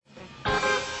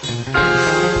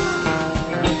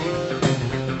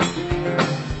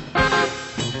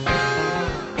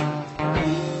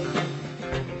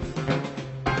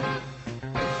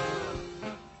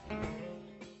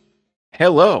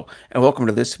Hello, and welcome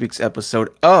to this week's episode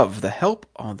of the Help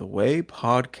on the Way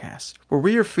podcast, where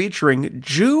we are featuring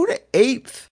June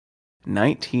 8th,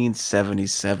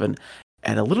 1977,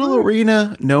 at a little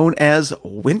arena known as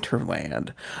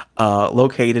Winterland,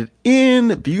 located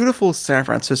in beautiful San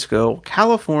Francisco,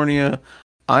 California.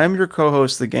 I'm your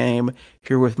co-host of the game,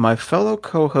 here with my fellow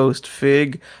co-host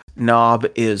Fig. Knob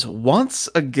is once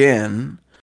again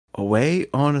away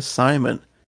on assignment.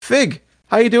 Fig,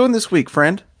 how you doing this week,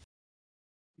 friend?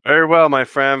 Very well, my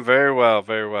friend. Very well,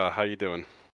 very well. How you doing?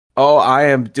 Oh, I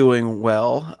am doing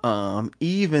well.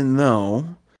 Even though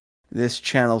this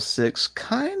Channel 6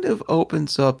 kind of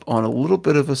opens up on a little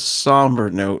bit of a somber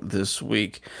note this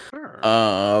week. Sure.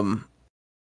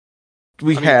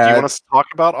 We do you had want us to talk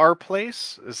about our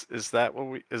place? Is that what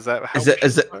we? Is that how? is that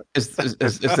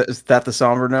is that the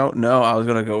somber note? No, I was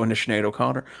gonna go into Sinead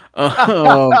O'Connor.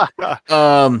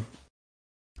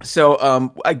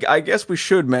 I guess we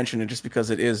should mention it just because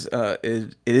it is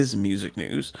music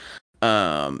news.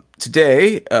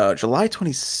 Today, July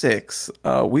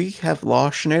 26th, we have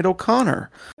lost Sinead O'Connor,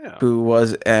 who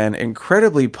was an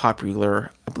incredibly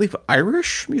popular, I believe,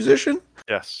 Irish musician.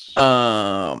 Yes.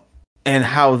 And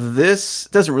how this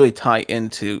doesn't really tie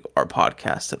into our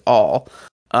podcast at all.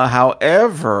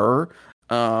 However,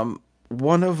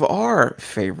 one of our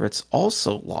favorites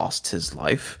also lost his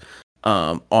life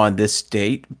on this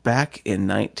date back in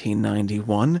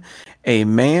 1991. A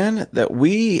man that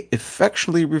we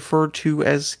affectionately refer to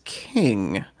as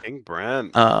King. King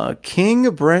Brent. King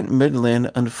Brent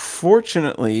Mydland,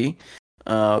 unfortunately,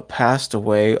 passed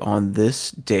away on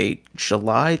this date,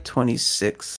 July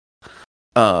 26th,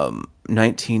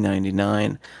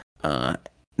 1999,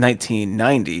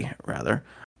 1990 rather.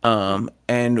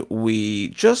 And we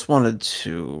just wanted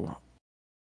to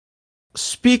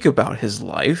speak about his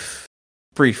life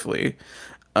briefly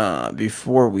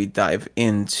before we dive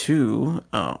into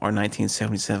our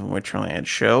 1977 Winterland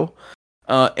show.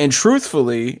 And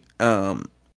truthfully,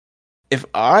 if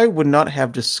I would not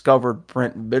have discovered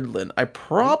Brent Mydland, I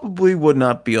probably would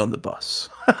not be on the bus.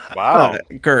 Wow.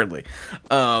 Currently.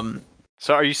 So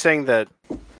are you saying that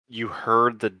you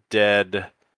heard the Dead,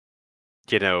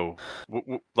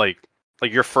 like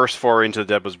your first foray into the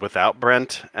Dead was without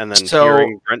Brent, and then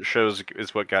hearing Brent shows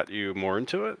is what got you more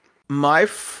into it? My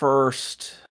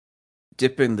first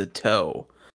dip in the toe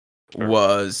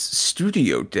was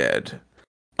Studio Dead.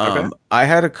 Okay. I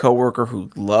had a coworker who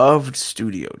loved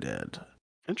Studio Dead.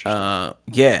 Interesting.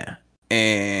 Yeah,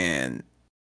 and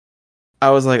I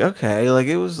was like, okay,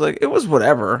 it was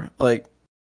whatever,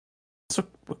 so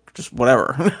just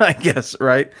whatever, I guess,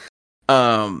 right?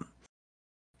 And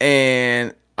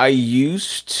I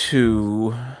used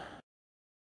to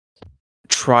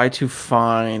try to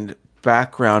find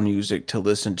background music to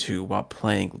listen to while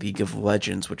playing League of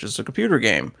Legends, which is a computer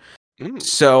game.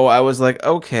 So I was like,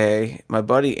 okay, my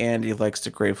buddy Andy likes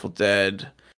the Grateful Dead.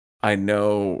 I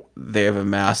know they have a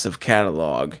massive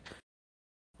catalog,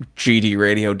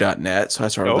 gdradio.net, so I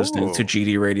started listening to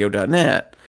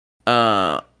gdradio.net.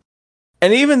 And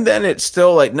even then, it's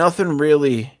still nothing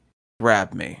really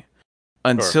grabbed me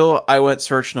until I went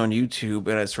searching on YouTube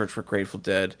and I searched for Grateful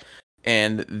Dead,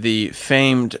 and the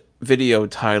famed video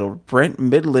titled "Brent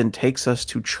Mydland Takes Us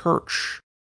to Church"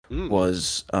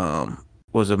 was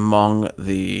among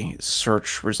the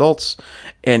search results,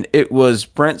 and it was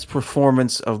Brent's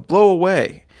performance of "Blow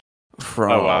Away"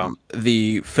 from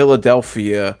the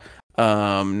Philadelphia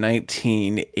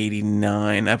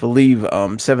 1989, I believe.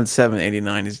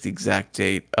 7/7/89 is the exact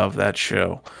date of that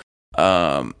show.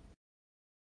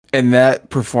 And that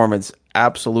performance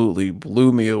absolutely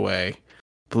blew me away,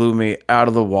 blew me out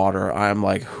of the water. I'm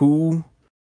like, who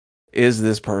is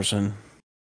this person?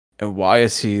 And why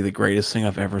is he the greatest thing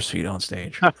I've ever seen on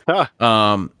stage?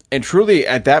 And truly,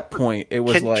 at that point, it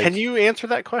was Can you answer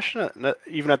that question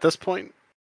even at this point?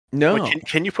 No.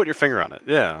 Can you put your finger on it?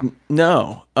 Yeah.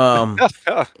 No. And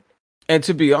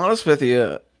to be honest with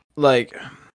you,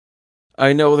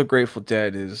 I know the Grateful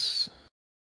Dead is.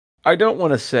 I don't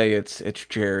want to say it's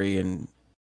Jerry and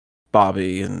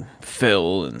Bobby and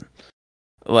Phil and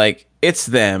it's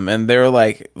them and they're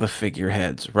the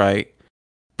figureheads, right?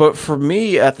 But for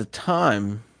me at the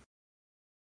time,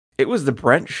 it was the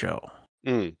Brent show.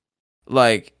 The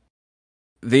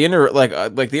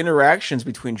the interactions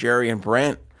between Jerry and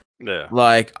Brent. Yeah.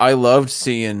 I loved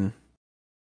seeing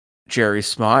Jerry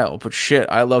smile. But shit,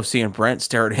 I love seeing Brent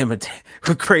stare at him with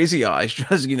crazy eyes,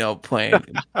 just playing, playing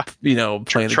the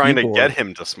Trying to get keyboard.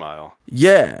 him to smile.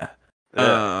 Yeah,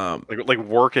 Yeah, like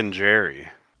working Jerry.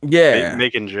 yeah,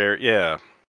 Making Jerry. Yeah,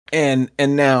 and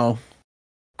now,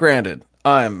 granted,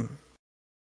 I'm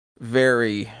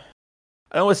very,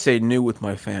 I don't want to say new with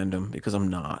my fandom because I'm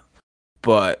not,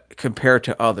 but compared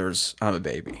to others, I'm a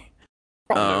baby.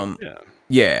 all new. Yeah.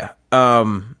 Yeah.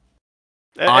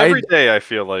 I Every day I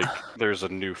feel like there's a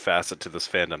new facet to this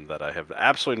fandom that I have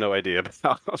absolutely no idea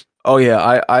about. Oh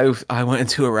yeah, I went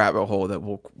into a rabbit hole that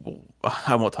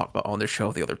I won't talk about on this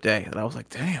show the other day, and I was like,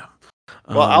 damn.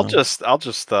 Well, I'll just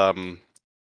do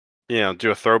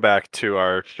a throwback to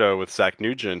our show with Zach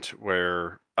Nugent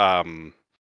where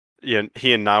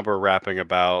he and Knob were rapping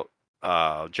about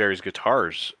Jerry's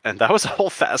guitars, and that was a whole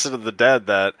facet of the Dead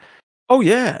that Oh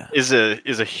yeah, is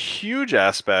a huge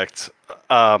aspect.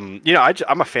 I'm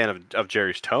a fan of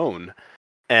Jerry's tone,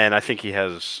 and I think he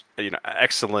has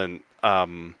excellent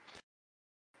an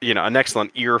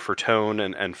excellent ear for tone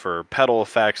and for pedal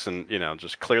effects, and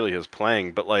just clearly his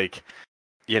playing. But like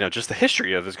just the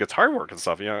history of his guitar work and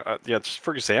stuff. Just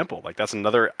for example, like that's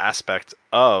another aspect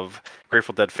of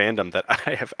Grateful Dead fandom that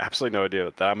I have absolutely no idea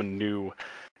that I'm a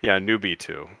newbie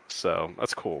to. So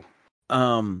that's cool.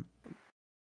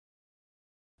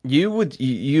 you would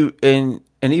you and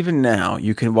even now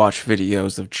you can watch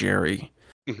videos of Jerry,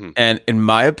 Mm-hmm. and in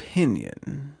my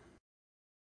opinion,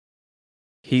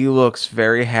 he looks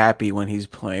very happy when he's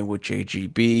playing with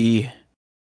JGB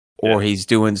or he's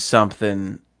doing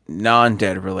something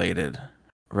non-Dead related,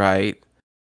 right?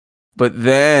 But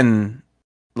then,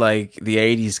 like, the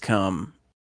 80s come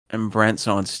and Brent's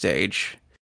on stage,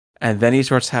 and then he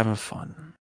starts having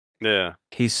fun. Yeah.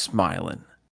 He's smiling.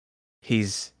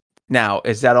 Now,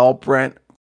 is that all Brent?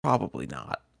 Probably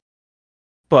not.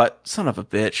 But son of a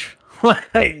bitch.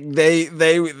 They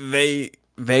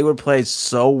would play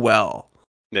so well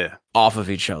off of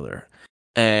each other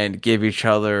and give each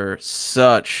other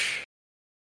such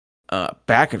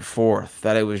back and forth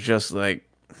that it was just like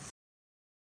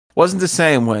wasn't the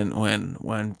same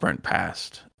when Brent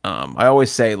passed. I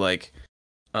always say like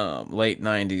late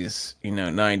 90s,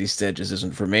 90s stitches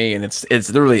isn't for me, and it's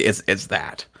literally it's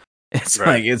that. It's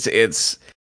Right. like it's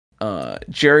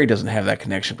Jerry doesn't have that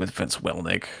connection with Vince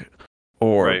Wilnick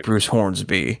or Bruce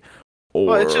Hornsby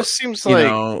or it just seems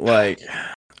like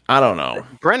I don't know.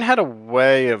 Brent had a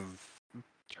way of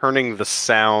turning the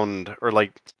sound or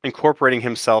like incorporating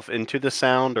himself into the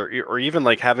sound or even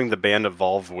like having the band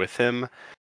evolve with him.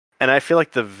 And I feel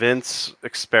like the Vince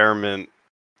experiment,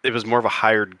 it was more of a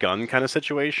hired gun kind of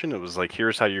situation. It was like,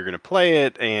 here's how you're going to play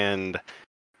it, and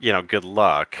good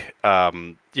luck.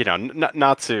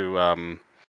 Not to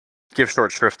give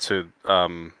short shrift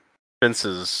to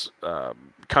Vince's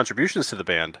contributions to the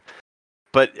band,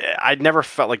 but I never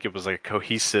felt like it was like a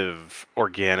cohesive,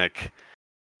 organic,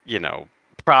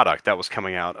 product that was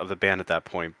coming out of the band at that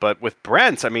point. But with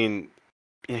Brent, I mean,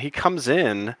 he comes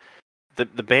in, the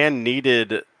band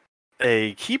needed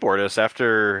a keyboardist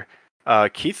after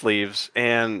Keith leaves,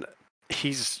 and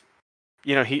he's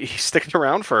he's sticking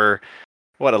around for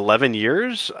what 11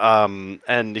 years,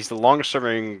 and he's the longest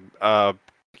serving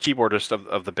keyboardist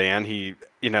of the band. He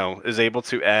is able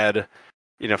to add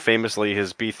famously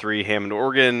his B3 Hammond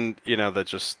organ, that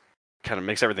just kind of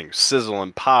makes everything sizzle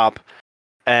and pop.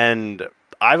 And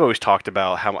I've always talked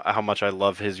about how much I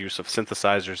love his use of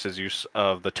synthesizers, his use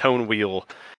of the tone wheel.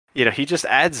 He just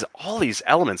adds all these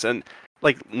elements, and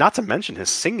like not to mention his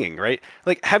singing, right?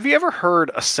 Like, have you ever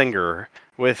heard a singer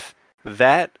with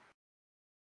that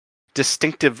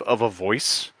distinctive of a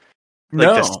voice? Like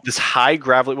No. this high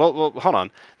gravelly. Well, hold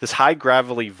on. This high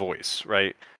gravelly voice,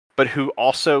 right? But who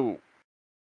also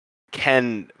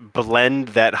can blend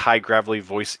that high gravelly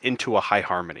voice into a high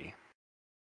harmony,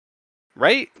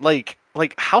 right? Like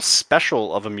how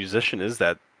special of a musician is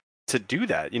that to do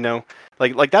that?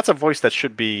 Like that's a voice that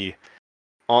should be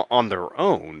on their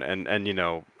own, and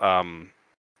out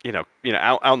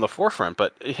in the forefront.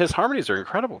 But his harmonies are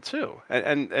incredible too,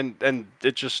 and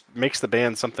it just makes the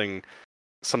band something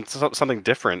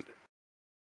different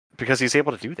because he's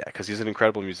able to do that because he's an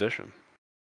incredible musician.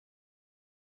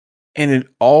 And it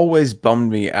always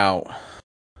bummed me out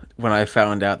when I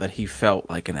found out that he felt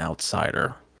like an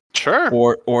outsider. Sure.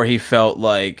 Or he felt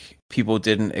like people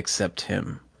didn't accept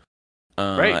him.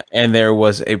 Right. And there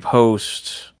was a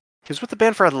post. He was with the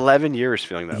band for 11 years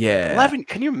feeling that way. 11?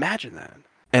 Can you imagine that?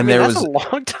 And that's a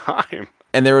long time.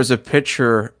 And there was a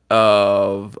picture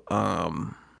of a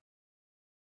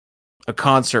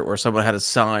concert where someone had a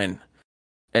sign,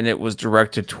 and it was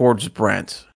directed towards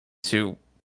Brent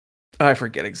I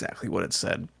forget exactly what it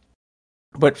said.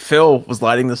 but Phil was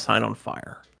lighting the sign on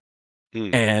fire.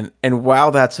 Hmm. And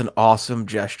while that's an awesome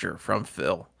gesture from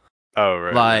Phil, Oh,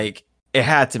 right. like it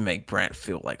had to make Brent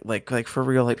feel like for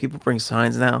real, like people bring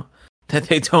signs now that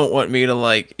they don't want me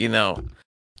to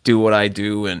do what I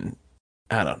do, and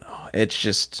I don't know. It's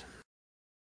just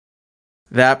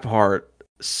that part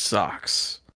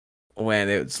sucks when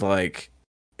it's like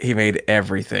he made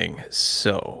everything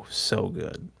so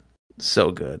good.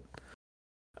 So good.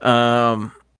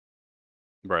 Um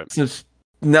Right. since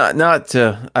not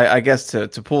to I guess to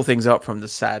pull things up from the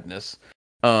sadness.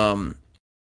 Um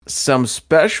some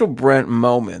special Brent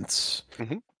moments.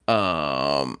 Hmm.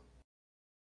 Um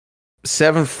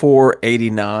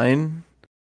 7/4/89.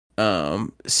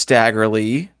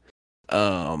 Staggerly.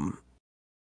 Um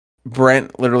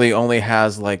Brent literally only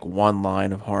has like one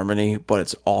line of harmony, but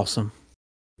it's awesome.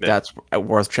 Yeah. That's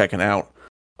worth checking out.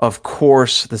 Of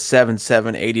course, the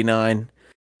 7/7/89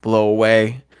 blow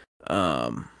away.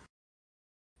 Um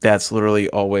that's literally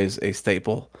always a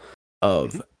staple Hmm.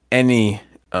 of any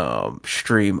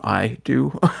stream I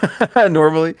do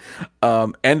normally.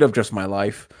 End of just my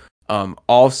life.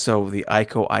 Also the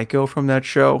Ico from that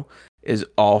show is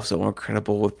also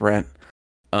incredible with Brent.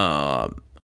 Um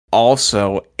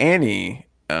Also any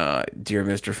Dear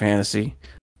Mr. Fantasy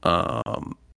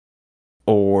um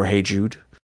or Hey Jude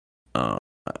uh,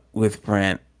 with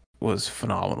Brent was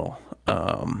phenomenal.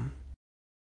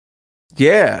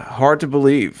 Yeah, hard to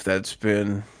believe that's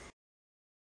been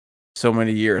so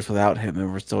many years without him,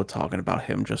 and we're still talking about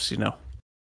him just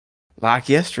like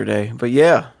yesterday. But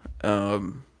yeah,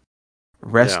 um, Yeah.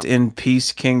 rest in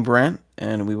peace, King Brent,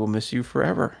 and we will miss you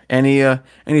forever.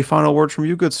 Any final words from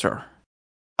you, good sir?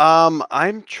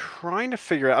 I'm trying to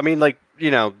figure out. I mean, like,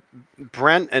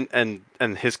 Brent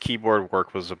and his keyboard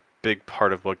work was a big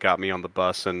part of what got me on the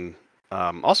bus, and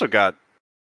also got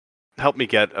helped me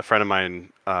get a friend of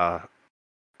mine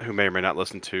who may or may not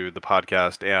listen to the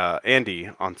podcast, Andy,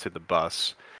 onto the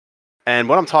bus. And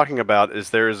what I'm talking about is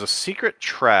there is a secret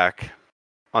track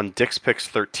on Dick's Picks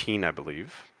 13, I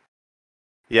believe.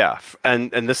 Yeah,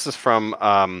 and this is from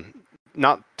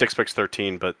not Dick's Picks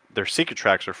 13, but their secret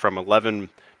tracks are from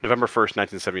November 1st,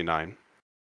 1979.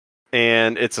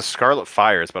 And it's a Scarlet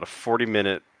Fire. It's about a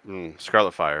 40-minute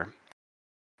Scarlet Fire.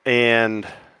 And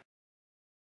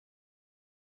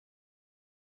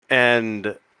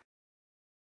and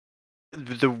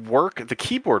the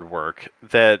keyboard work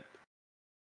that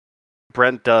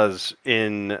Brent does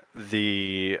in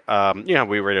the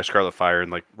we rate a Scarlet Fire and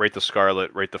like rate the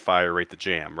Scarlet, rate the Fire, rate the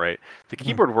Jam, right? The Mhm.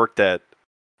 keyboard work that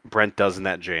Brent does in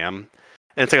that jam,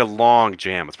 and it's like a long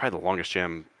jam. It's probably the longest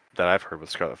jam that I've heard with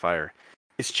Scarlet Fire.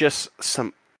 It's just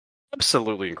some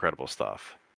absolutely incredible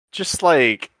stuff. Just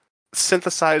like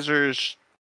synthesizers,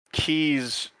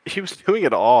 keys, he was doing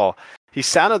it all. He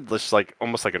sounded just like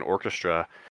almost like an orchestra.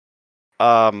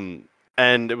 Um,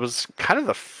 and it was kind of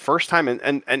the first time,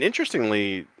 and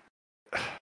interestingly,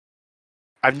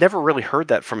 I've never really heard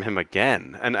that from him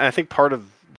again. And I think part of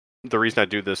the reason I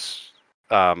do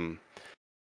um,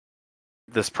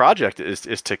 this project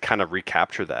is to kind of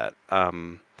recapture that,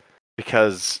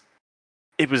 because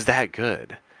it was that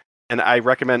good. And I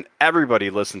recommend everybody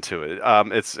listen to it.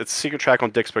 It's a secret track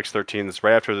on Dick's Picks 13. It's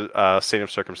right after Saint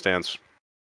of Circumstance.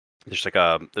 There's like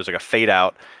a fade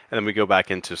out, and then we go back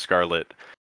into Scarlet,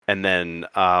 and then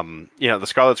the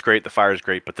Scarlet's great, the Fire's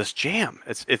great, but this jam,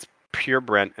 it's pure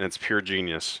Brent and it's pure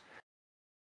genius.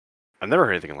 I've never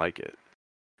heard anything like it.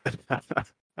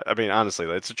 I mean, honestly,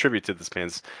 it's a tribute to this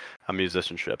band's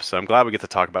musicianship. So I'm glad we get to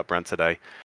talk about Brent today,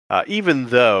 even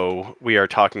though we are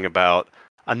talking about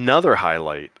another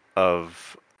highlight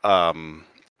of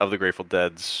the Grateful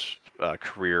Dead's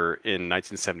career in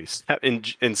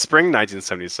 1977, in spring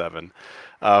 1977,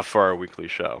 for our weekly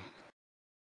show.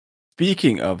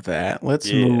 Speaking of that, let's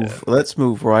Yeah.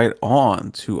 move right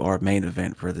on to our main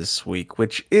event for this week,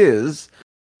 which is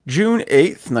June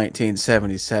 8th,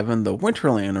 1977, the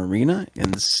Winterland Arena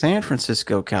in San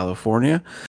Francisco, California.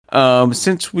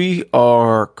 Since we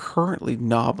are currently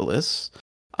Knobless,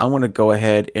 I want to go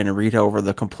ahead and read over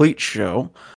the complete show.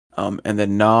 And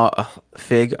then,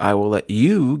 Fig, I will let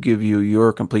you give you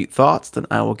your complete thoughts. Then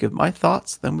I will give my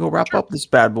thoughts. Then we'll wrap Sure. up this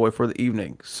bad boy for the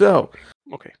evening. So,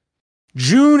 Okay.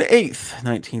 June 8th,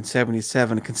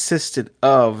 1977 consisted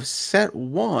of set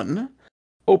one,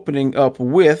 opening up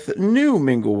with New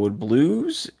Minglewood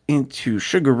Blues into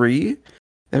Sugaree.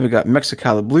 Then we got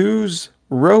Mexicali Blues,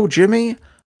 Roe Jimmy,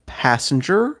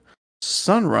 Passenger,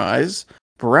 Sunrise,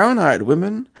 Brown Eyed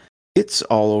Women, It's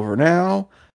All Over Now,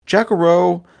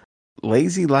 Jack-A-Roe,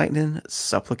 Lazy Lightnin,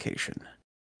 Supplication.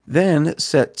 Then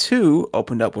set two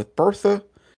opened up with Bertha,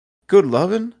 Good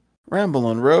Lovin, Ramble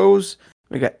On Rose,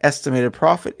 We got Estimated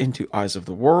Profit into Eyes of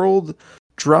the World,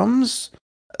 Drums,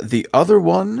 The Other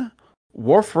One,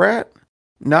 Wharf Rat,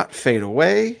 Not Fade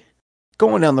Away,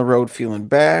 Going Down the Road Feeling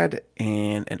Bad,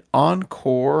 and an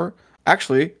encore.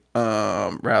 Actually,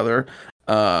 rather,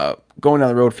 Going Down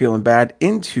the Road Feeling Bad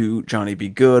into Johnny Be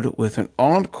Good with an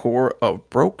encore of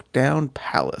Brokedown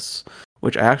Palace,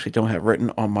 which I actually don't have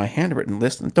written on my handwritten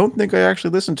list and don't think I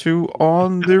actually listened to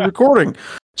on the recording.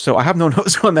 So I have no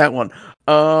notes on that one.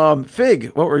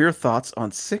 Fig, what were your thoughts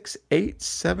on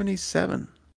 6877?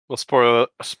 Well,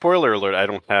 spoiler alert, I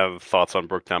don't have thoughts on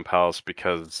Brokedown Palace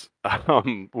because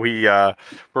we're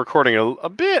recording a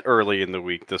bit early in the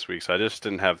week this week, so I just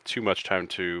didn't have too much time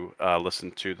to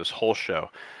listen to this whole show.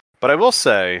 But I will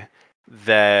say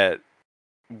that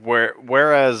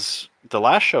whereas the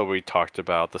last show we talked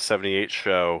about, the 78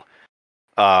 show,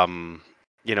 one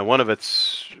of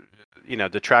its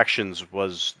detractions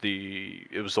was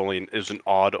it was an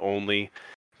odd only.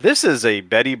 This is a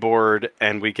Betty board,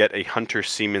 and we get a Hunter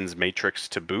Siemens matrix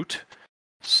to boot.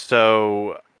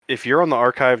 So if you're on the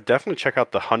archive, definitely check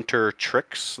out the Hunter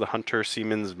Tricks, the Hunter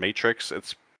Siemens matrix.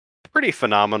 It's pretty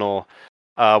phenomenal.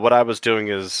 What I was doing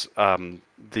is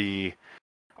the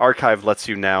archive lets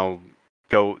you now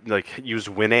go use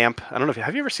Winamp. I don't know if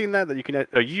have you ever seen that you can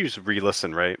you use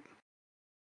re-listen, right?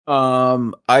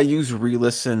 I use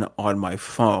re-listen on my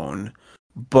phone,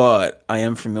 but I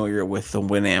am familiar with the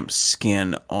Winamp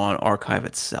skin on archive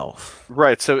itself.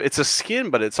 Right, so it's a skin,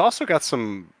 but it's also got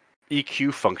some EQ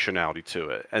functionality to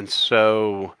it. And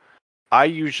so I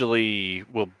usually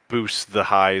will boost the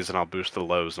highs and I'll boost the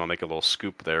lows and I'll make a little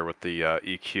scoop there with the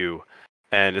EQ.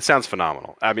 And it sounds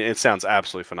phenomenal. I mean, it sounds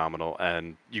absolutely phenomenal.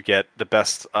 And you get the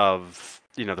best of,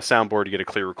 the soundboard, you get a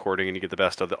clear recording, and you get the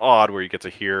best of the odd where you get to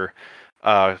hear,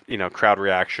 crowd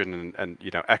reaction and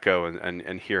echo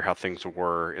and hear how things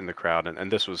were in the crowd.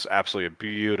 And this was absolutely a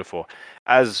beautiful,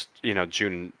 as,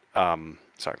 June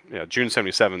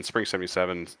 77, spring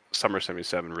 77, summer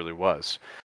 77 really was.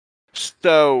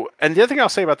 So, and the other thing I'll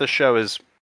say about this show is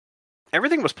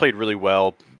everything was played really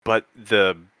well, but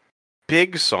the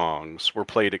big songs were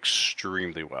played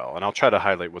extremely well. And I'll try to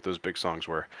highlight what those big songs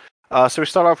were. So we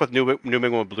start off with New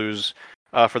Minglewood Blues.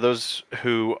 For those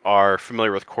who are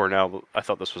familiar with Cornell, I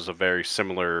thought this was a very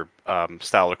similar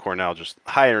style to Cornell, just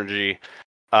high energy.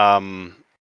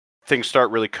 Things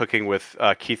start really cooking with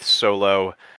Keith's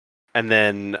solo. And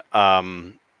then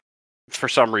for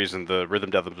some reason, the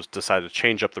Rhythm Devils decided to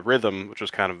change up the rhythm, which was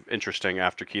kind of interesting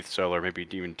after Keith's solo, or maybe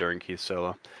even during Keith's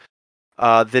solo.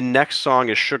 The next song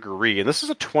is Sugaree, and this is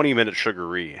a 20-minute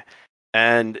Sugaree.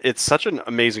 And it's such an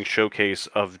amazing showcase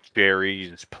of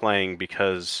Jerry's playing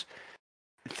because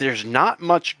there's not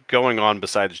much going on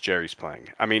besides Jerry's playing.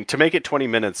 I mean, to make it 20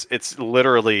 minutes, it's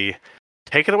literally,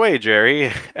 take it away, Jerry.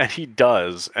 And he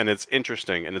does, and it's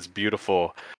interesting, and it's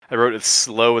beautiful. I wrote it's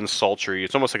slow and sultry.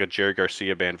 It's almost like a Jerry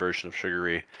Garcia band version of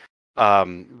Sugaree.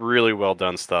 Really well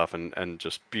done stuff, and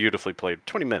just beautifully played.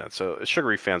 20 minutes, so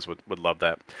Sugaree fans would love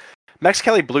that.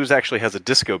 Mexicali Blues actually has a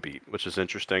disco beat, which is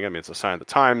interesting. I mean, it's a sign of the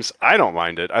times. I don't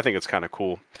mind it. I think it's kind of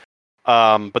cool.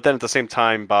 But then at the same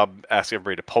time, Bob asked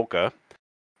everybody to polka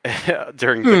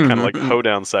during the kind of like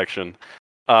hoedown section.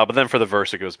 But then for the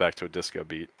verse, it goes back to a disco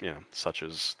beat, such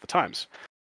as the times.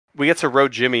 We get to Roe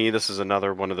Jimmy. This is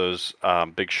another one of those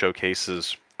big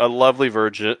showcases. A lovely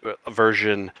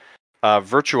version,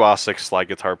 virtuosic slide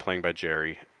guitar playing by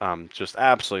Jerry. Just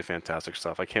absolutely fantastic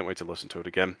stuff. I can't wait to listen to it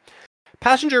again.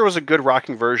 Passenger was a good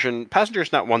rocking version.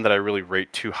 Passenger's not one that I really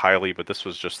rate too highly, but this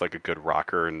was just like a good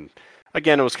rocker. And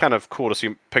again, it was kind of cool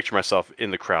to picture myself in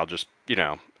the crowd, just,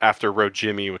 after Roe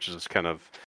Jimmy, which is kind of,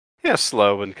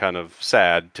 slow and kind of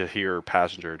sad, to hear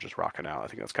Passenger just rocking out. I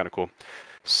think that's kind of cool.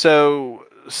 So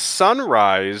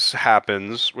Sunrise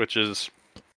happens, which is,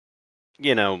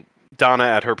 Donna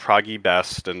at her proggy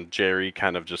best and Jerry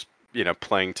kind of just,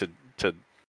 playing to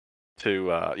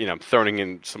throwing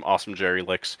in some awesome Jerry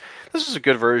licks. This is a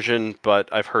good version, but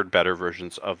I've heard better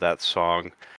versions of that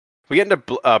song. We get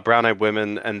into Brown Eyed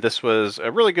Women, and this was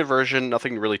a really good version.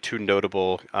 Nothing really too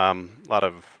notable. A lot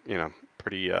of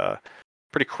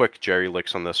pretty quick Jerry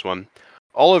licks on this one.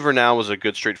 All Over Now was a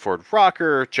good straightforward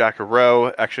rocker.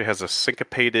 Jack-A-Roe actually has a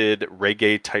syncopated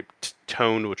reggae type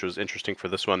tone, which was interesting for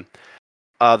this one.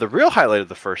 The real highlight of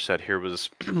the first set here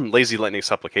was Lazy Lightning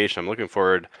Supplication. I'm looking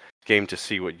forward game to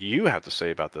see what you have to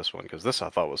say about this one, because this I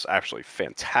thought was actually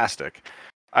fantastic.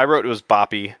 I wrote it was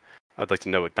boppy. I'd like to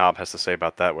know what Knob has to say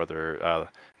about that, whether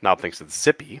Knob thinks it's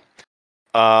zippy.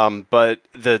 But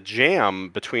the jam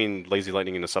between Lazy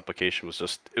Lightning and the Supplication was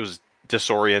it was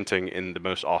disorienting in the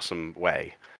most awesome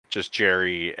way. Just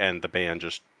Jerry and the band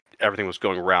just everything was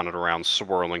going round and around,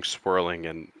 swirling,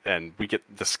 and we get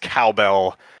this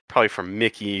cowbell probably from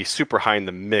Mickey, super high in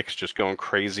the mix, just going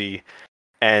crazy.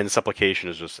 And Supplication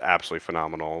is just absolutely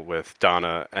phenomenal with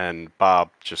Donna and Bob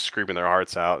just screaming their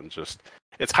hearts out, and just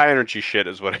it's high energy shit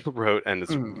is what I wrote, and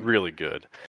it's really good.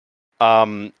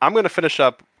 I'm gonna finish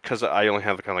up because I only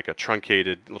have kind of like a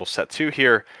truncated little set 2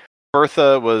 here.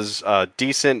 Bertha was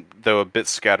decent, though a bit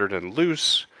scattered and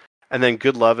loose. And then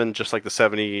Good Lovin', just like the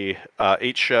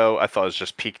 78 show, I thought was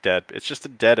just peak dead. It's just a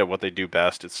dead at what they do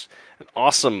best. It's an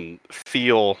awesome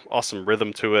feel, awesome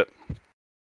rhythm to it.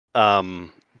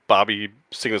 Bobby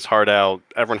singing his heart out,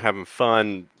 everyone having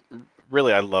fun.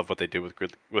 Really, I love what they do with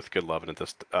Good Lovin' at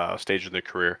this stage of their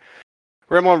career.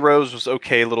 Ramble On Rose was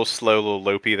okay, a little slow, a little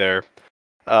lopey there.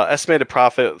 Estimated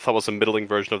Profit, thought was a middling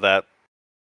version of that.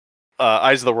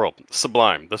 Eyes of the World,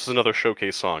 sublime. This is another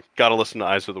showcase song. Gotta listen to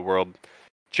Eyes of the World.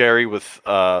 Jerry with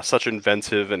such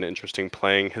inventive and interesting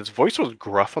playing. His voice was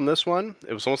gruff on this one.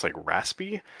 It was almost like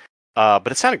raspy,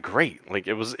 but it sounded great. Like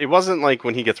it wasn't like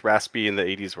when he gets raspy in the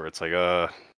 '80s where it's like,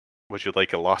 would you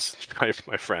like a lost knife,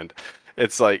 my friend?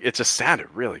 It's like it just sounded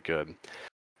really good.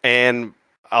 And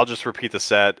I'll just repeat the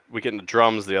set. We get into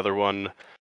drums. The other one,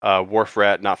 Wharf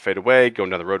Rat, Not Fade Away, Going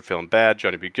Down the Road, Feeling Bad,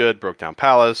 Johnny Be Good, Brokedown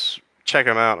Palace. Check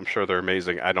them out. I'm sure they're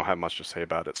amazing. I don't have much to say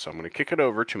about it, so I'm going to kick it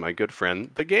over to my good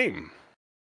friend, The Game.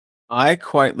 I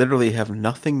quite literally have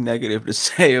nothing negative to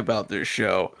say about this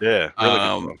show. Yeah, really good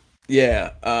show.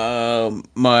 Yeah.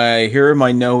 Here are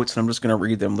my notes, and I'm just gonna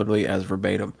read them literally as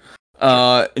verbatim.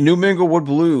 New Minglewood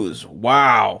Blues.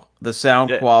 Wow. The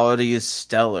sound quality is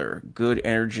stellar. Good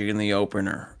energy in the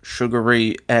opener.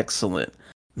 Sugaree, excellent.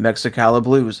 Mexicali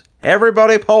Blues.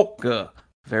 Everybody polka.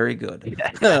 Very good.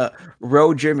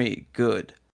 Roe Jimmy,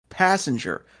 good.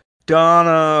 Passenger.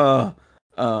 Donna.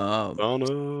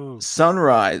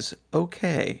 Sunrise,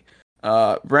 okay.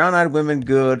 Brown Eyed Women,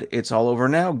 good. It's All Over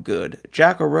Now, good.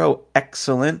 Jack-A-Roe,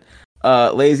 excellent.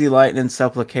 Lazy Lightnin,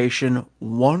 Supplication,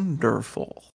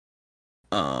 wonderful.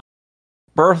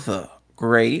 Bertha,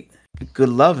 great. Good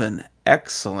Lovin',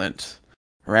 excellent.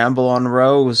 Ramble On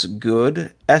Rose,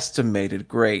 good. Estimated,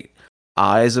 great.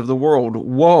 Eyes of the World,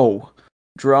 whoa.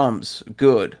 Drums,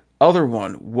 good. Other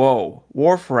one, whoa.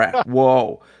 Wharf Rat,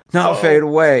 whoa. Not Fade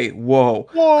Away, whoa.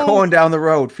 Going Down the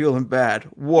Road, Feeling Bad,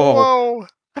 whoa.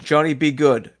 Johnny Be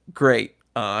Good, great.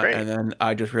 Great. And then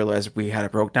I just realized we had a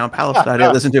Brokedown Palace that I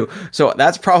didn't listen to. So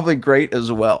that's probably great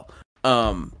as well.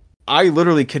 I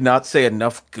literally cannot say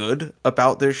enough good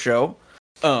about this show.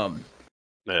 Yeah.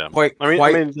 I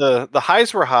mean the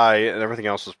highs were high and everything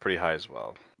else was pretty high as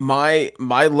well. My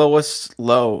lowest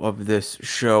low of this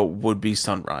show would be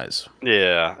Sunrise.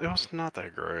 Yeah, it was not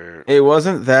that great. It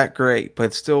wasn't that great,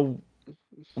 but still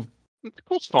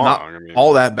cool song. Not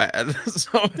all that bad.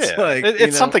 So it's like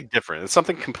it's something different. It's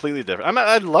something completely different. I mean,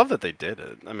 I love that they did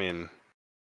it. I mean,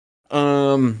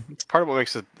 it's part of what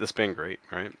makes this band great,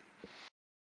 right?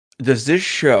 Does this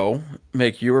show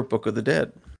make your Book of the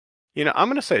Dead? You know, I'm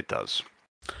gonna say it does.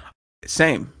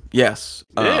 Same. Yes.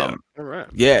 Yeah. All right.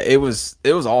 Yeah, it was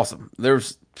awesome.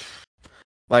 There's,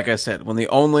 like I said, when the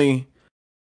only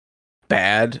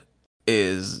bad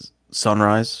is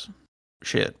Sunrise,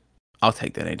 shit, I'll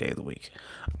take that any day of the week.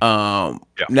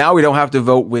 Now we don't have to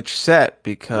vote which set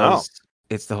because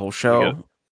it's the whole show.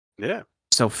 Yeah.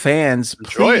 So fans,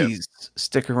 please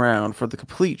stick around for the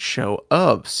complete show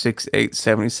of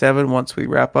 6/8/77 once we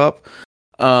wrap up.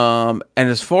 And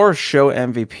as far as show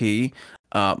MVP,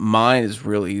 mine is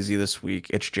real easy this week.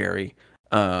 It's Jerry.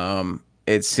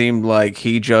 It seemed like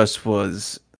he just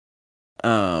was.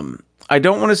 I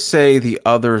don't want to say the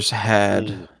others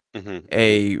had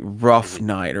a rough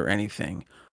night or anything,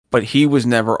 but he was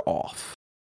never off.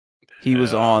 He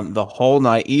was on the whole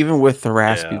night, even with the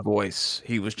raspy voice.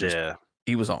 He was just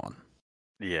he was on.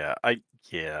 Yeah,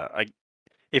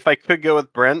 if I could go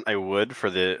with Brent, I would for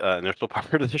the initial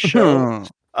part of the show.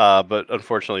 But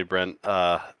unfortunately, Brent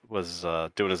was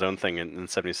doing his own thing in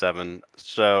 77.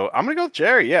 So I'm gonna go with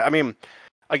Jerry. Yeah, I mean,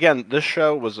 again, this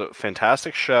show was a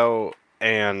fantastic show,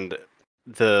 and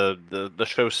the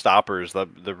showstoppers,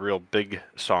 the real big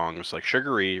songs like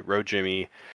Sugaree, Roe Jimmy,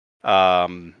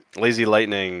 Lazy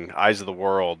Lightnin, Eyes of the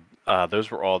World.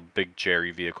 Those were all big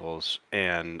Jerry vehicles,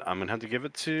 and I'm gonna have to give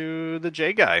it to the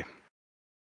J guy.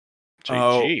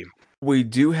 JG. We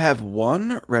do have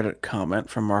one Reddit comment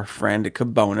from our friend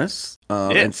Cabonus.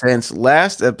 And since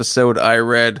last episode I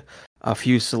read a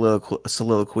few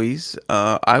soliloquies,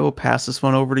 I will pass this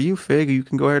one over to you, Fig. You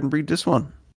can go ahead and read this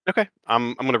one. Okay.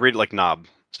 I'm going to read it like Knob.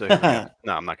 So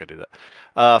no, I'm not going to do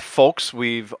that. Folks,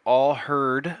 we've all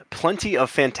heard plenty of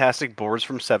fantastic boards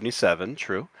from 77.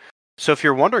 True. So if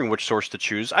you're wondering which source to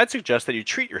choose, I'd suggest that you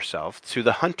treat yourself to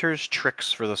the Hunter's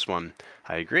Tricks for this one.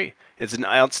 I agree. It's an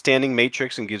outstanding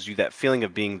matrix and gives you that feeling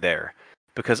of being there.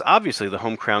 Because obviously the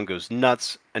home crown goes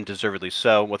nuts, and deservedly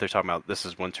so. What they're talking about, this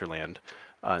is Winterland.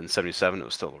 In 77, it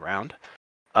was still around.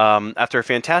 After a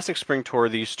fantastic spring tour,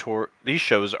 these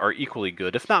shows are equally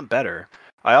good, if not better.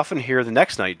 I often hear the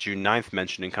next night, June 9th,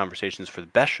 mentioned in conversations for the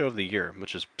best show of the year,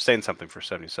 which is saying something for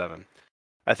 77.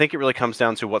 I think it really comes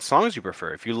down to what songs you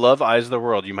prefer. If you love Eyes of the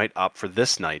World, you might opt for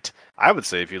this night. I would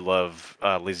say if you love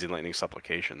Lazy Lightning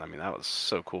Supplication. I mean, that was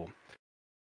so cool.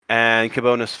 And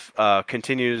Cabonis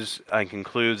continues and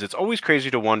concludes, it's always crazy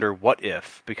to wonder what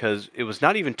if, because it was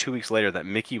not even 2 weeks later that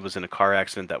Mickey was in a car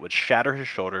accident that would shatter his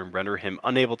shoulder and render him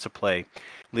unable to play,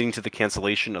 leading to the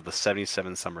cancellation of the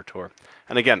 77 summer tour.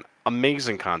 And again,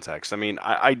 amazing context. I mean,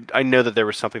 I know that there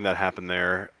was something that happened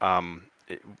there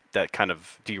that kind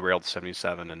of derailed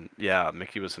 77. And yeah,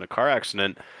 Mickey was in a car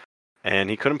accident and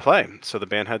he couldn't play. So the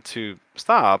band had to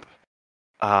stop.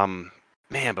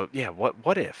 Man, but yeah,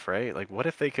 what if, right? Like, what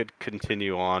if they could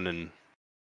continue on and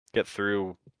get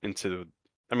through into?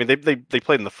 I mean, they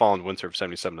played in the fall and winter of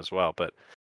 '77 as well, but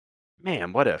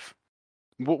man, what if?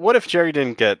 What if Jerry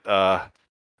didn't get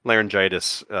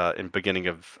laryngitis in beginning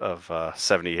of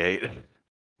 '78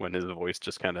 when his voice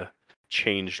just kind of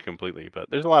changed completely? But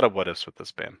there's a lot of what ifs with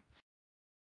this band.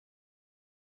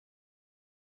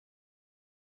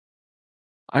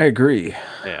 I agree.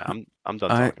 Yeah, I'm done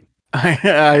talking. I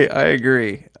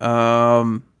agree.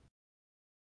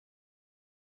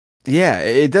 Yeah,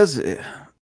 it does.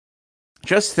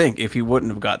 Just think if he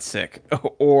wouldn't have got sick,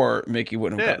 or Mickey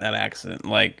wouldn't have Yeah, gotten that accident.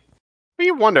 Like, but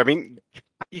you wonder. I mean,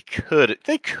 they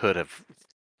could have.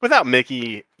 Without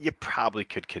Mickey, you probably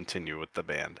could continue with the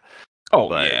band. oh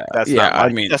But yeah, yeah. I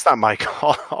mean, that's not my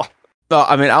call. no,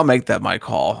 I mean, I'll make that my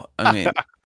call. I mean,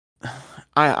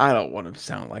 I don't want to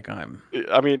sound like I'm.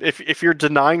 I mean, if you're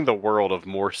denying the world of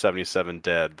more 77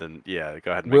 dead, then yeah,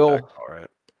 go ahead and make that Will call, right?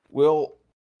 will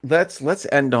let's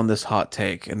end on this hot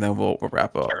take, and then we'll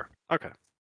wrap up. Sure. Okay.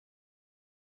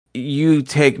 You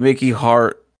take Mickey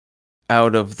Hart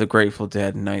out of the Grateful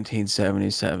Dead in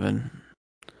 1977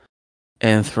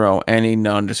 and throw any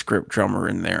nondescript drummer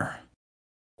in there.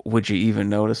 Would you even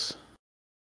notice?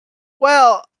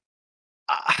 Well,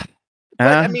 but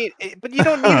I Huh? mean, but you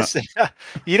don't need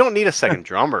you don't need a second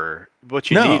drummer. What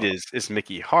you need No. is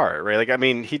Mickey Hart, right? Like, I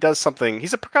mean, he does something.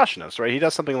 He's a percussionist, right? He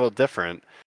does something a little different.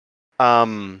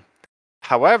 Um,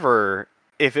 However,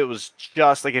 if it was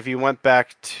just like if you went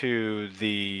back to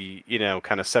the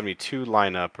kind of 72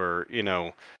 lineup, or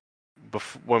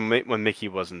when Mickey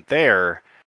wasn't there,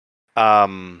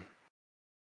 um,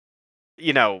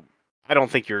 I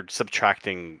don't think you're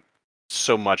subtracting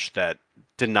so much that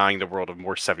denying the world of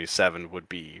more 77 would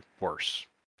be worse,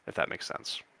 if that makes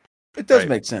sense. It does Right?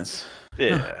 make sense.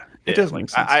 Yeah. It Yeah. does Like make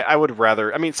sense. I would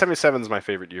rather, I mean, 77 is my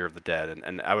favorite year of the Dead,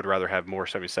 and I would rather have more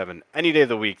 77 any day of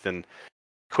the week than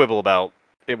quibble about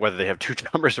whether they have two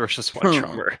drummers versus one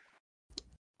drummer.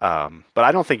 But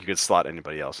I don't think you could slot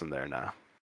anybody else in there now.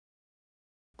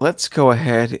 Let's go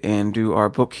ahead and do our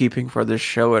bookkeeping for this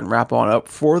show and wrap on up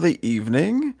for the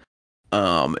evening.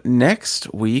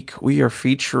 Next week we are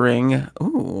featuring. Yeah.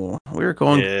 We're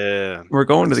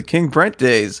going to the King Brent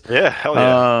days. Yeah, hell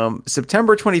yeah.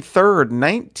 September 23rd,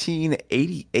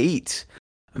 1988.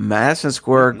 Madison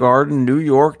Square Mm-hmm. Garden, New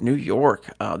York, New York.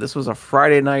 This was a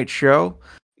Friday night show.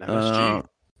 MSG.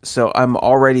 So I'm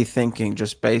already thinking,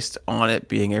 just based on it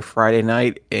being a Friday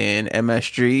night in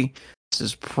MSG, this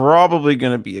is probably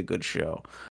going to be a good show.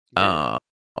 Yeah.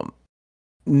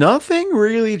 Nothing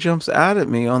really jumps out at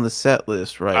me on the set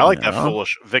list I right like that now.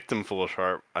 foolish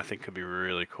heart. I think could be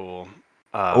really cool.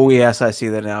 Oh yes, I see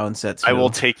that now in set 2. I will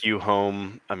take you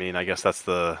home. I mean, I guess that's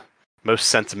the most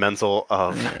sentimental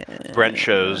of Brent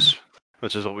shows,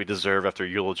 which is what we deserve after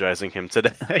eulogizing him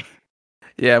today.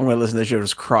 Yeah, I'm gonna listen to the show,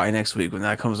 just cry next week when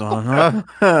that comes on.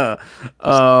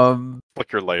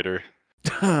 Flicker later.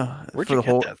 Where'd For you the get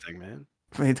whole, that thing, man?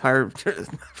 for the entire,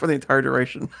 for the entire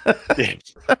duration. Yeah.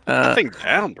 That thing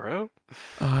down, bro.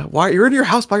 Why you're in your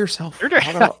house by yourself? What do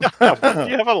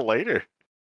you have on later?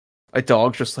 My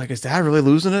dog's just like, is Dad really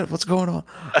losing it? What's going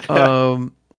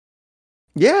on?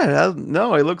 Yeah,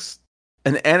 no, it looks,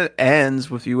 and it ends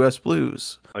with U.S.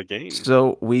 Blues. Again.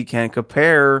 So we can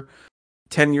compare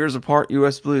 10 years apart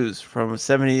U.S. Blues from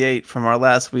 78 from our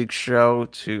last week's show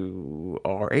to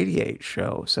our 88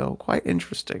 show. So quite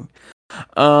interesting.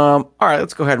 All right,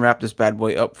 let's go ahead and wrap this bad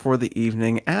boy up for the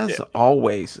evening. As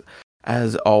always,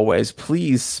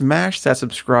 please smash that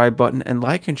subscribe button and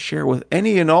like and share with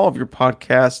any and all of your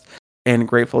podcast and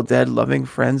Grateful Dead loving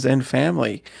friends and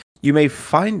family. You may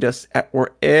find us at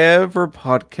wherever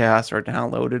podcasts are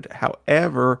downloaded.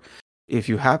 However, if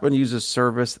you happen to use a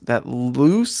service that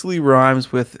loosely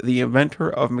rhymes with the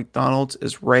inventor of McDonald's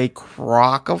is Ray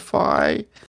Crocify,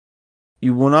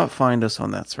 you will not find us on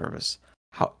that service.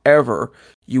 However,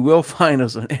 you will find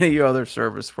us on any other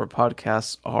service where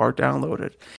podcasts are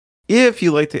downloaded. If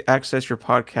you like to access your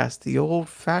podcast the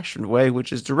old-fashioned way,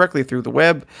 which is directly through the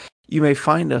web, you may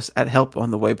find us at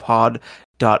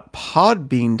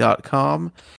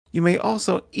helponthewaypod.podbean.com. You may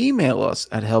also email us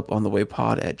at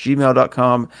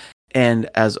helponthewaypod@gmail.com. And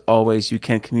as always, you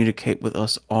can communicate with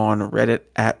us on Reddit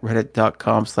at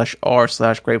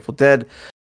reddit.com/r/Grateful Dead.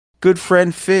 Good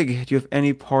friend Fig, do you have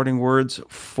any parting words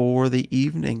for the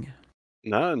evening?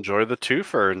 No, enjoy the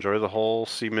twofer. Enjoy the whole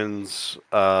Siemens,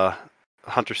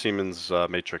 Hunter Siemens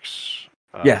Matrix.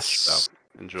 Yes,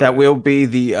 Enjoy that it. will be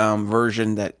the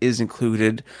version that is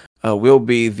included. Will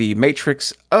be the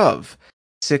Matrix of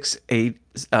June 8th,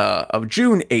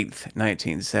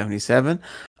 1977.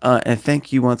 And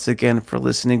thank you once again for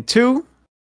listening to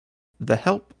the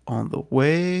Help on the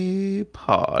Way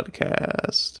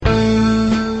podcast.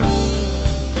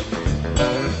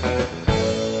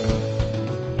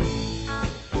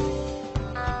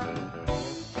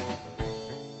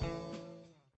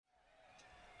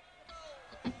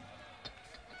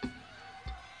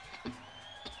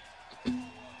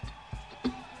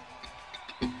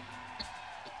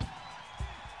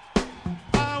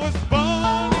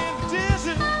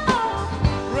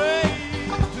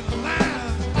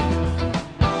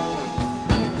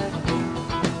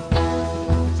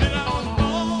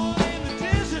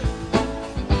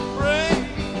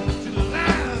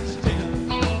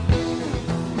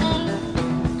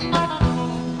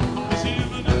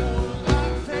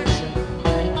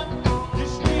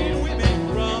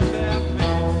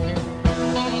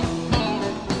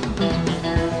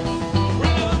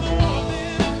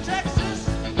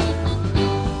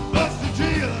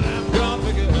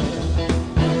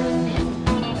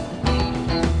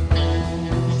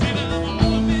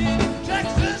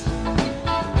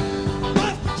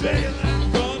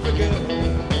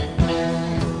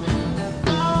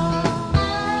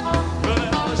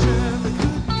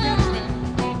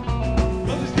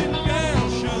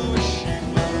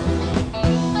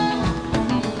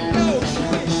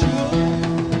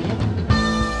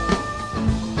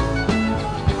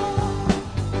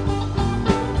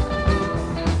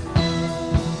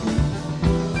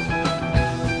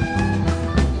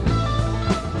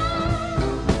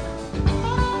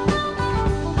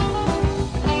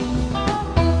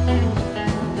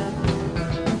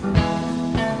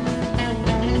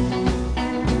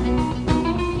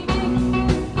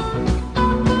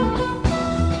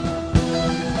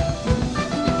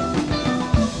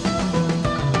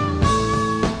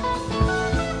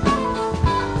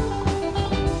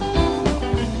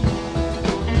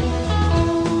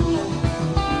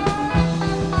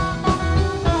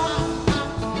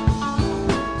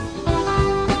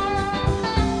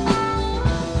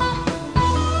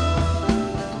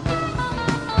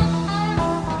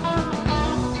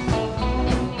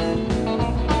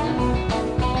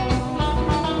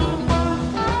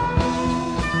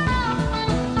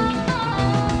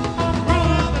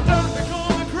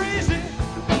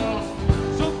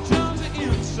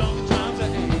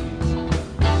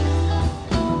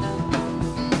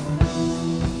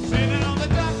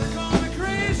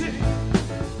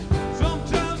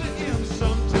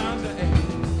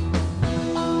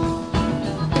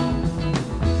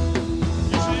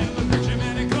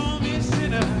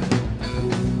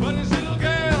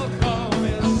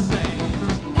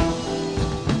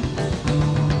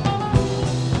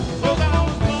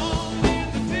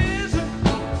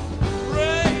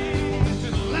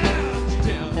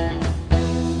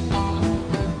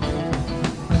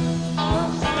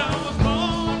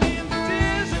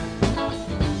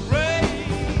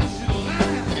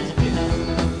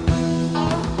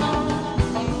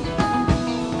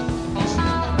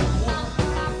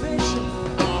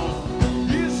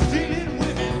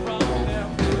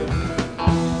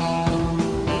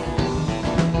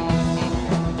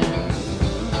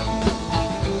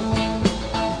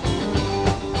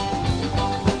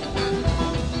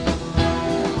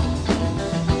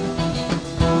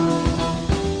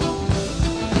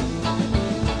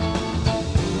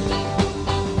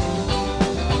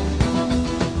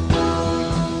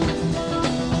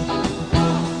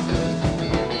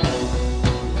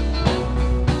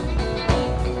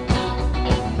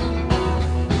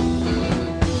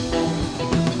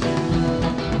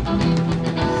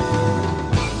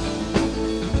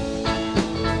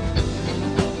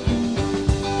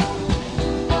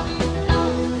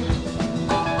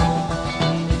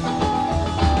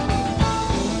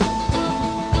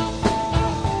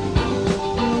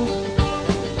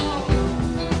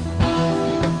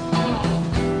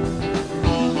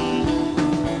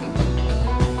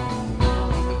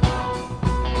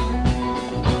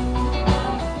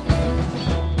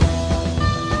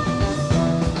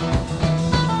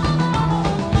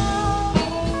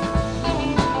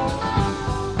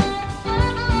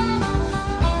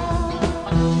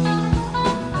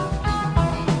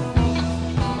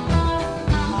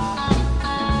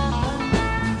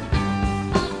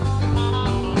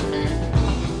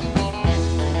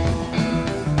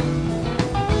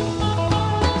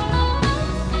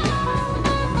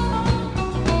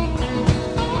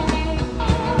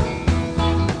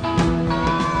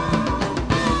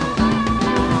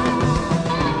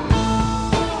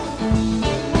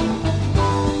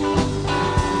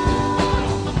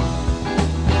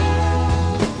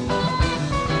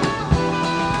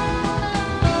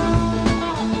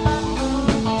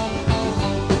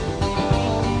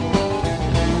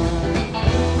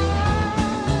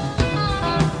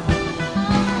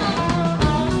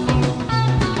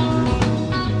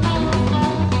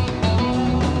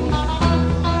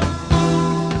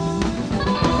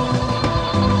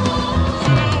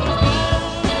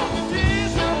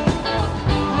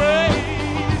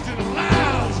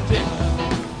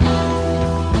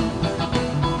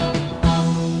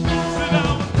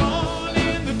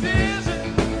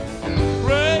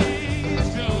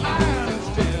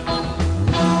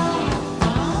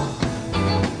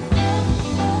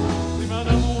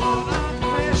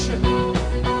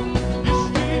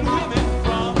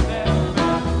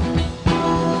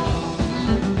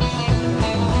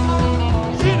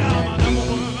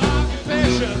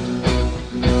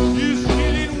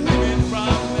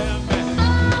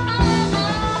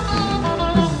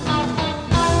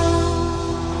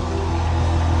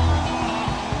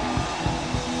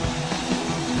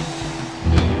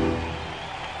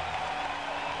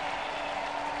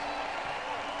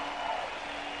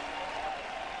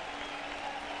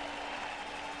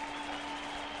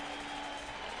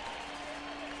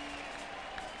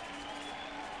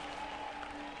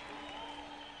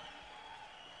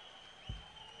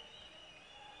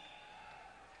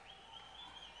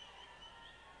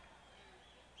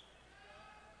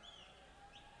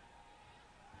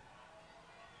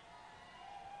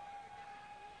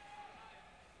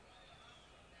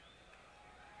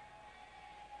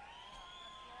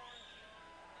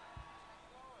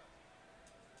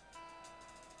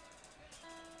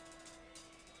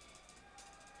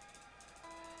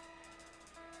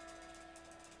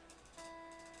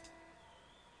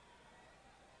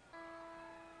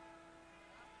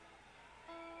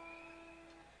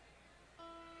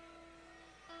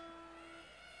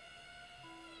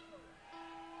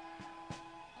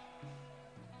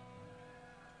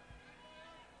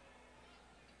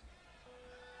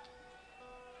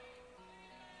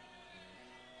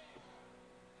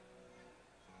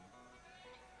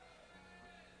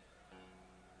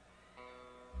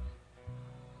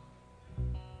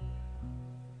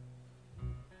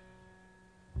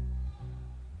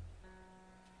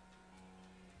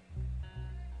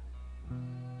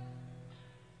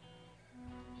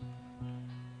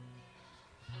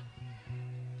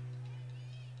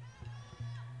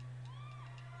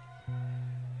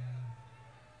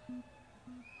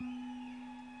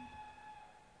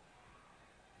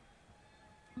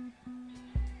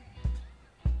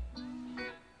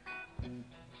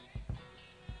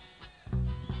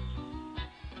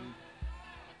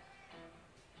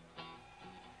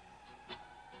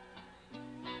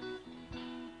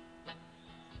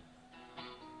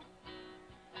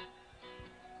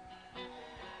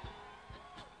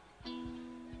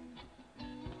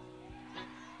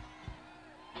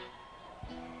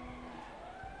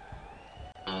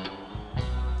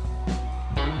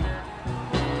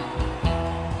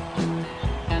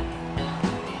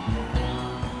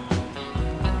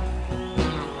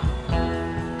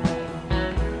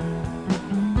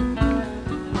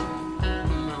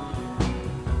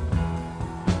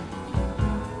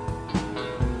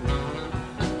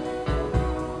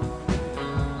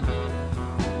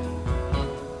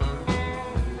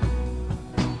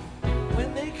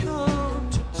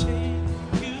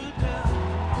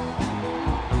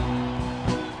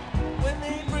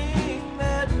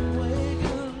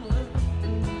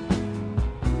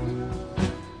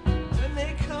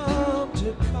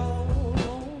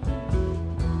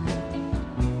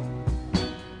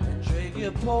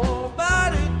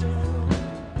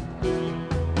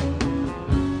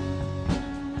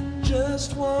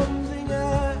 Just one thing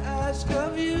I ask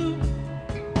of you.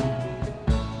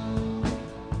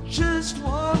 Just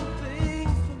one thing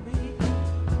for me.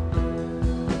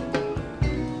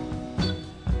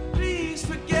 Please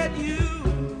forget you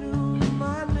knew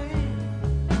my name,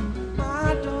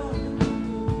 my darling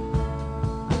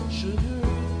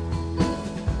Sugaree.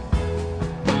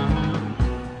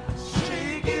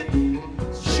 Shake it,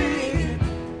 Sugaree.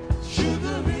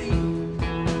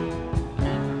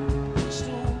 Just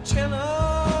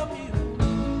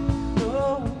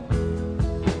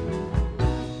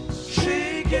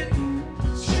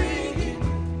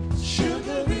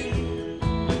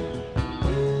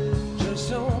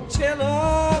don't tell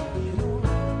her.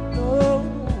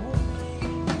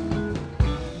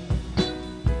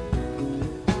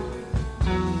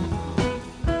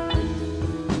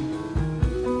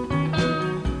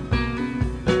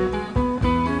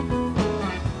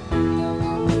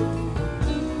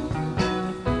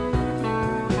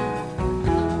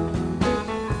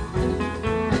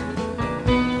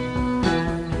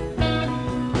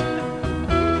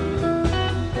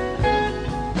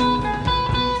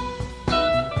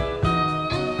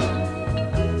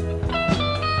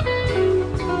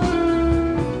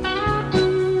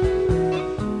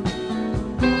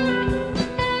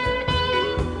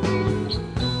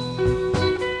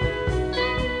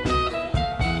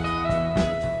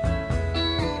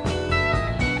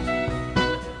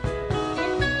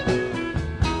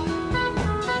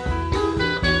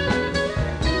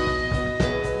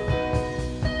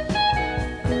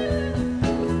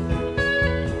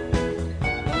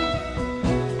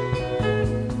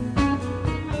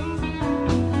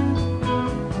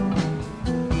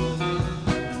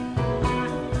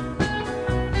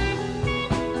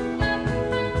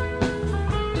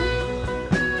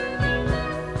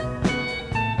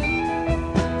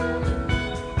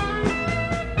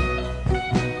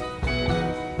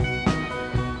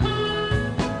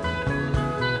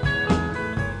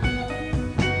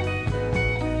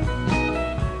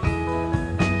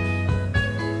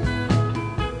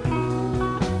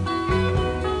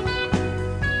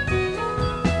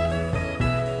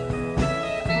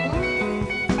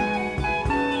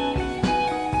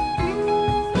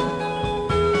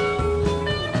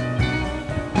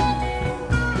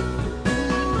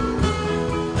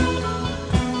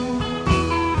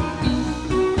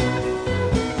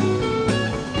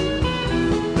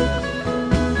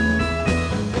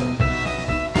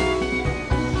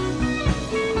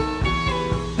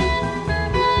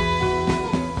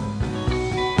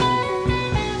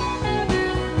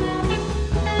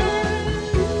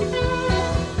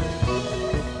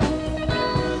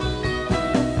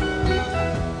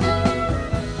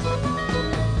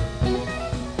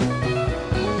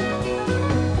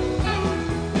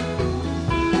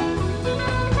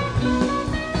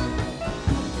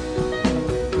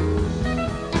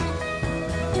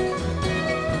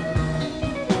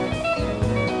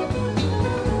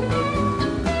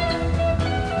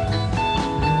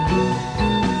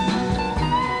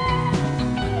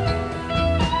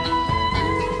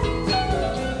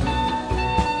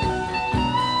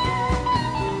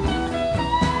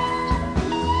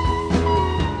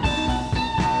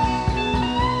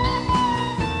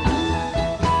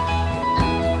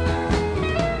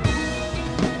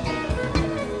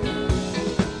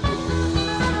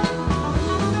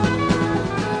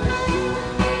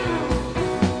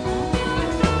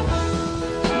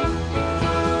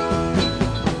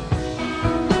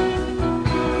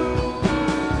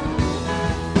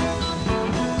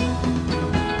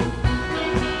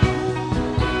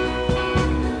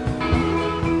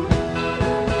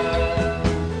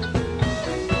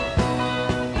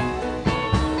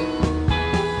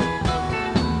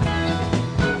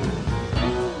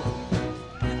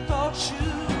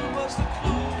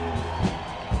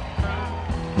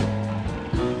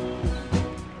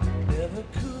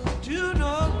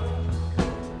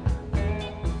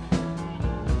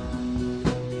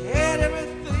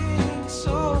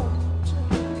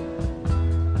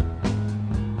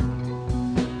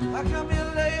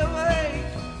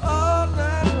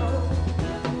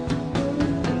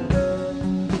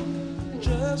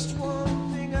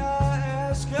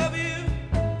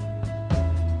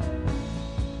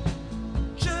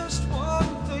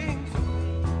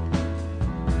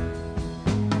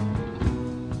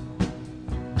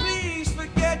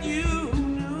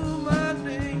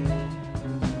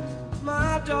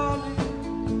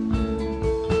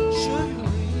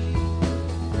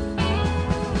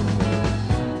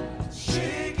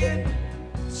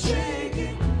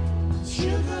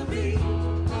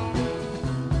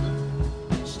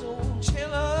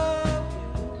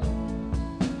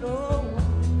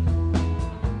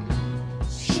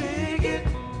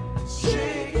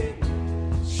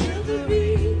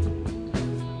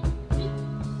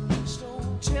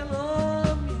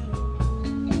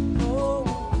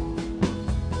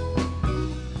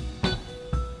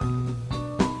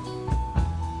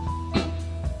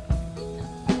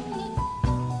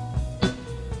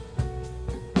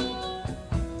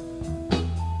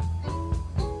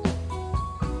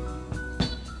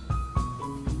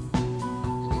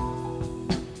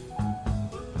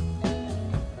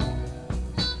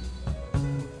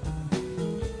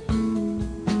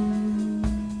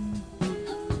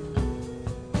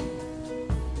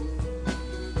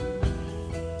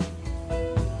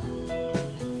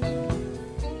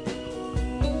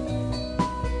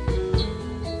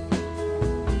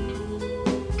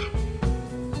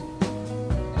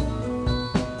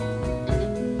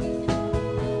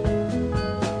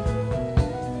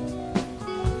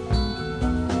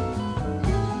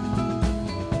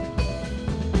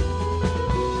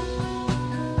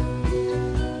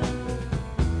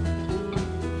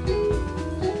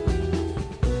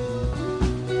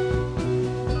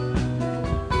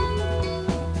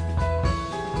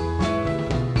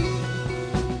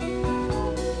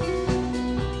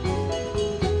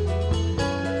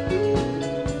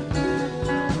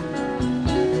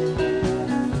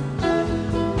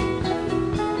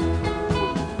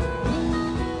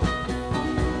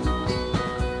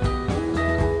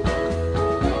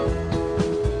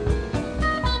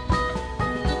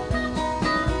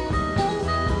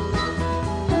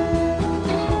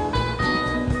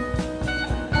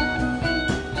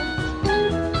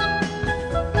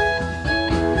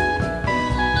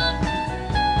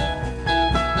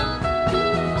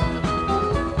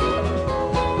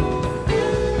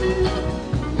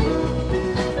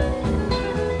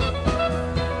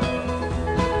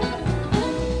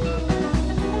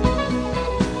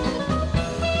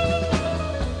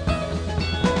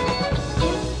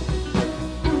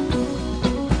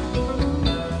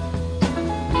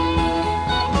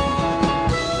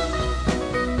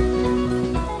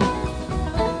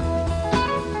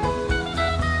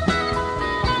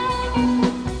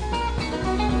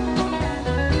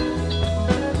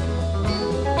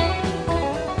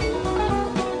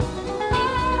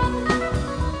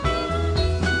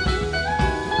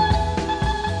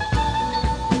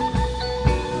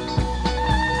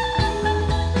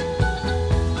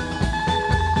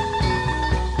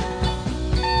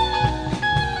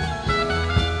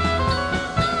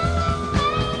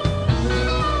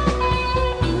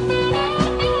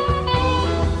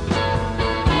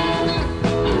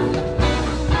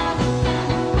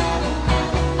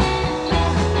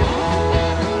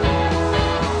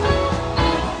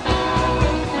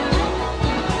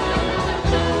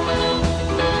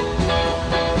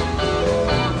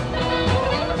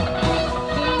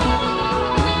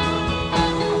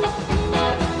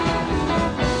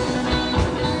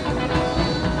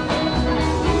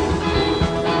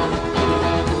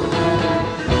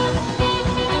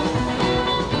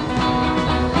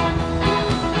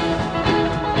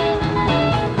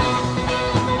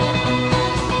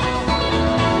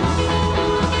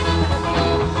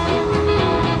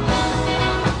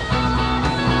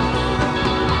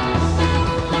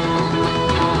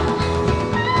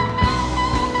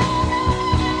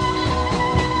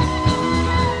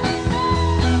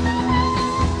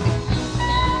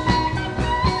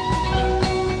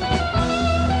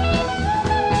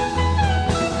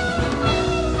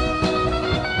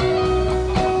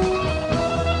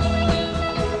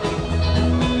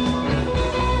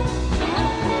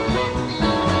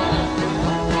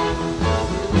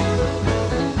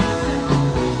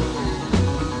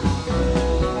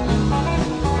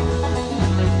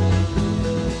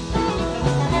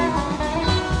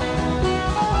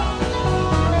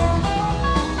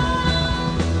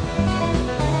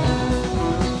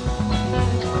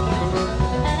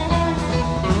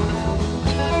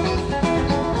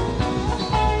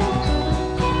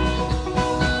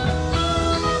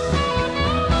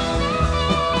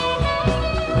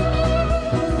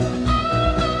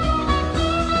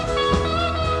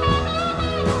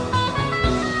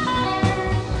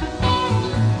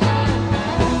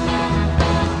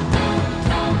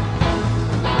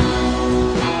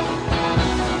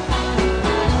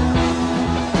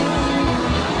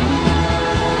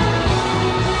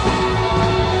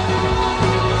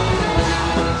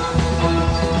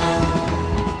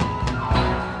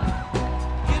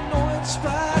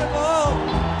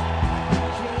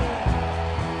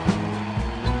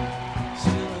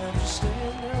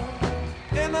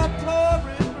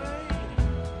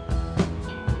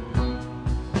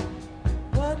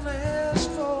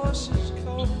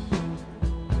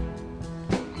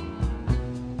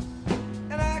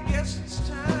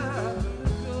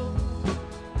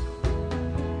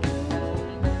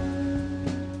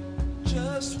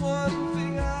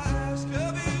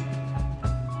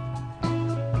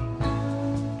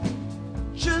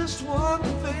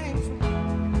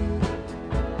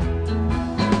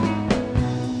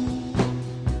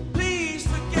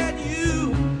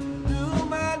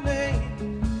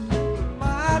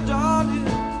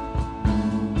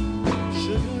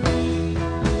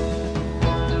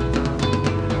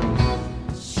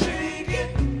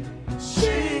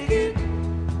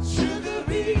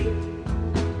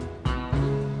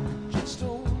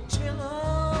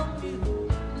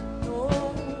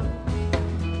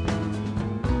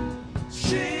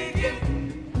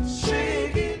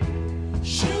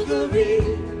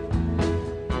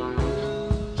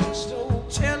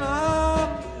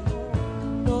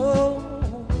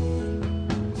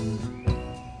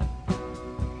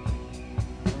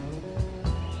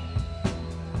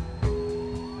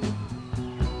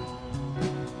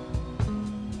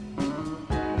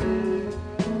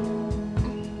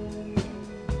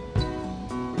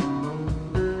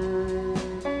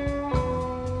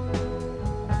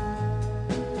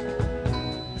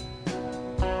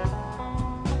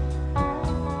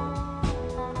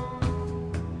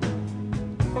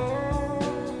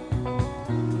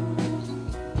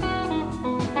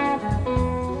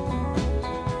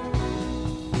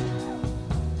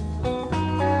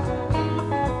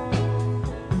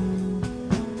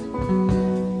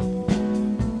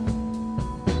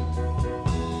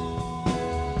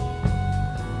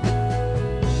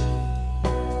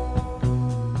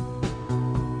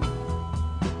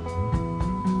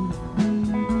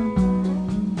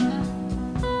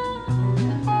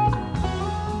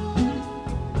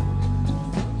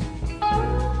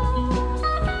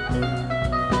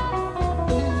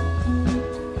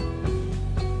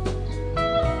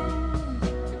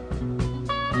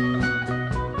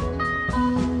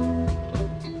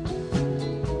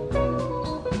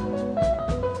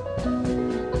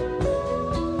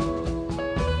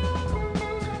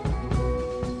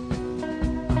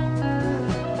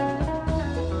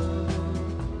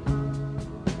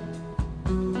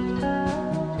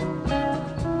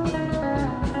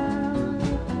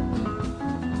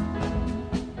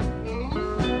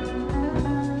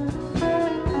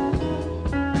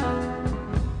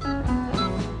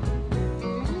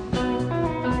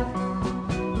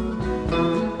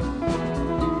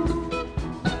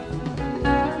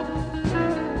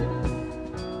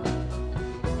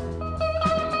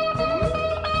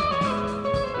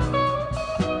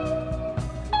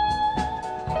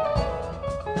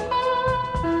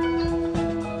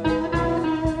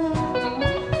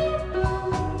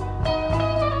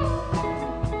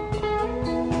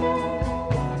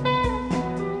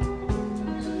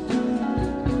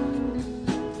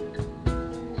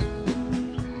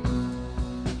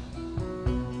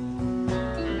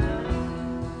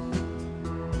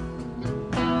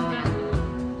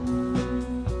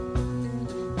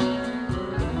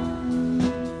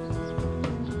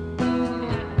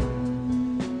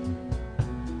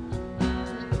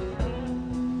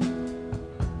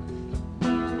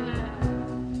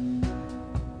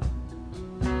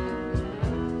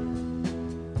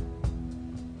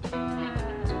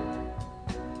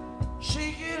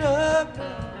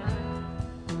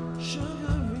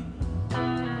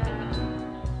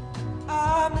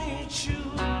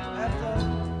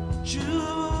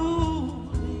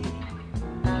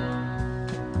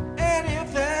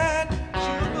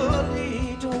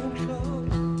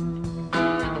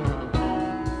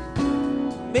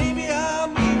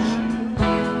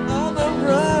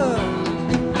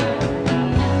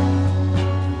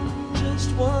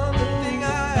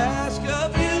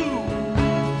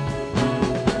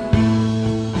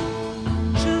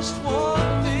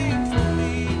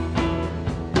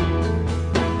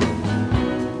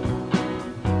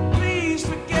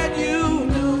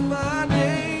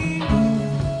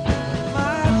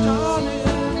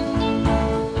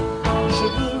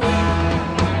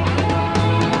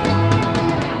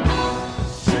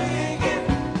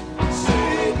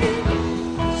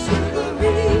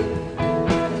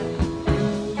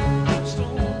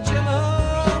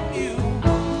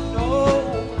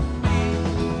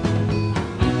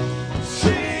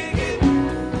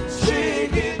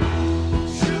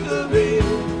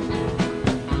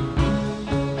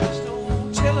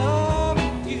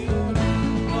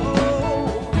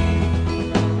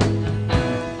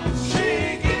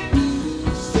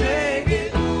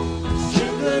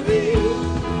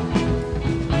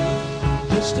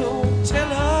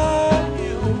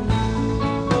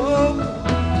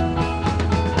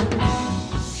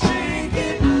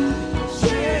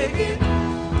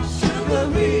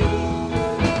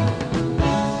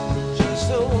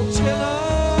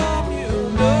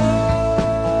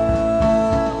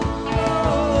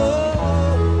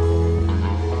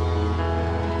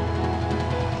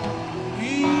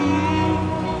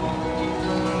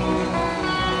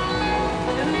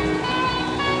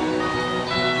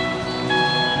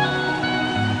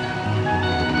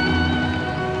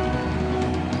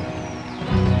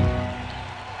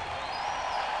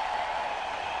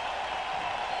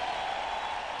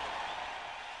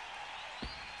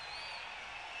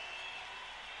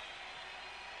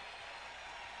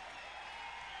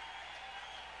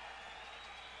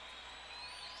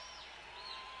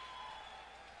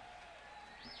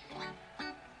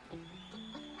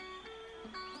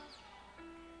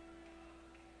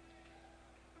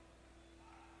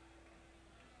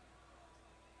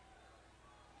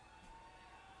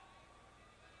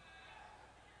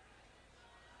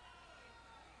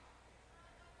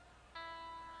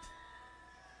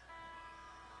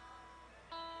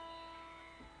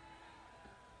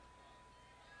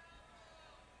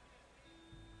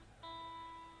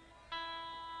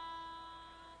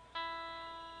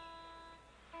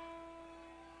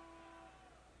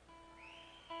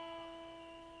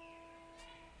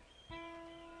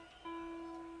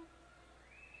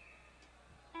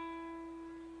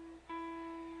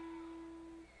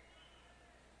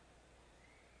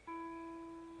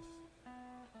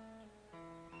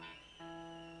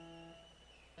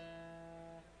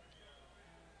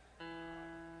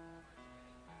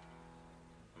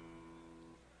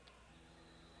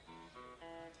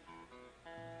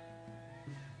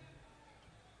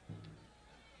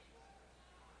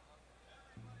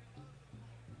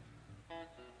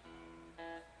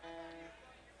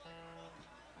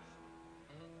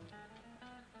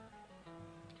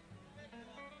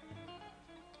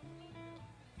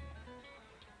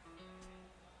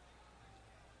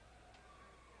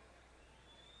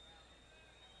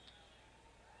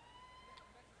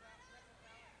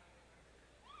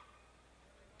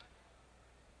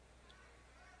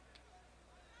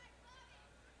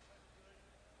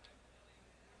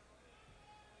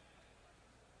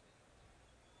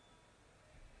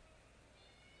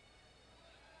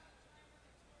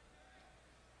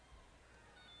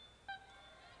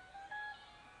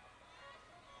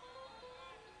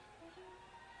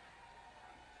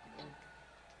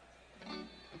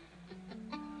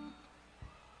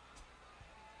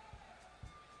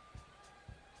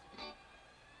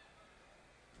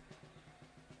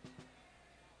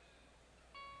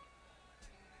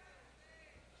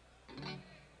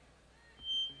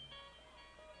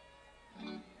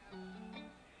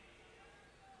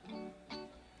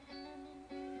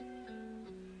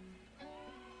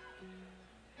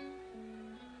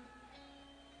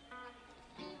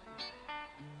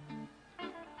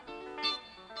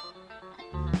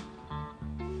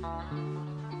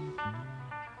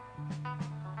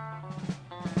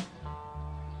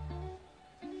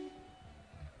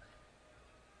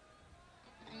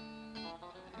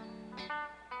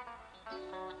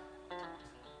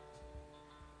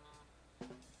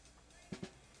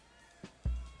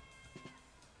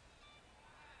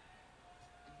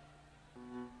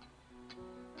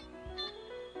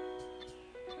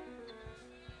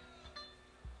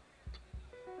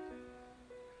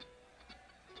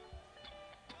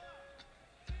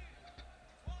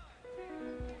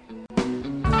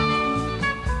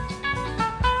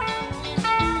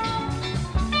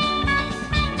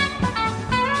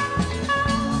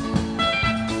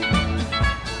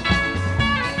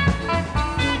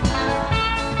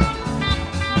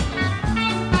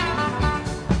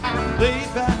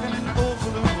 Laid back in an old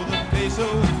saloon with a peso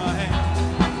in my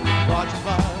hand, watching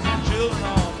flies and children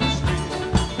on the street.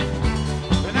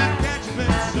 And I catch a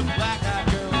glimpse of black-eyed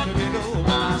girls to giggle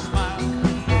when I smile,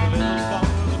 with a little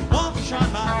bottle of one fish on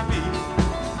my feet.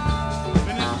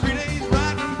 Been in 3 days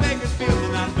ride from Bakersfield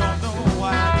and I don't know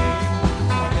why I came.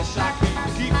 I guess I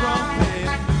can't keep from playing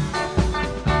blues.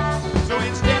 So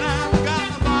instead I've got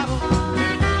a bottle and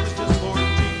a girl that's just 14,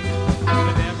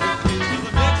 and every case of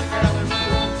the Mexicali Blues.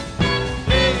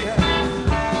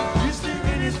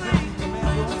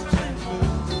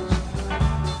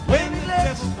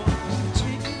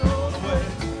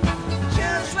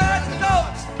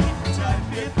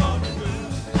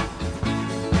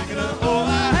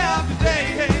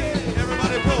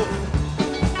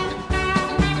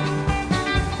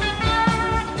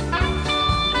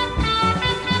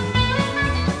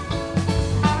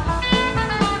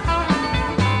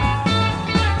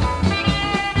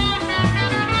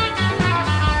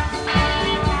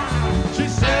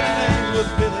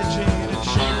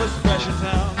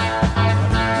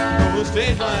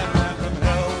 Stage line ran from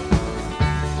hell.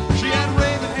 She had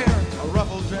raven hair, a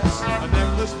ruffled dress, a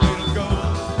necklace made of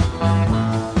gold.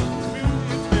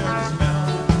 Beauty fair to smell.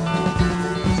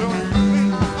 So we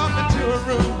went up into her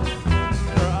room,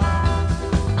 and her arms,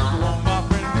 oh my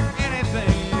friend,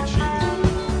 anything you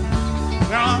choose.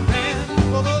 Now I'm paying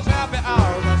for those happy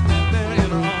hours I spent there in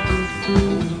her arms.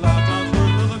 With a lifetime's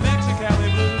worth of the Mexicali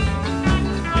Blues.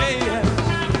 Yeah, yeah.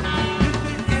 You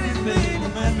think anything a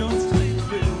man don't stay to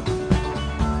do.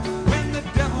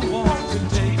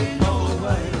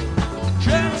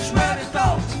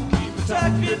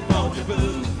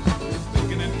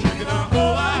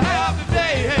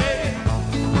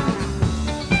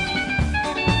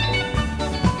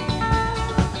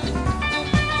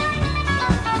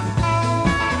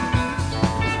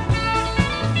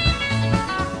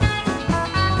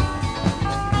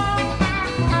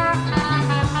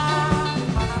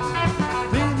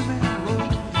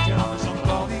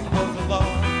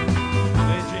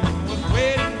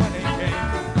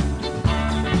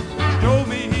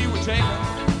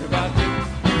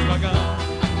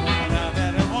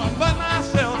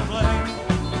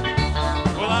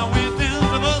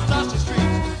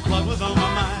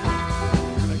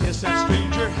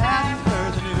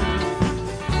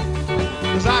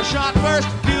 I shot first,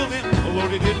 killed him, although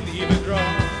they didn't even draw.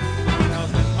 And I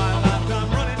spent my lifetime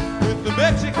running with the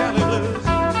Mexicali Blues.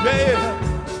 Yeah.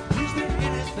 Is there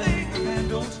anything a man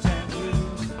don't stand to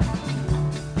lose?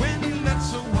 When he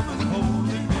lets a woman hold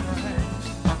him in her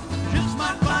hand, you just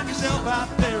might find yourself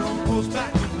out there on post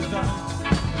back in the dark,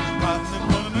 just riding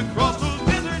and running across those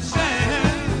desert sands.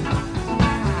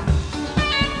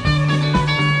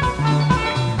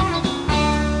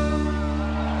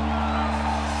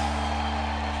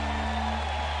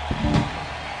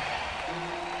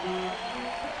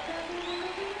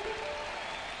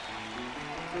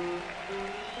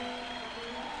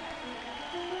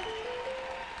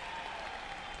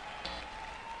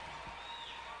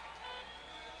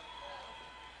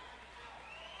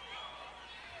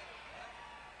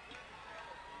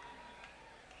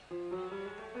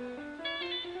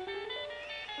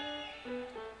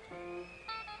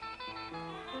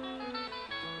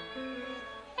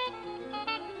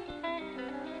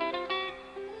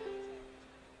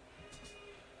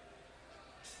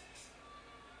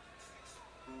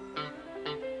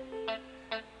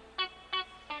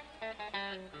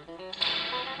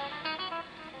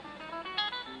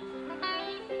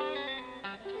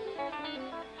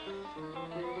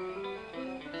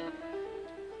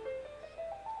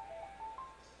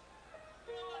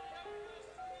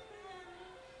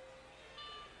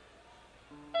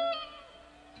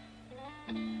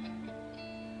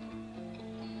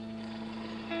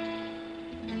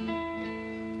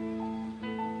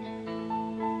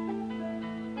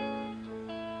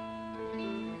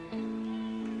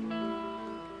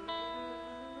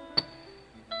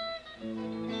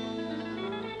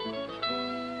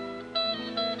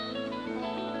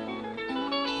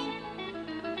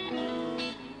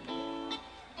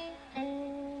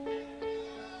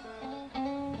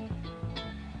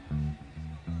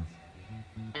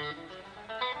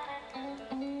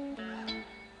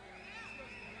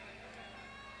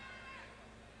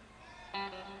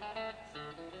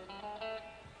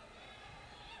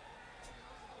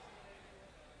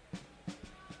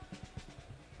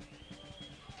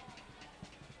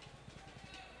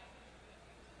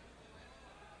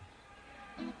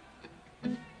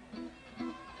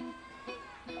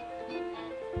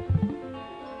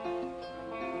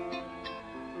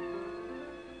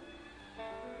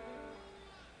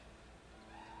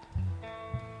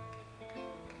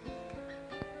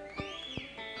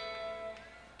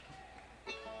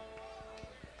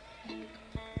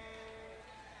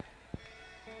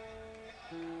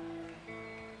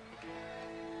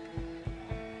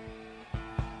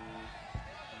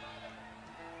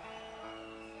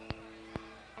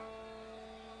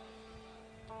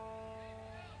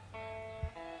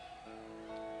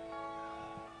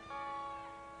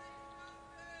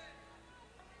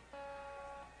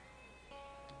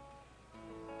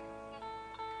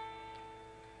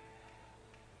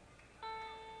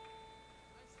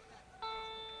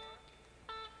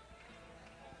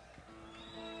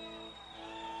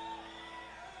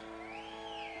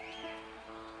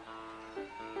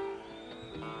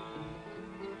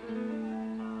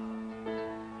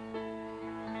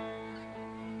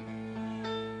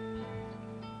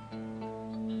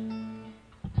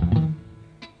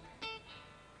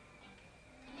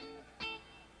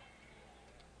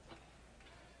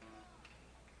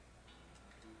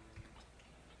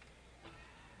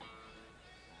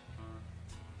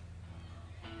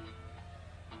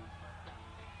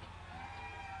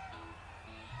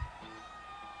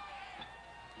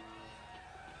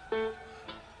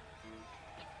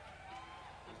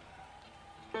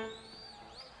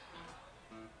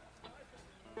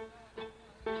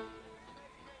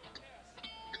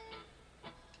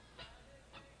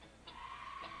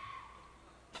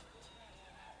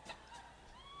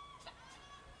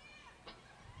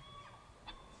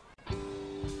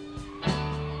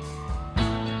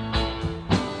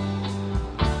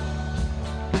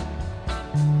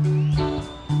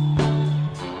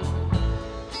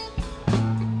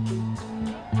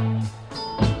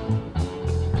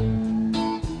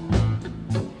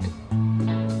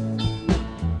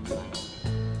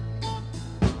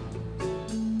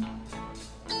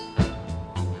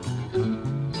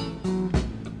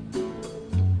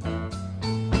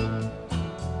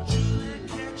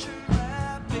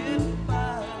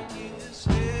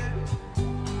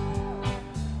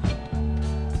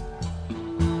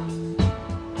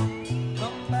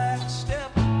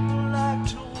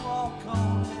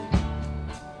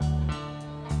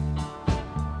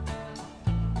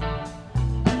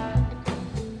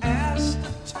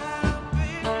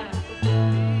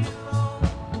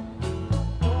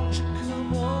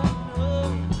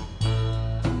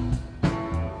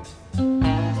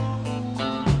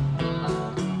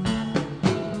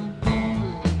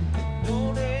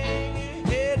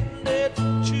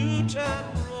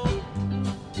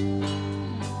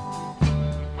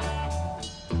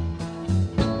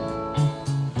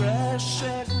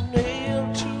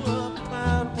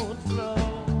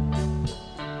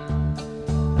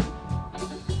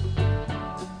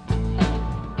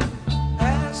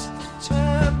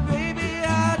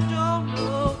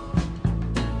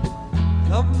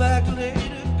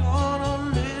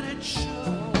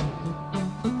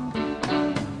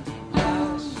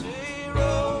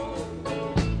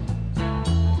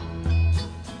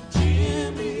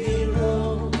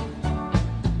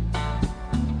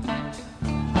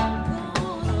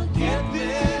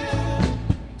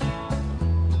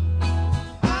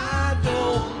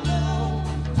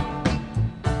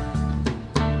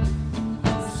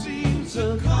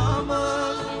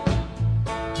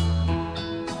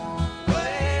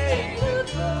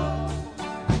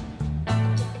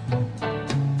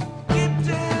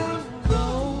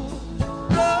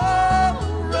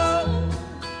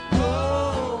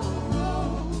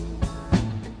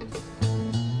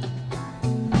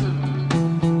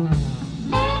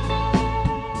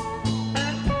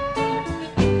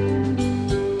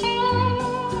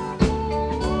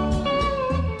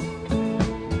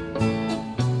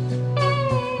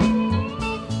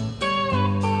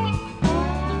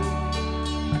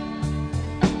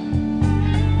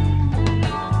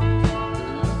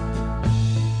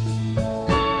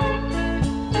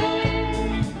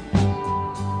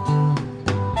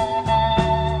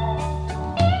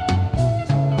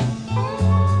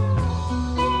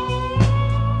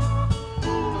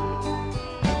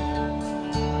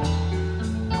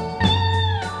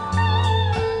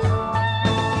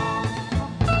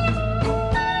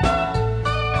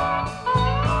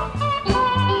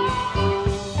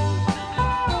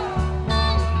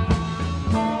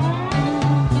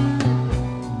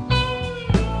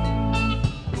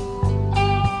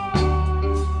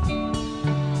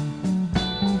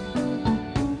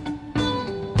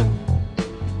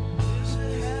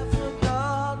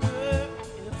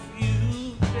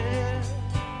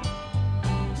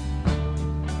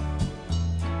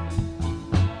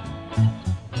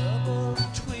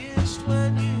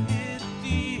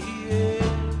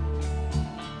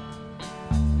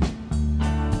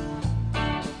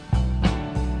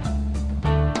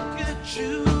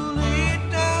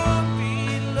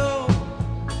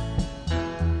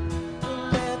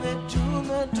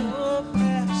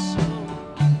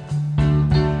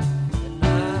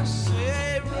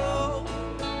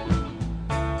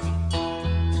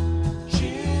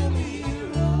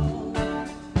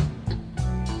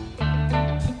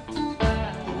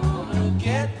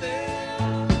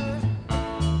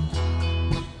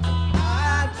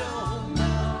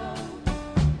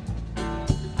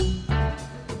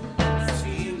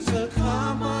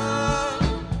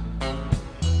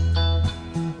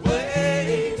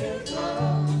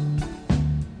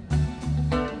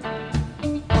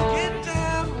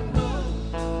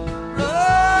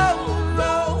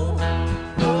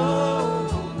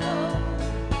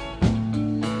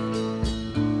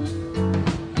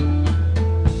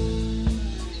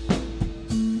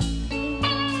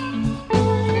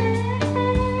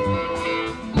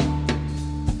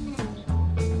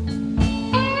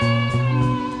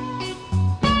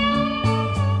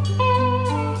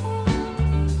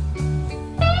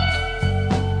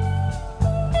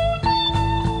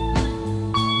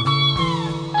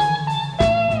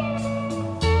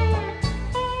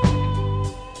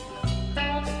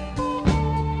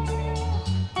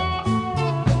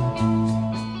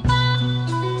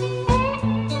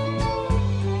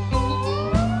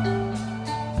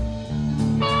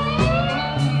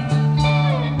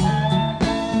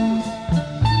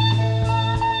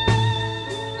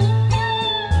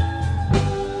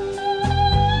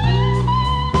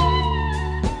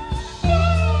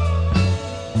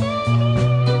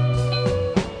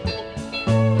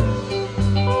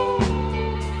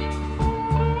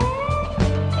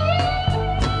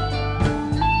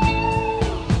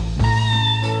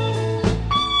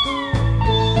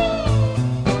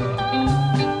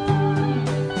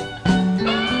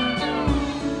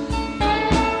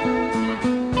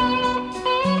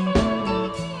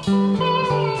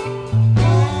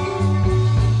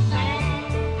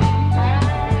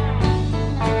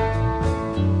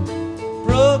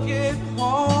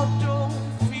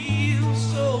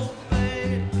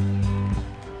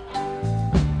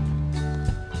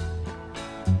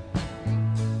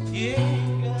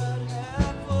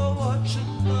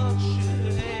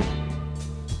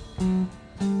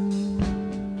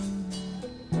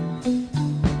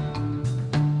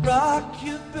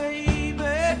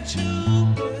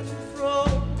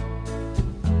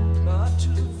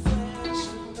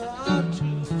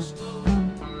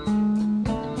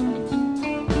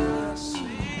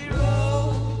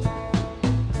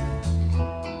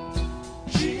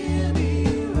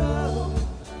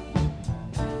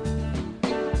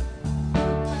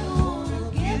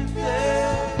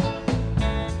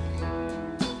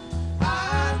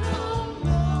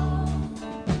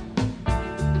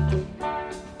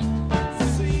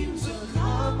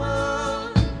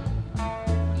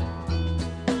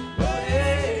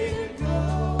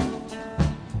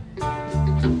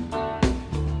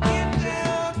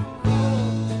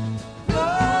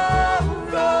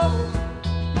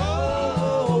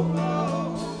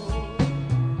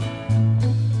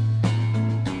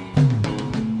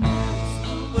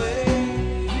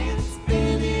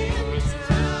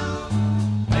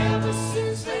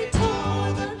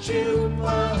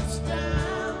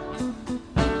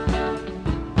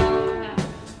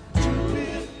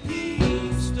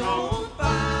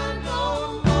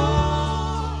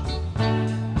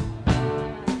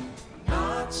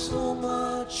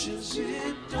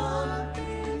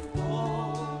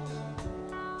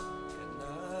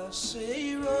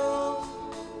 say roll,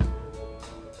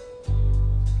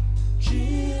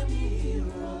 Jimmy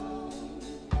roll.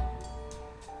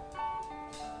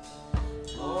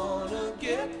 Wanna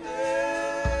get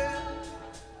there,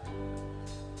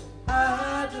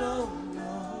 I don't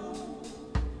know.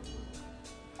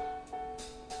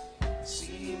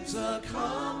 Seems a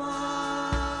common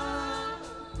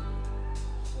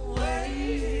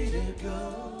way to go.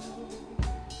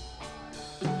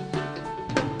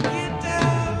 Get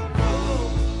down, roll,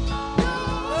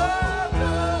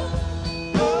 roll,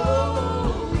 roll,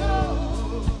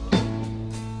 roll.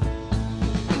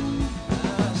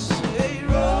 I say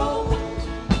roll,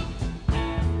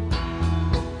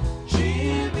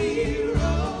 Jimmy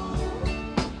roll.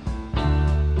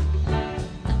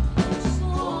 Just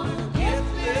wanna get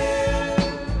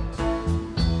there,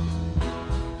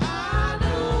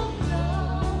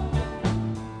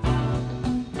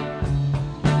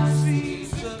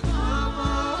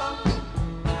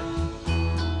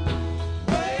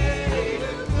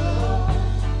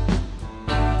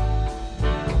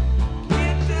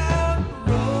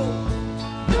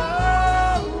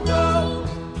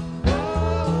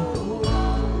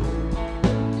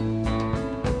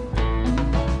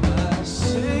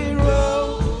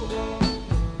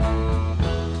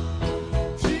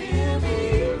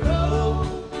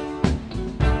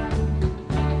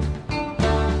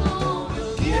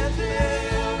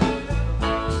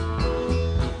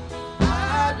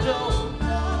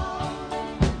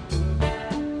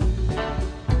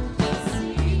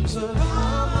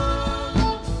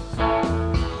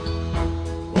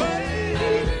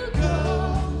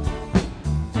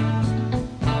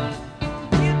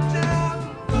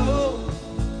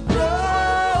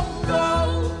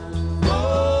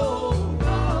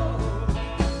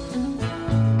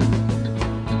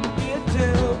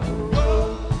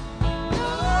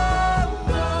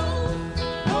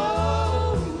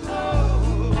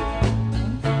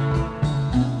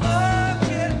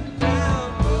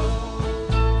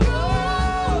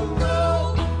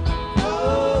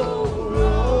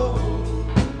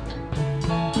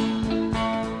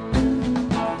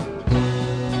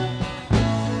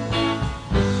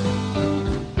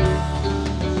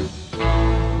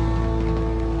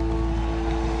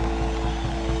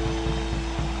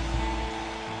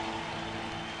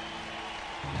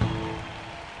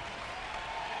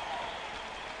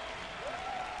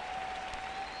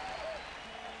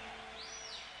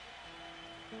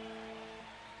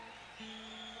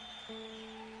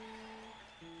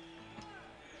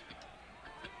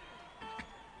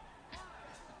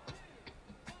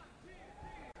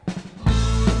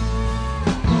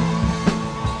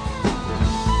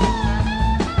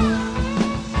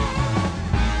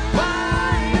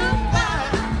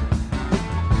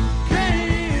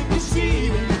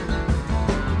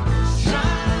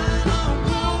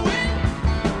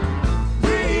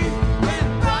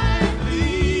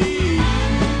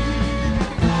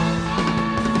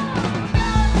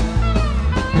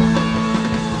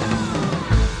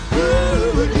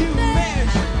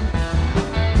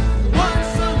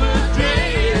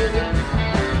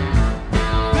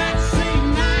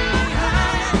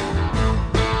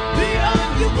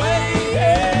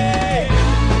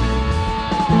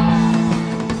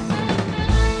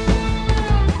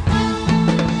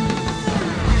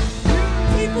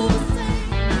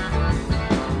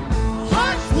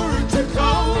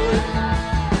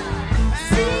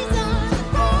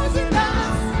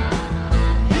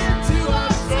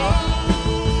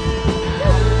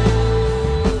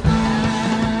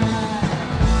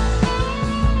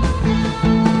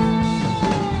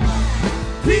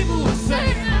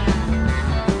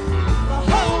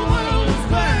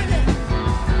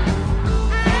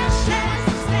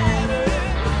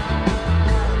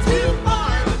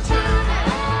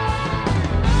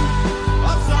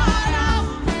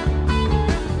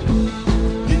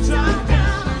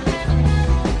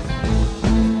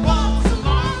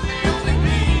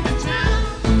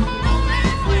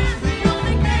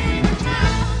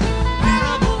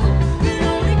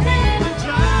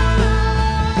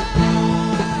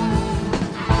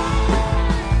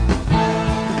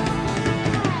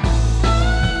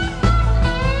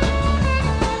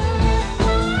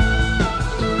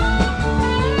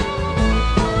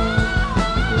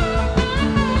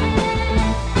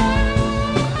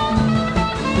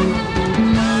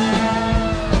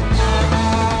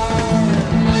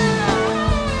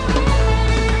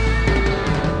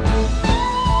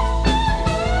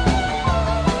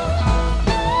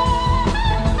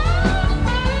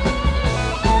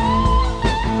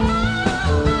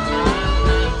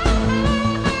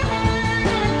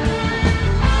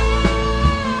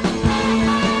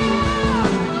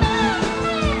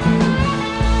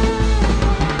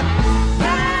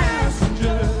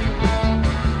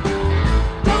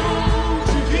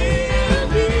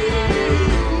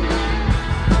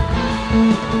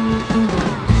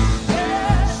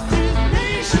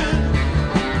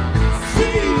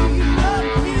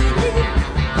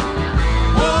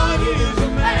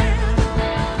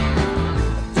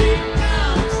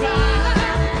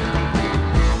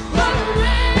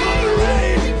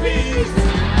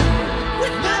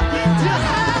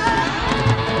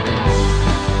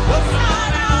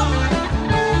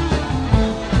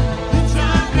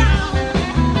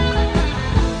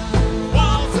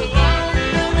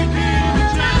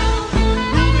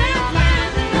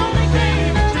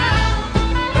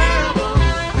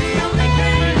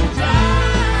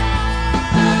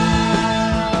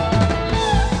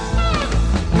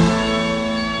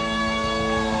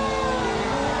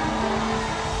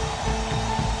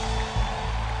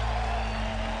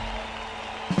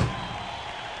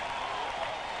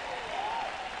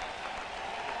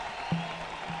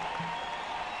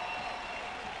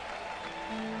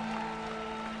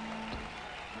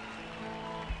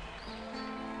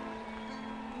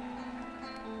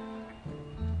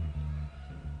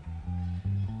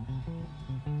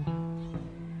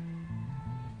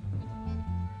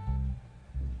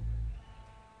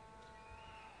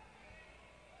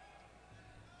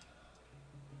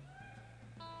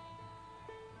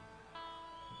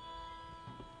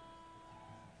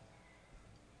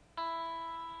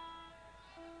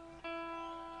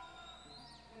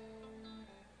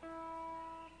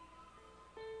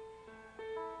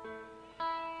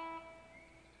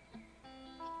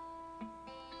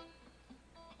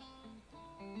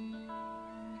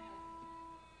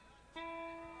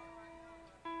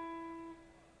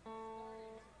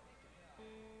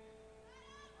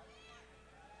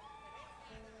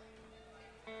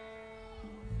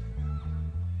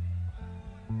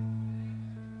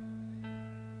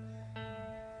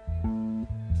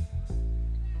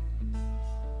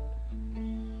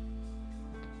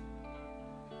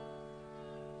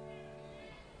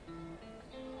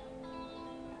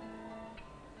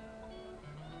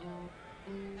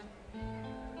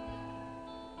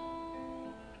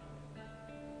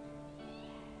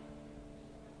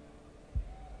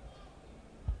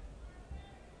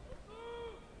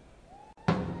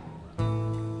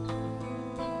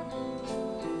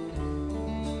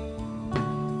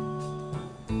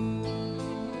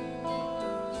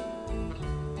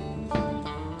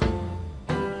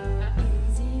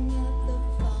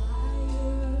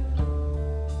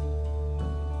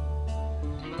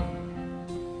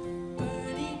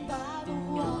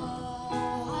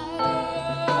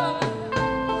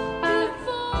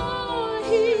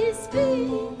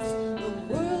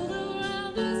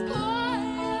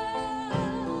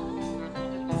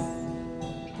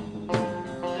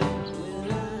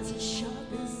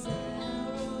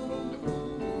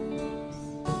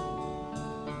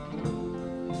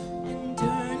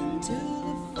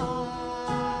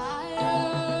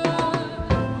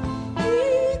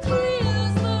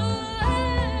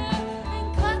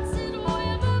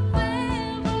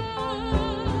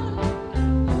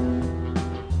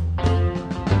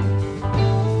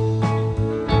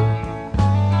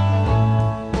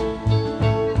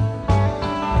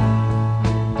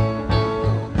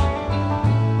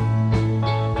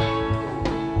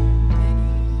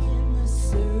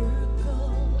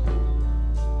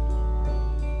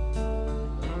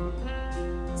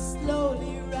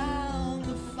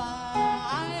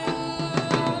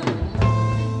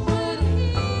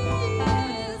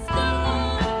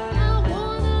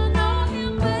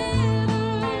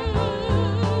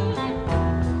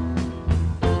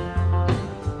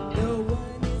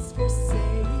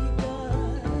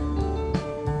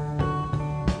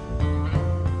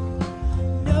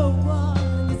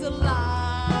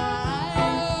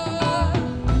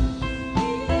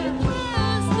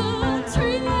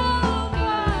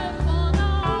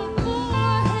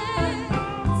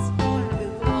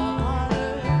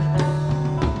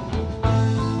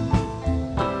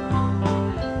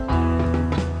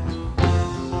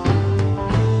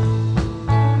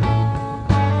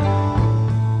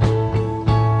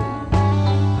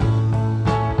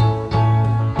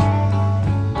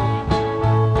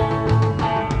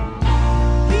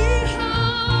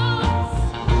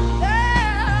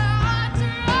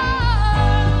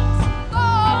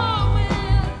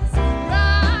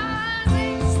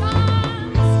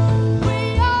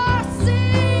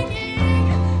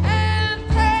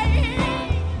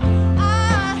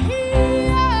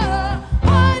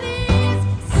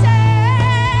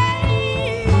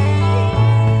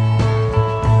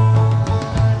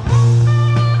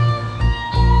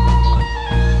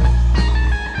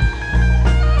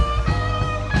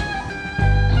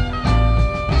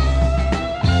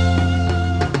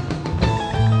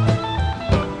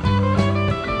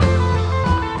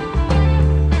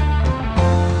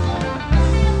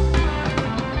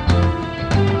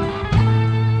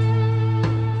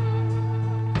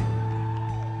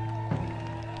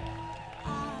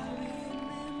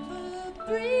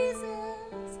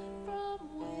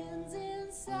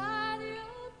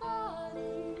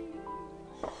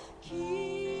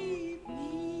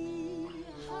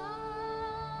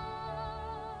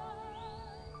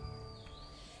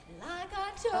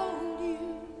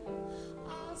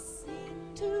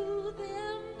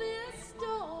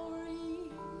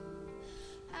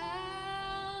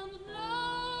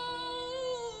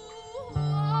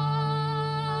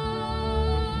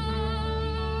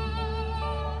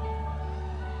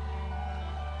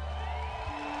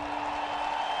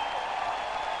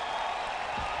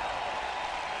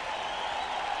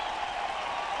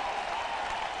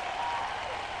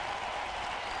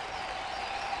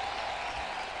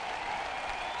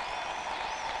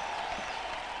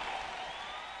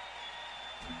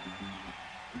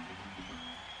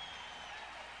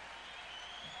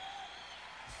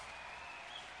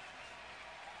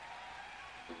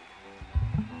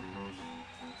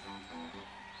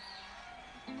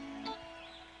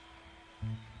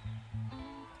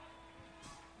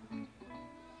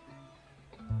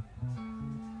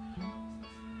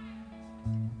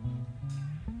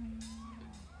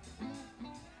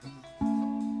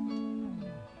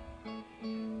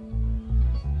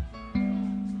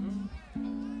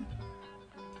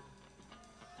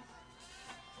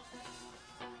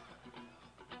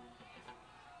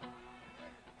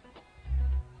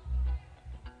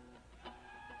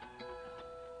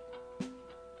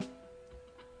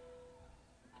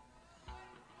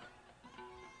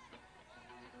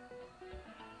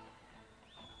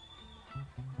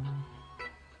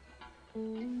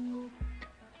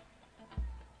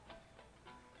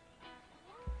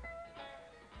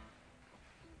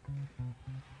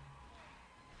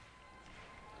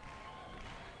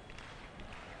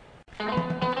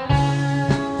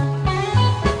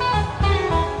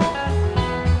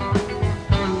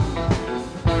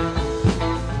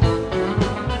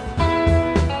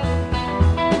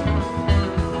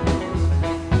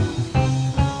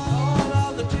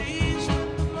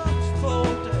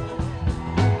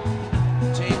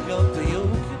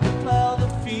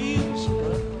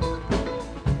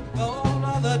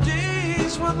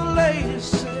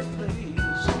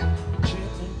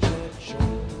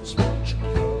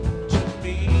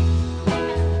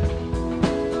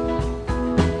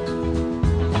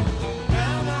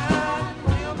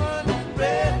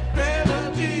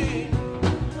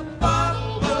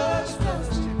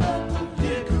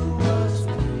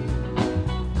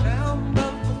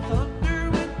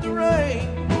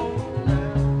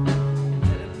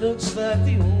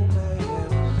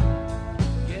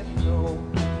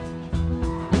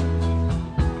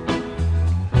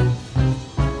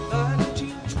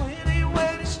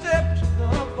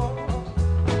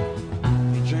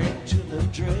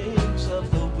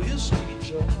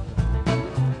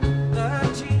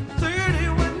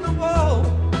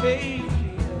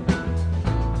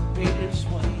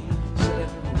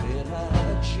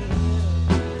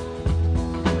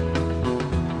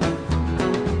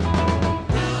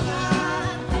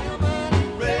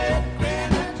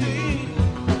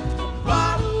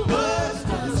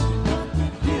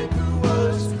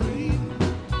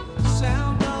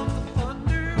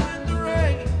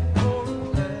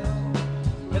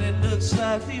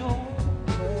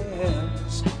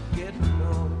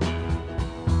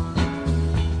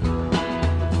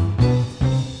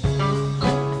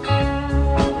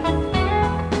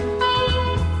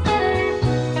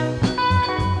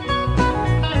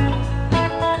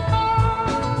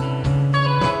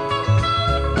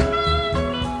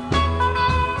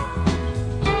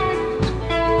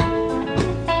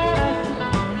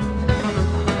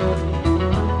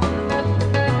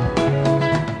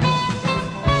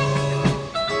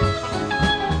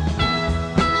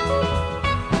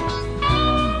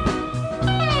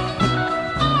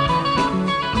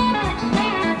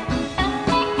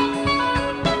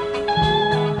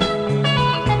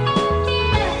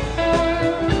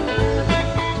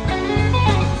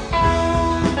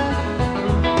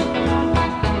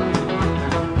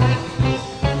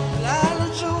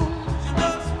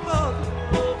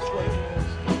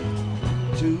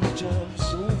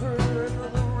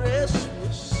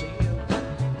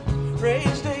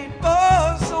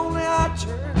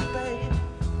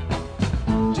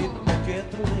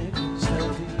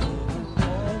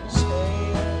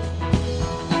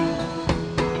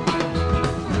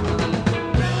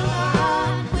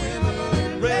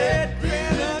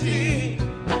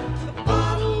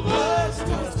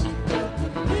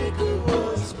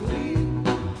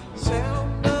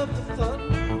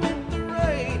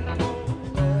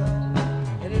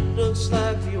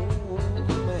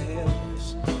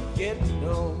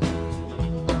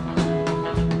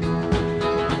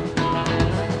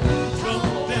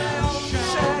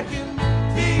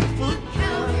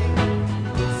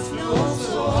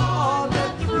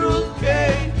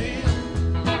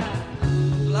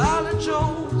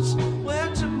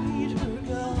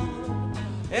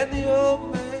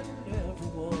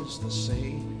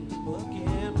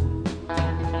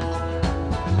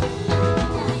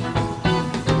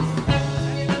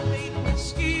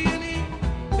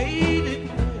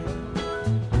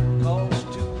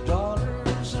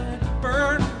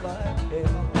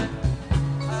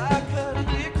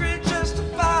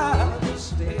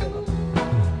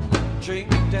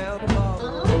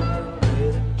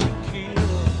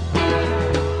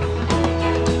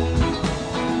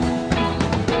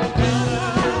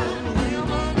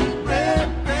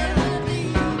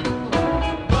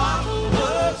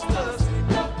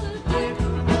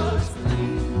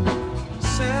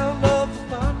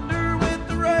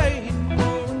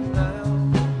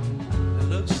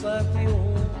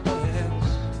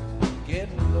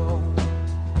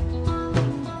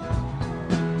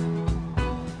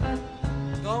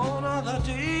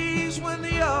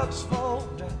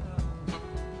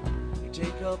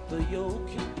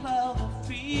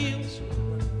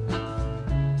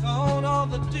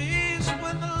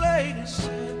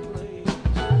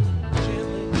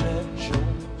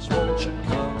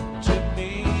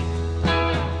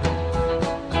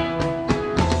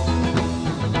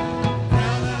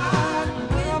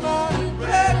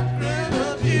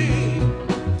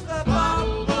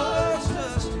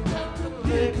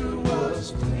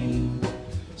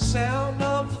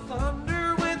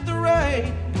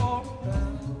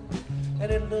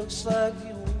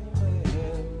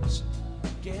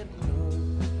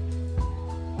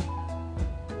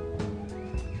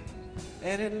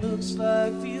 and it looks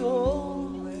like the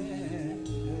old man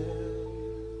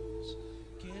is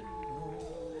getting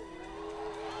old.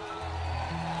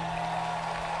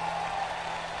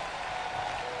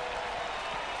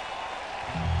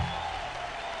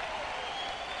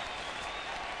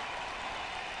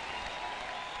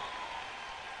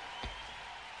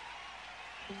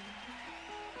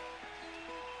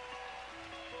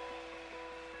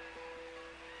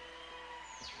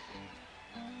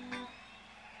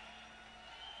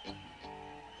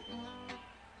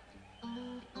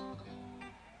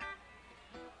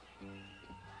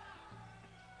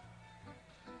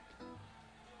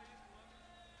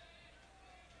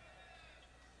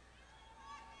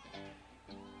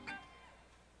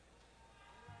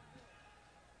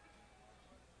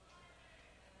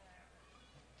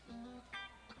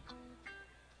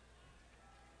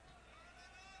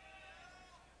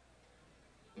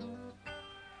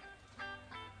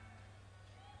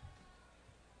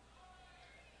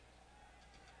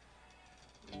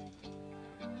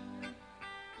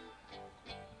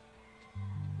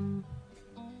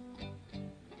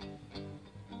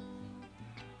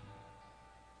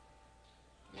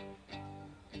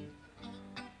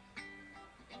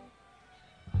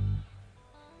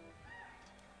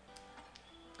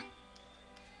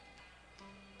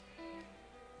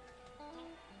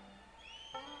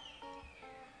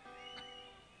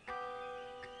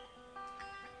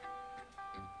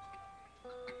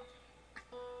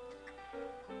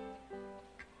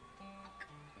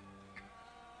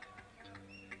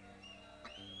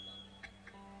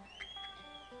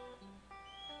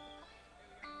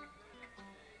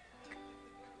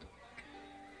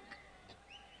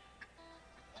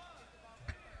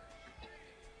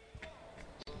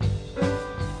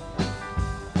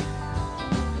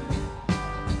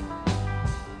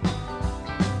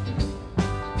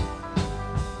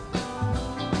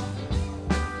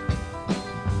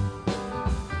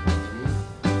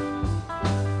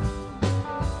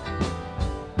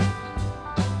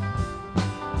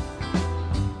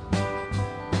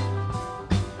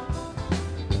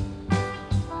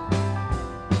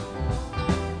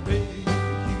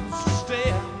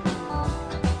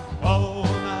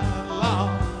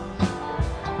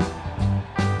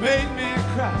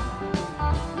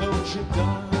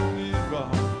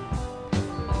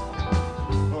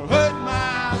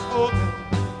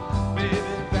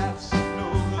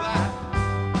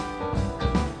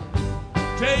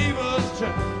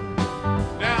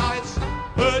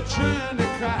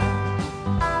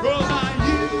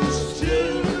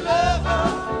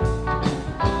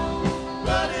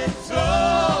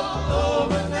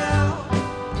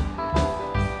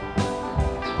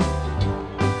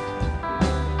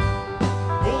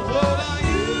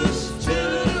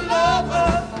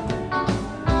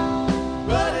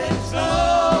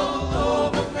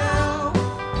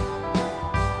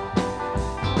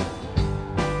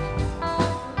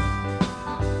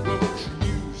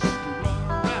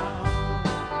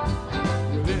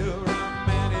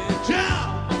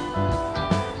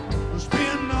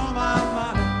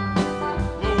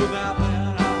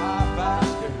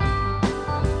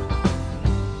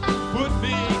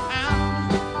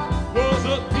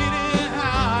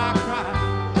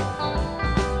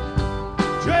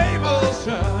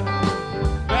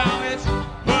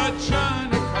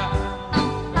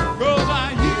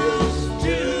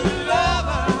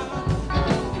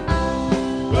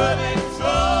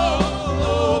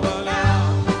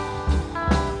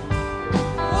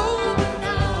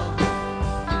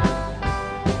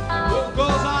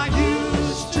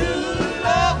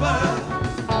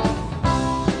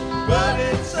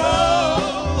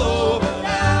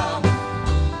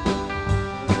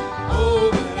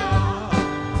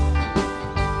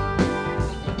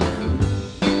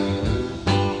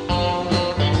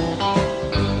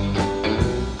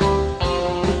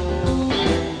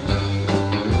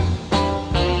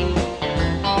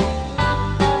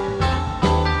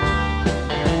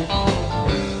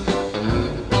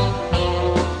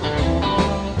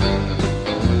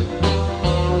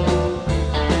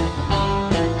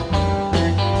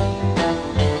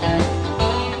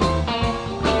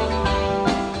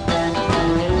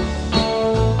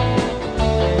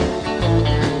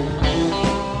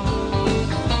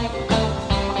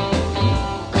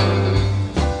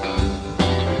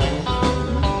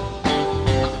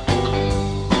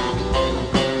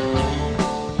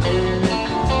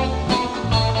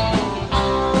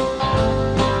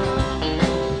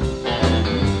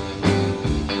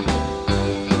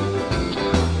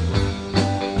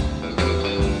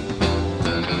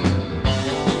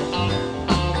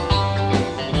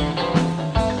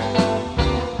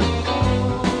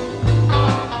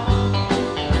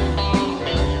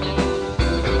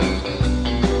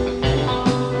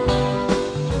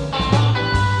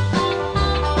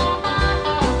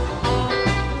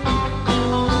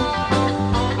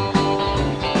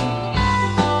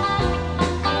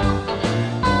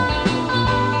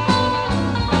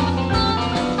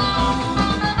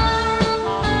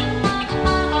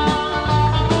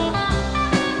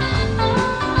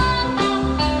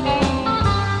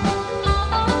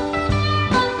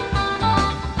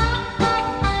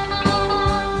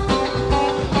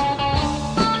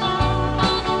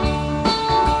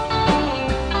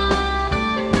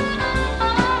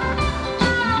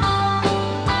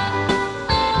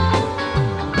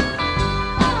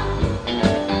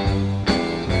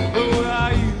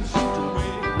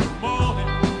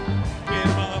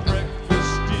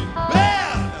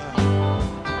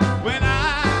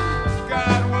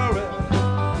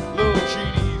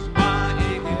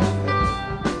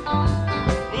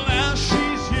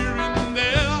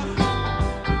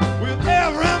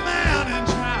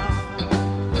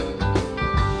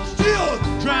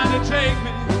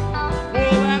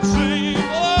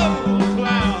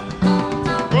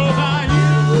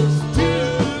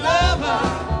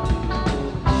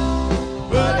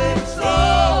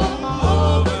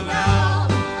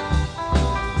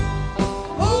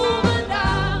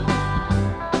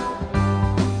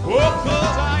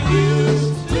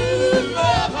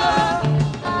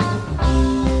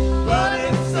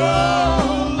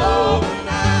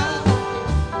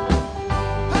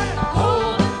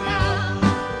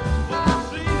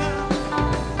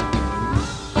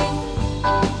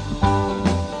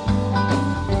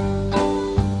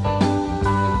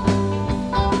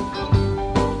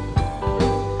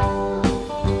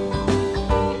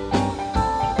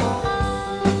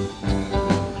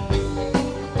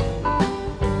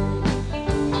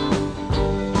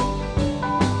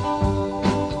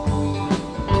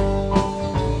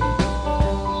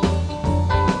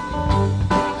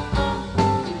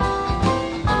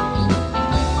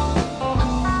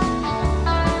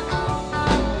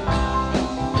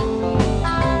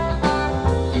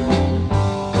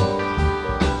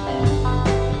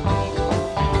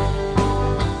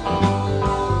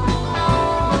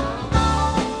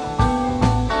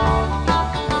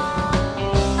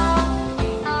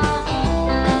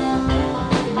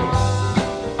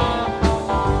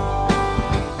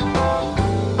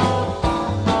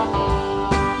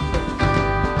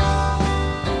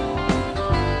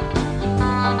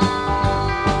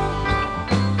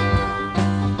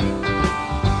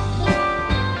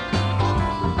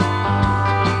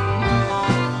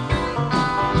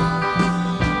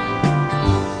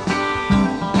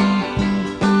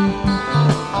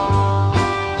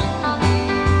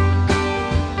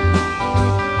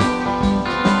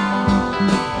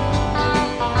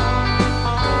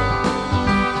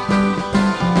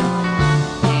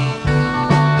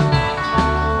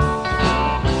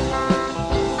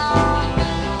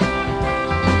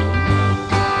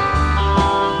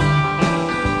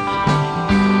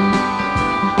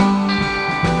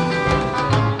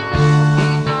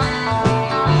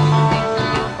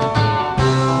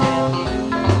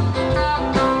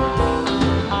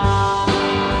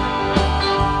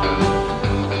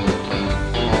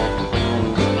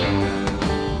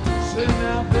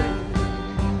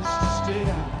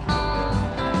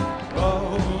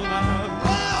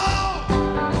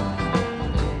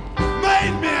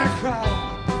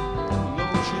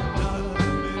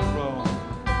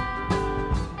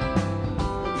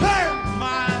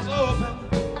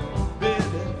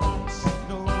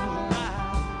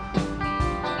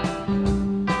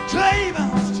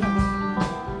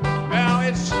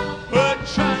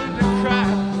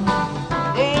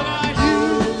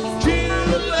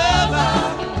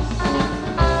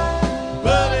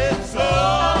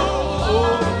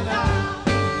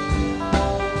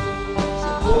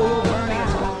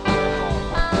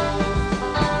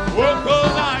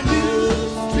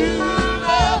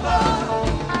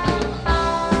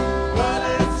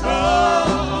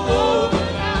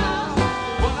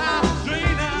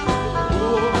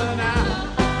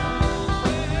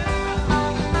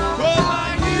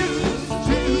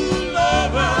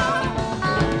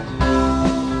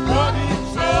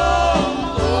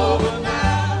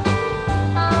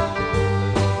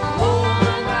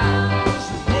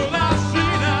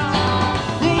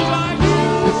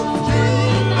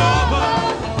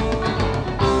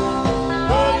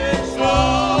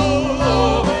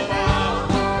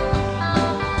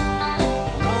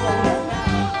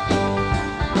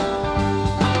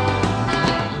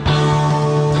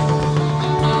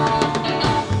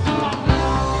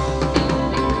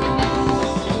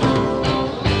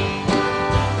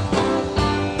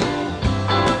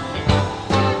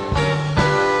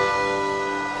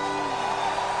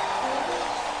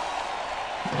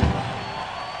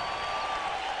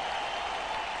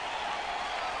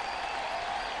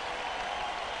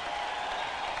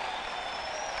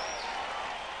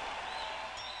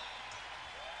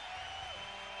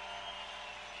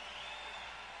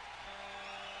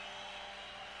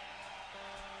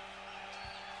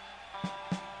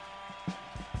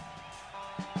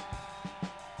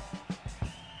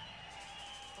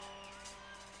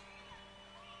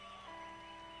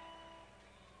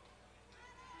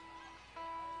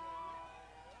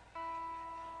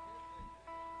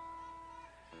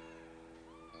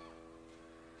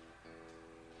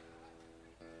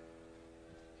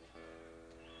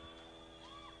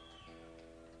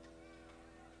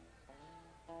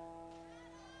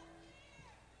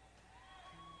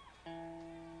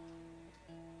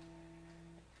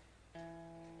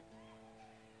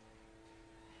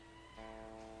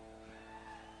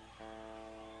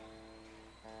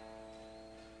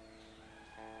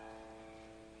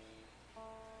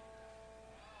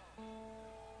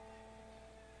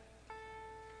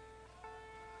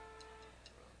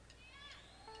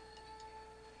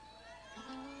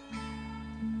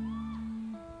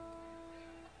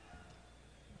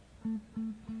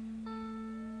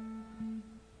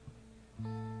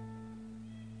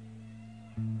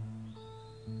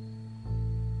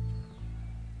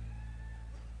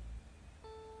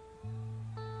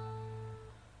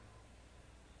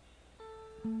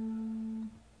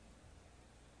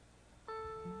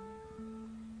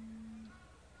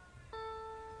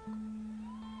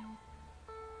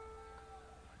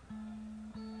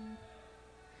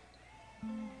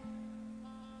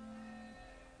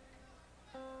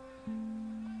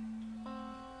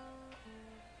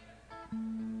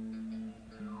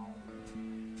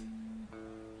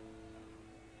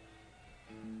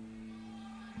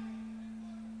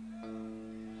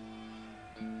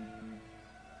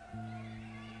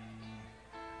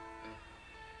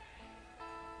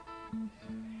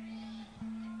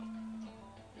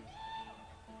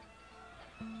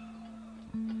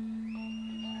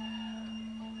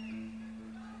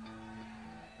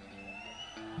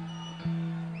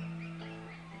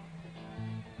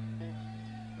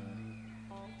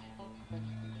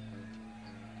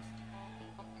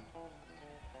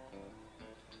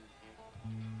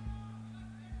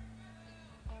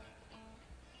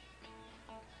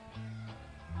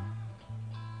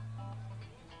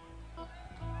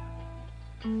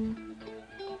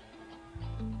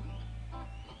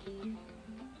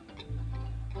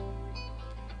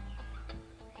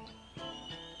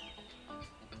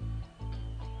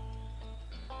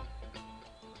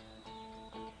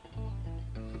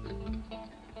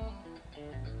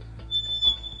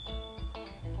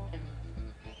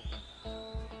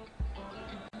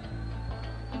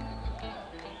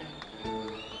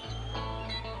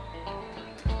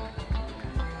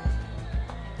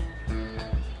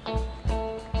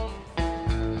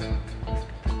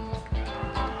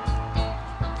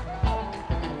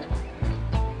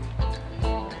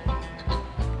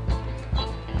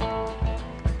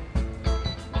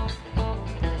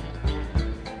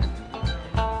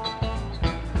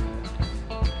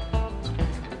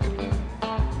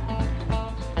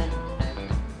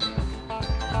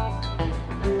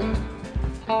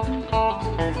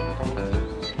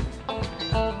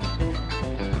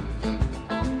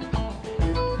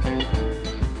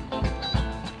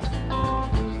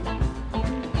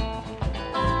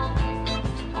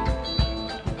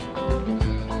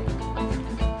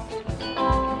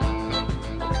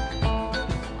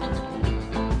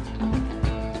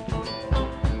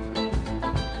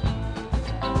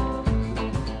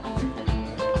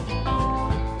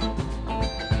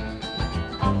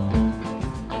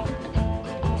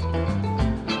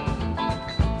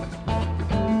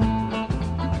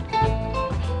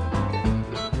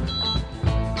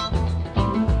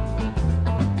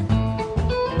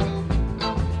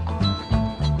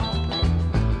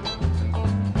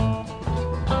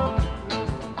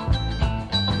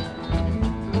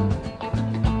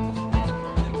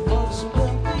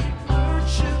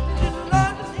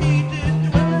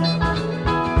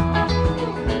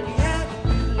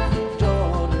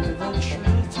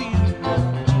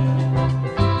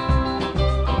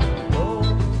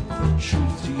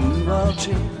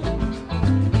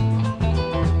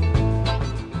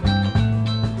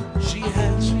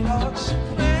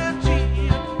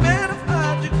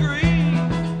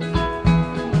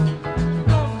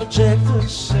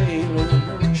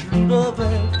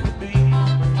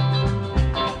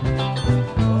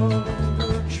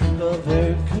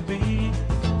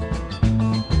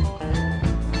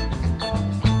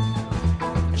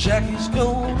 Jackie's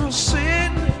gonna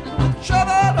sing with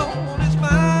trouble on his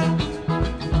mind.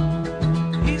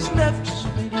 He's left his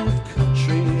native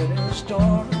country and his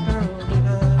darling girl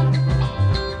behind.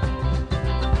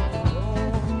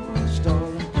 Oh, his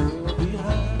darling girl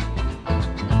behind.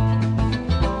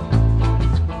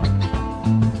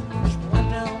 She went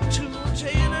down to a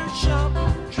tailor shop,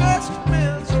 dressed in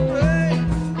men's array.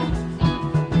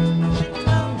 She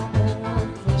found a more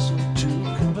vessel to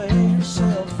convey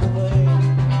herself away.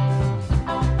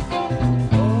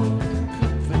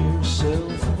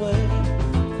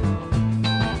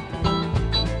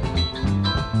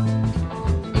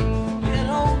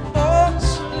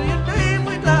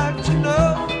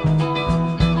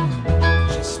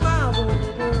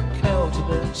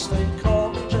 They call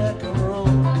me Jack-A-Roe.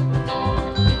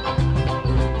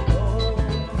 Oh,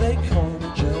 they call me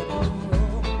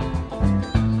Jack-A-Roe.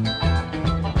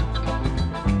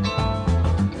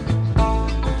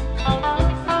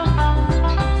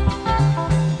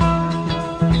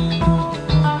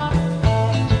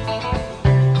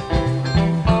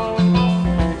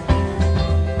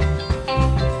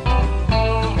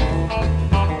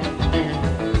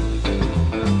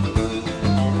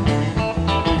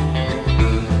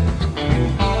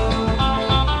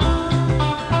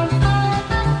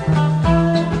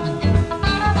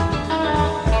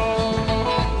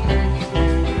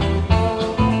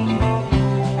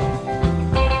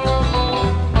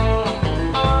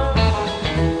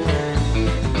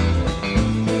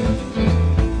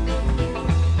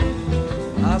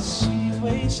 I see your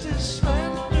waist is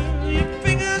slender, your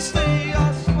fingers they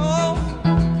are small,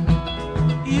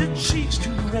 your cheeks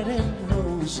too red and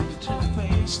rosy to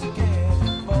face the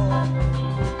cannonball.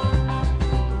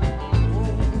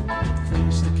 Oh,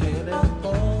 face the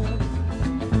cannonball.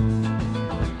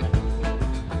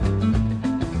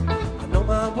 I know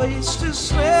my waist is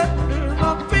slender,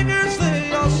 my fingers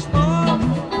they are small,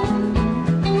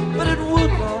 but it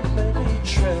would not let me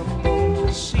tremble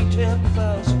to see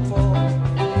 10,000 fall.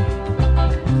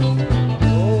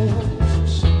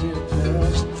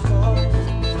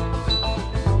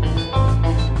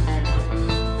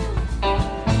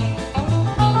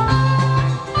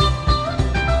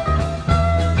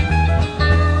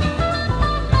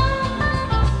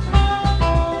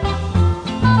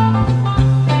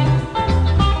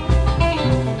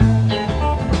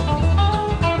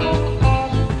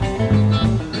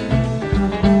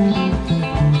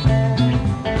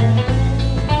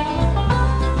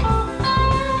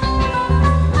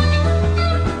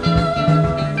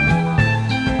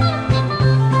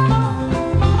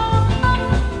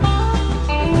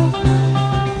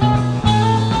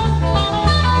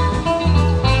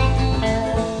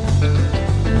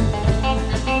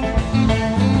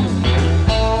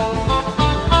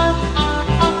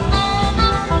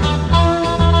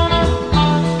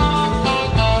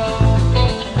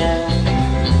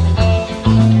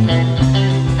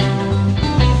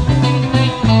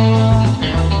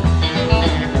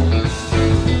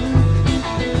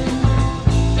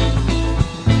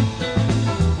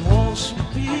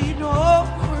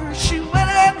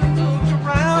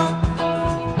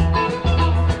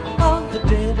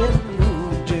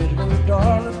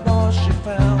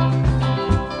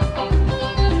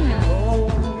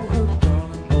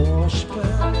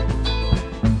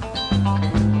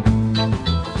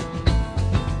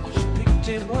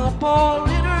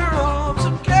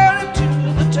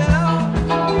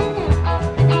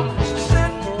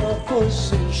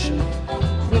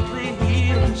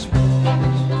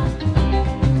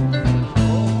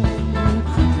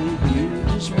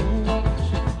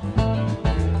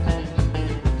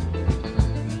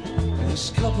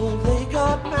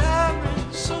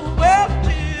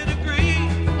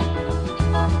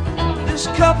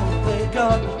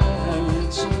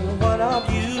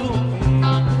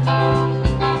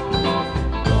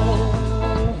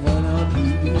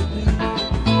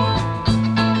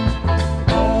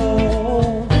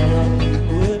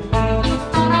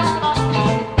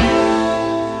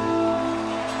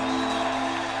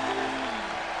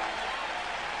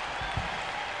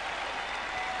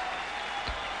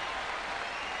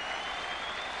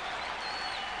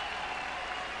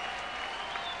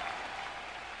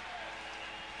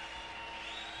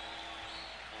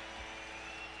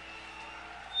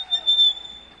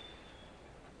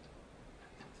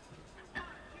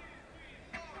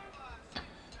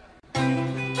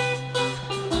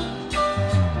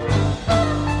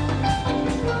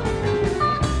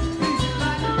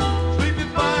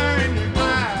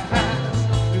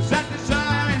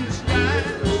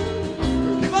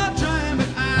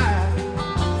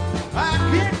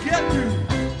 get through.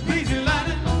 Lazy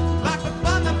lightning, like the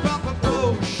thunder from a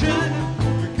ocean.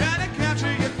 You gotta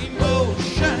capture your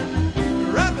emotion.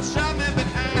 Wrap a shot me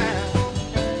behind.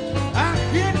 I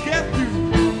can't get through.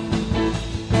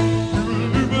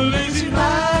 You a lazy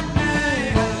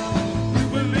lightning. You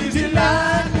a lazy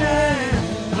lightning.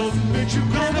 Doesn't make you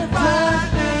gonna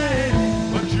find me,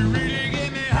 but you really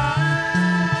get me high.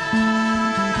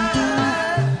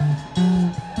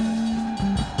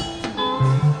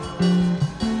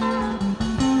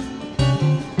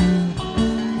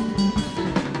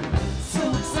 So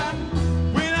excited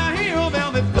when I hear your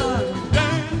velvet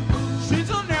thunder. She's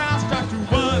on there, I start to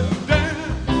wonder.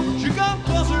 Would you come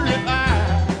closer if I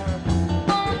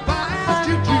asked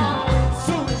you to?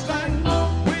 So excited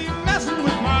when you're messing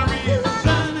with my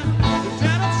reason. It's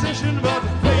an obsession about the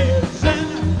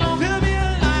pleasing. Tell me a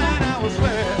line, I will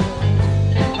swear.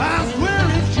 I swear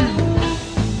it's you.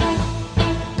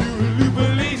 You a loop of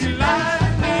lazy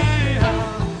lightning.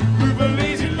 Loop of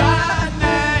lazy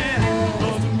lightning.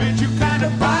 Doesn't make you kind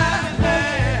of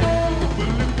frightening.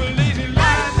 Loop of lazy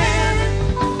lightning.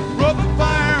 Rubber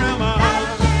fire in my heart.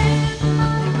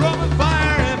 Rubber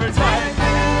fire every time.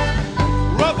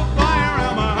 Rubber fire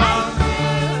in my heart.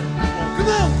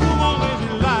 Come on, lazy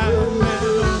lightning.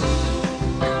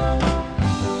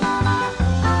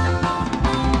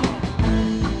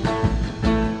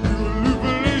 You a loop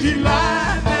of lazy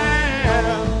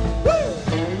lightning. Woo!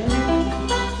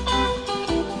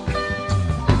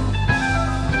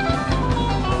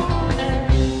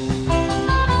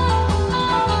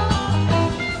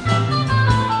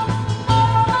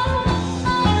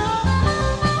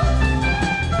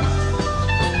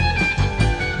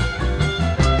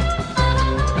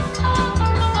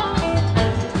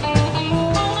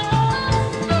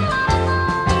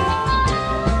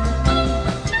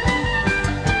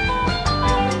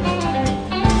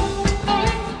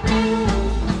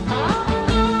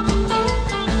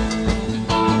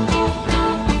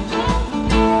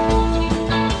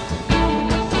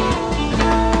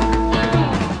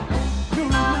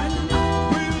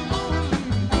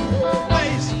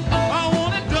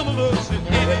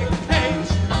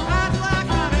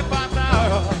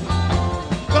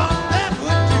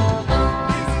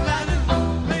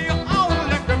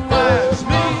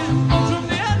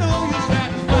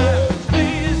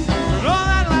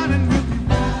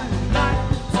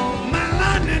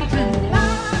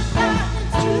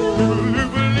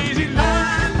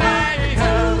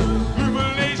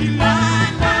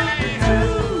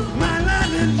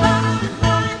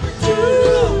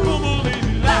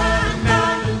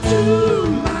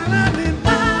 My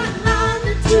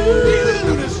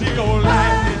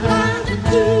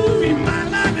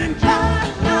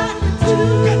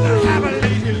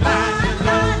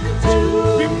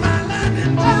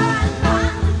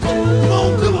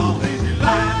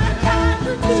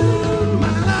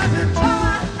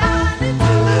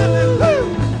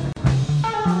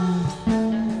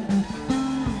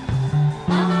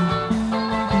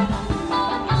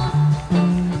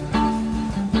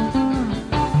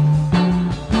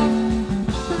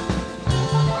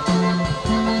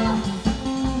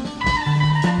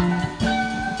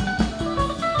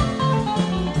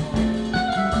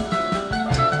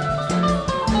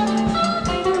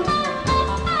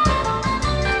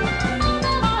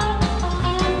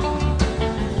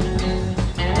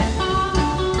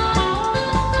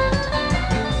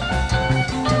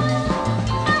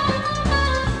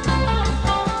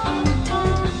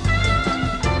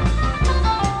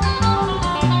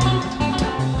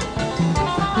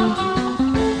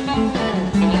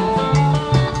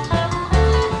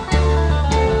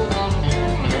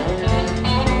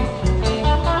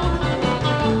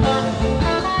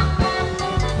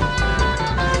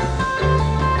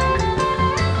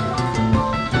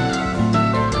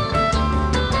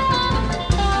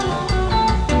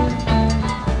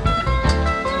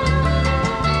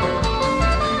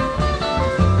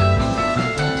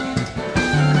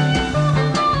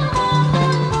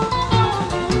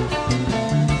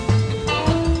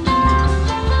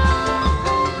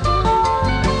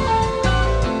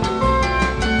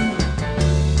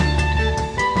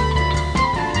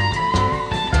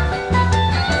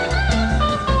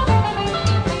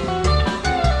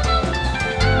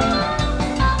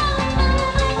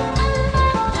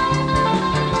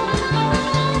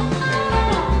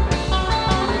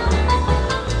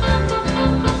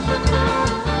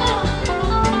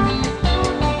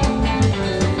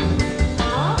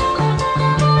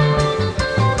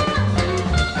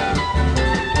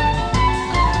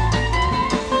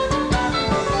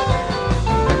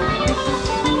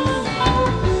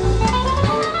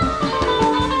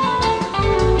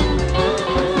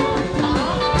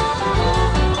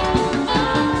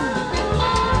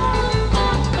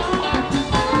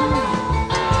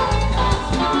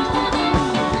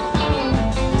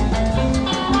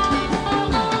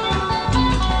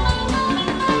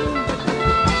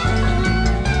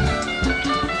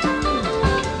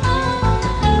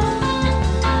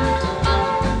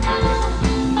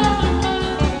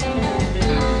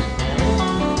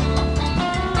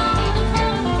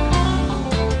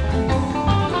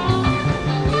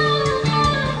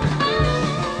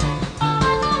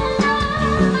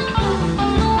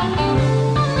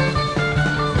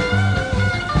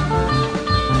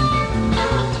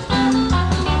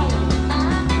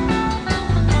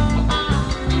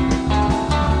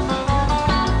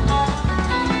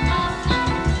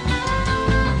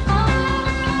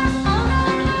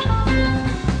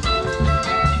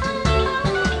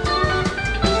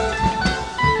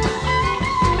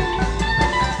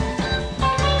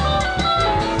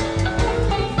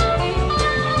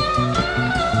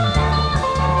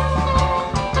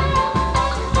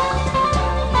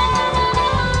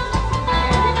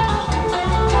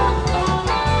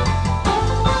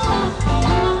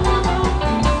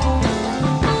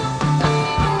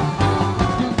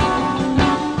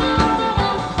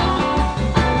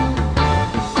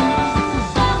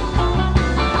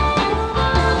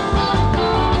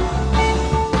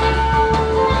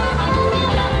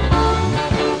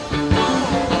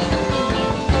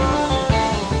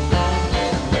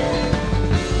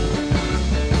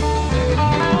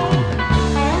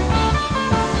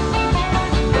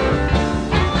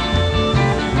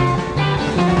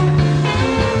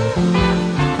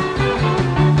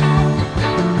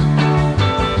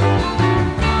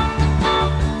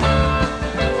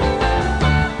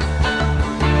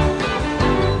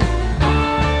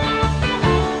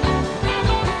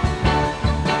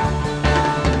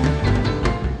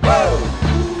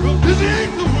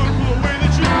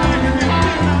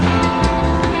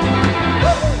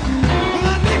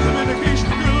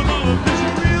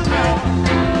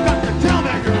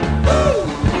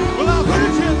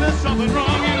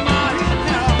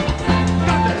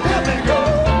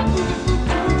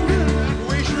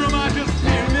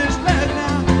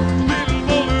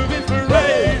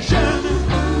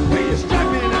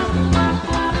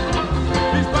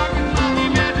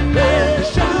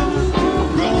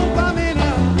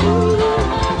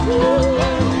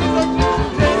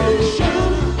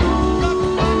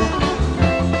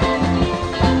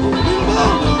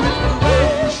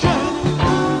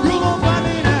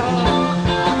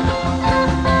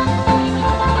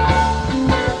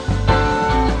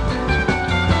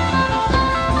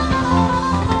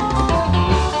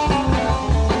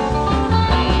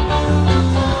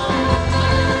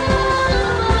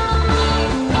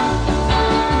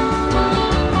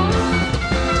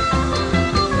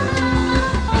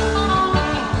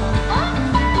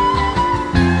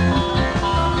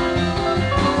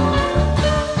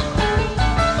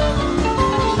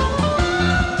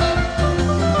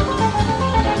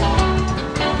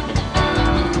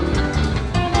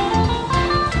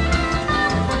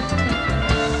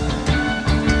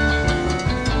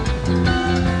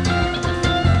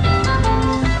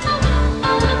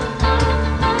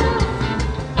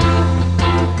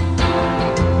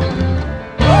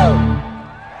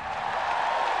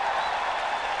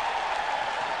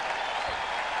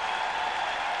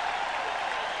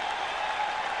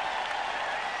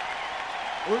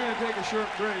We're going to take a short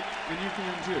break, and you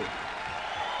can too.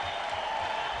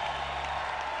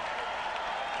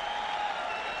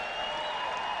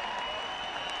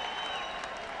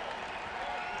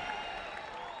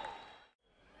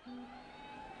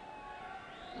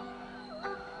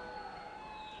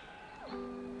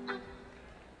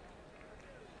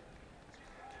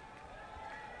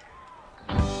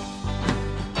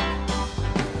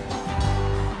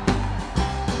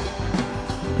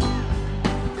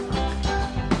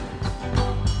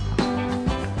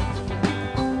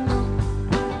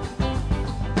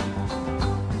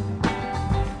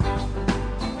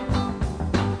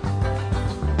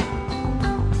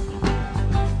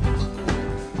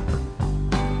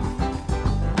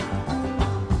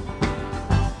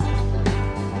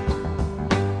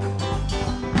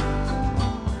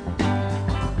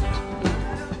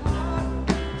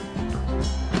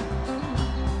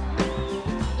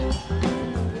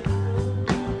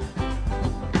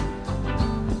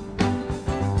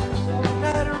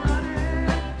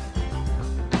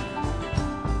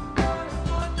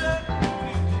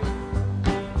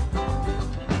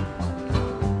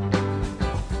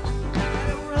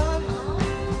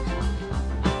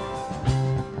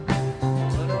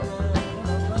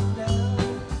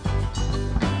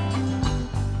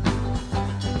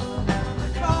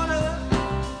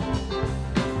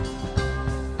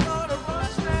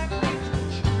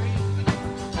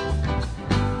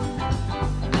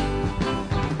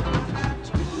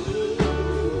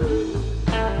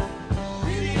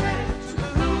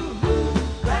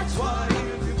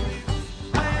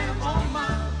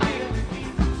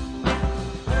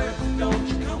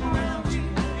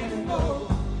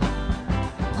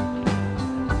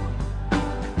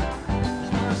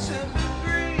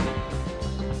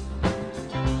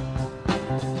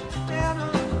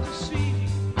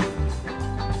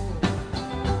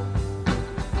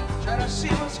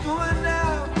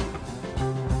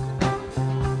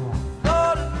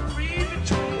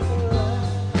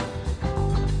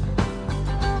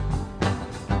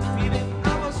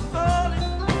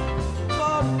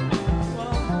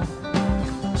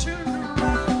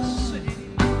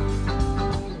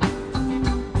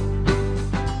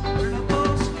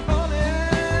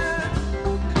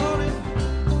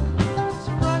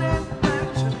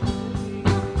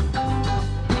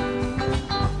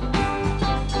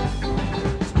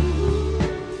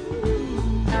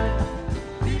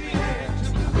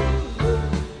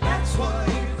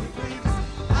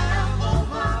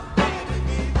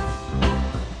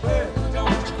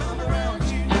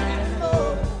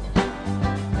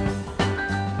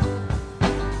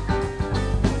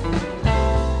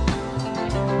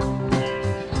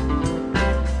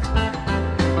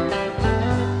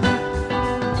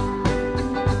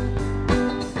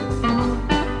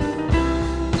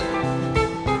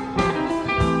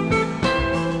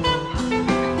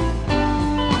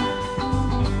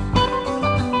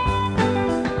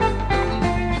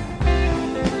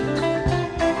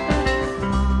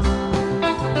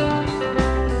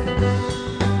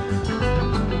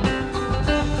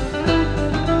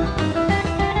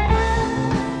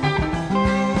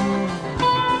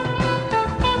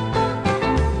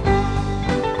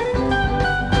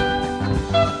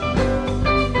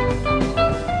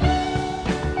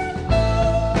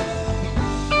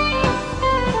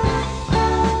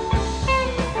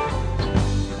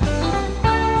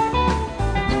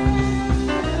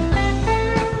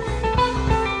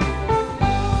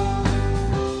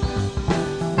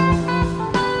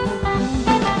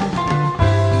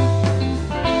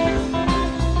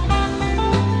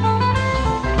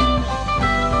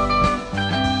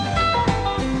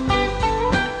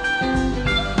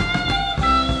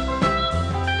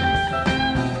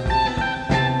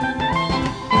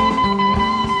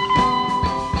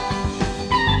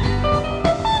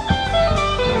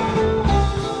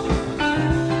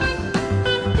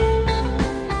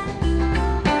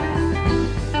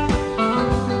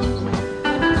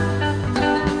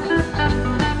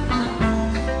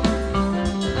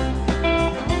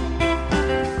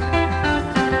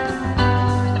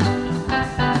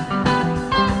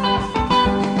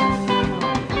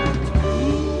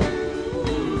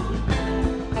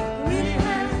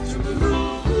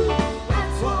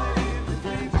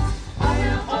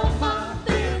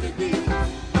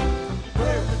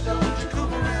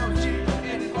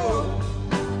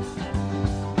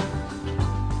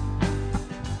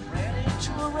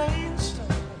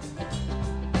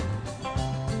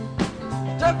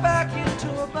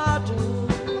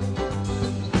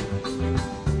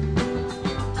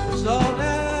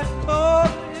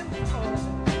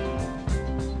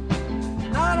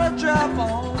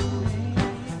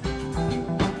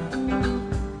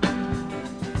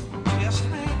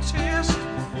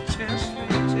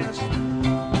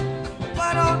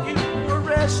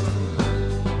 rest.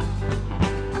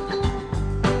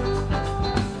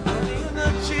 In the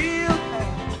chill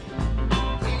hand,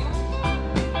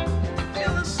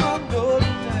 till the sun goes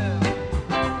down.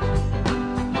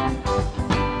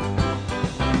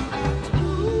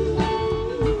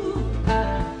 Ooh,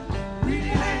 really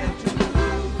have to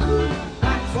move.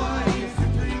 That's why, if you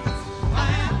please,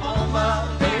 I am on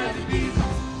my daily beats.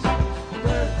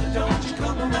 Bertha, don't you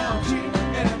come around here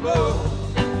anymore.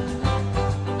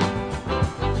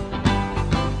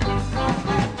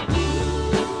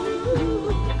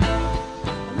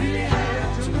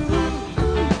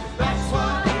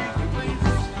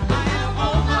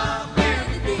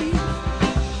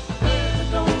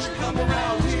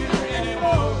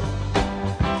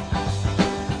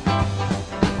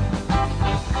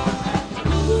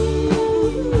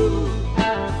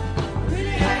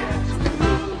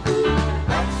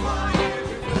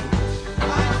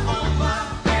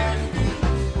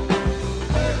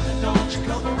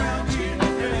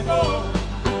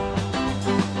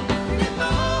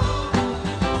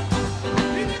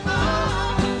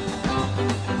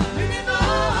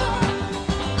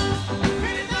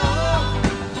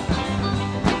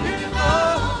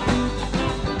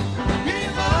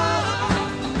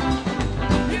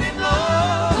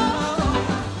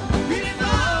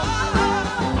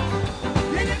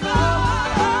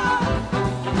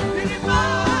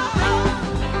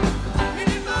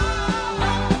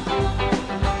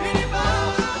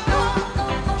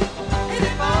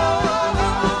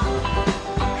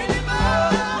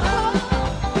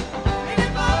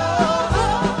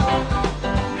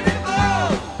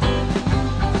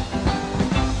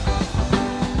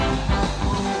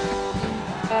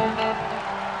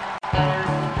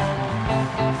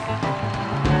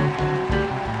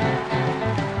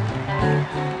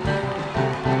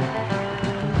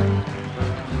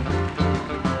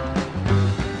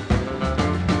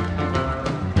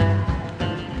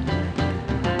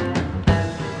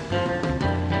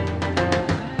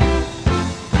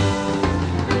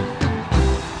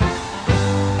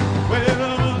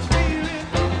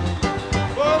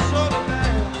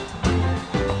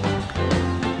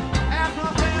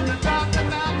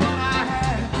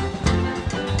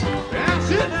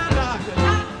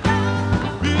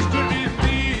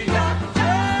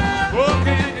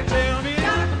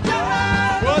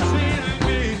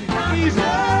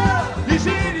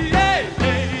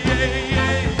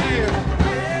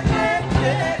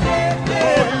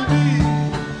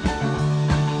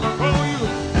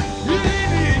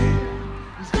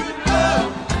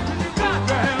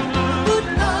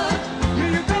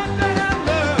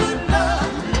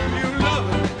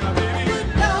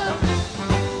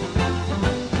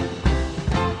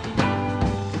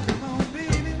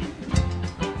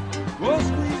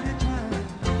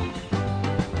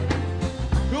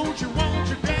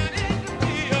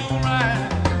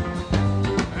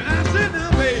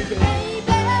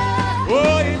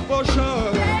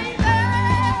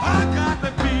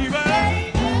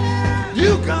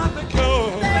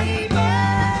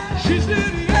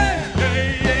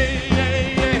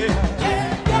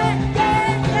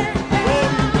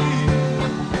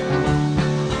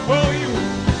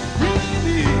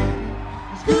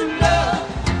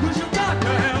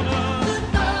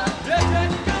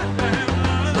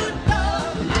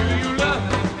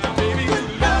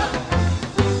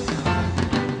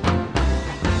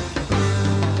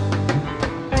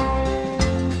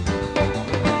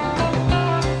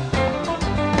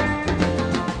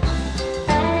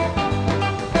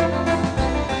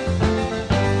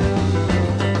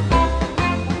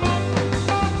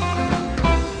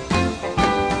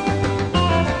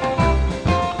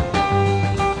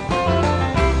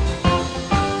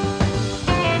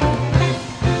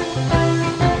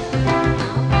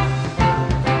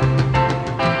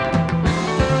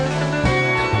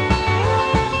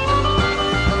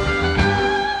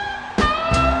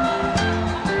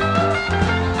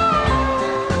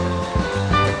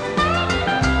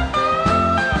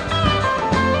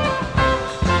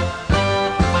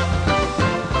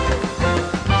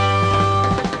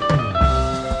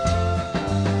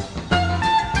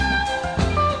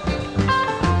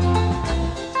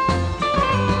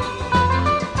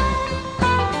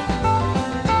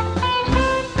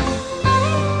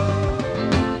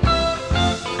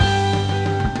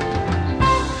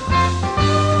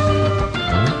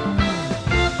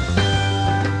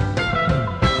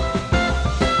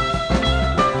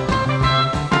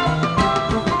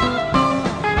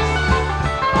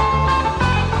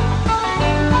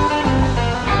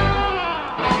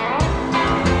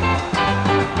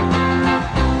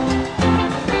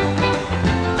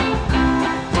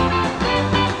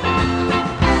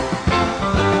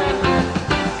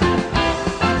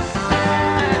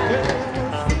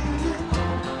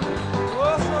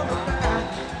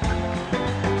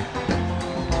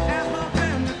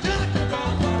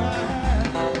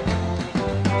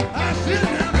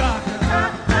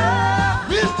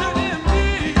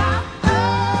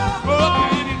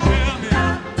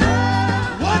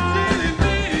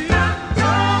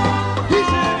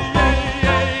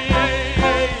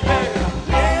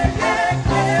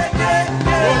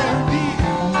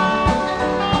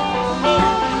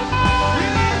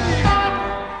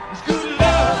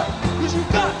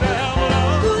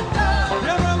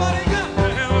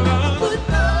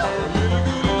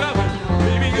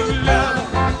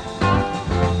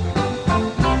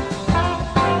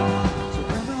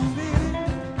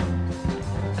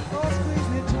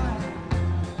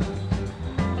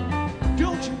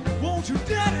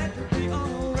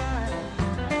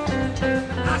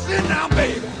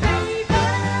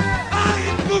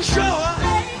 too sure.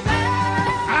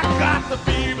 I got the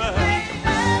fever.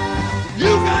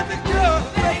 You got the cure.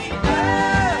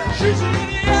 She's an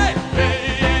idiot.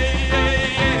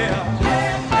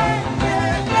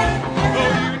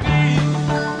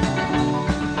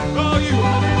 All you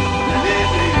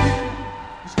need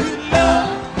is good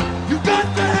love. You got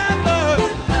to have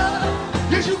love.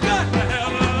 Yes, you got to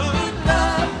have love.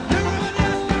 You really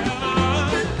got to have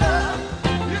love.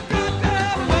 You got to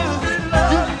have love.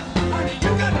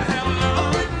 You got to have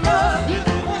love. You're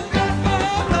the one got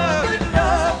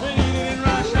love. When you in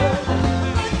Russia,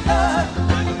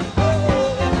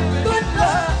 good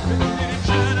love. When you in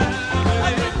China,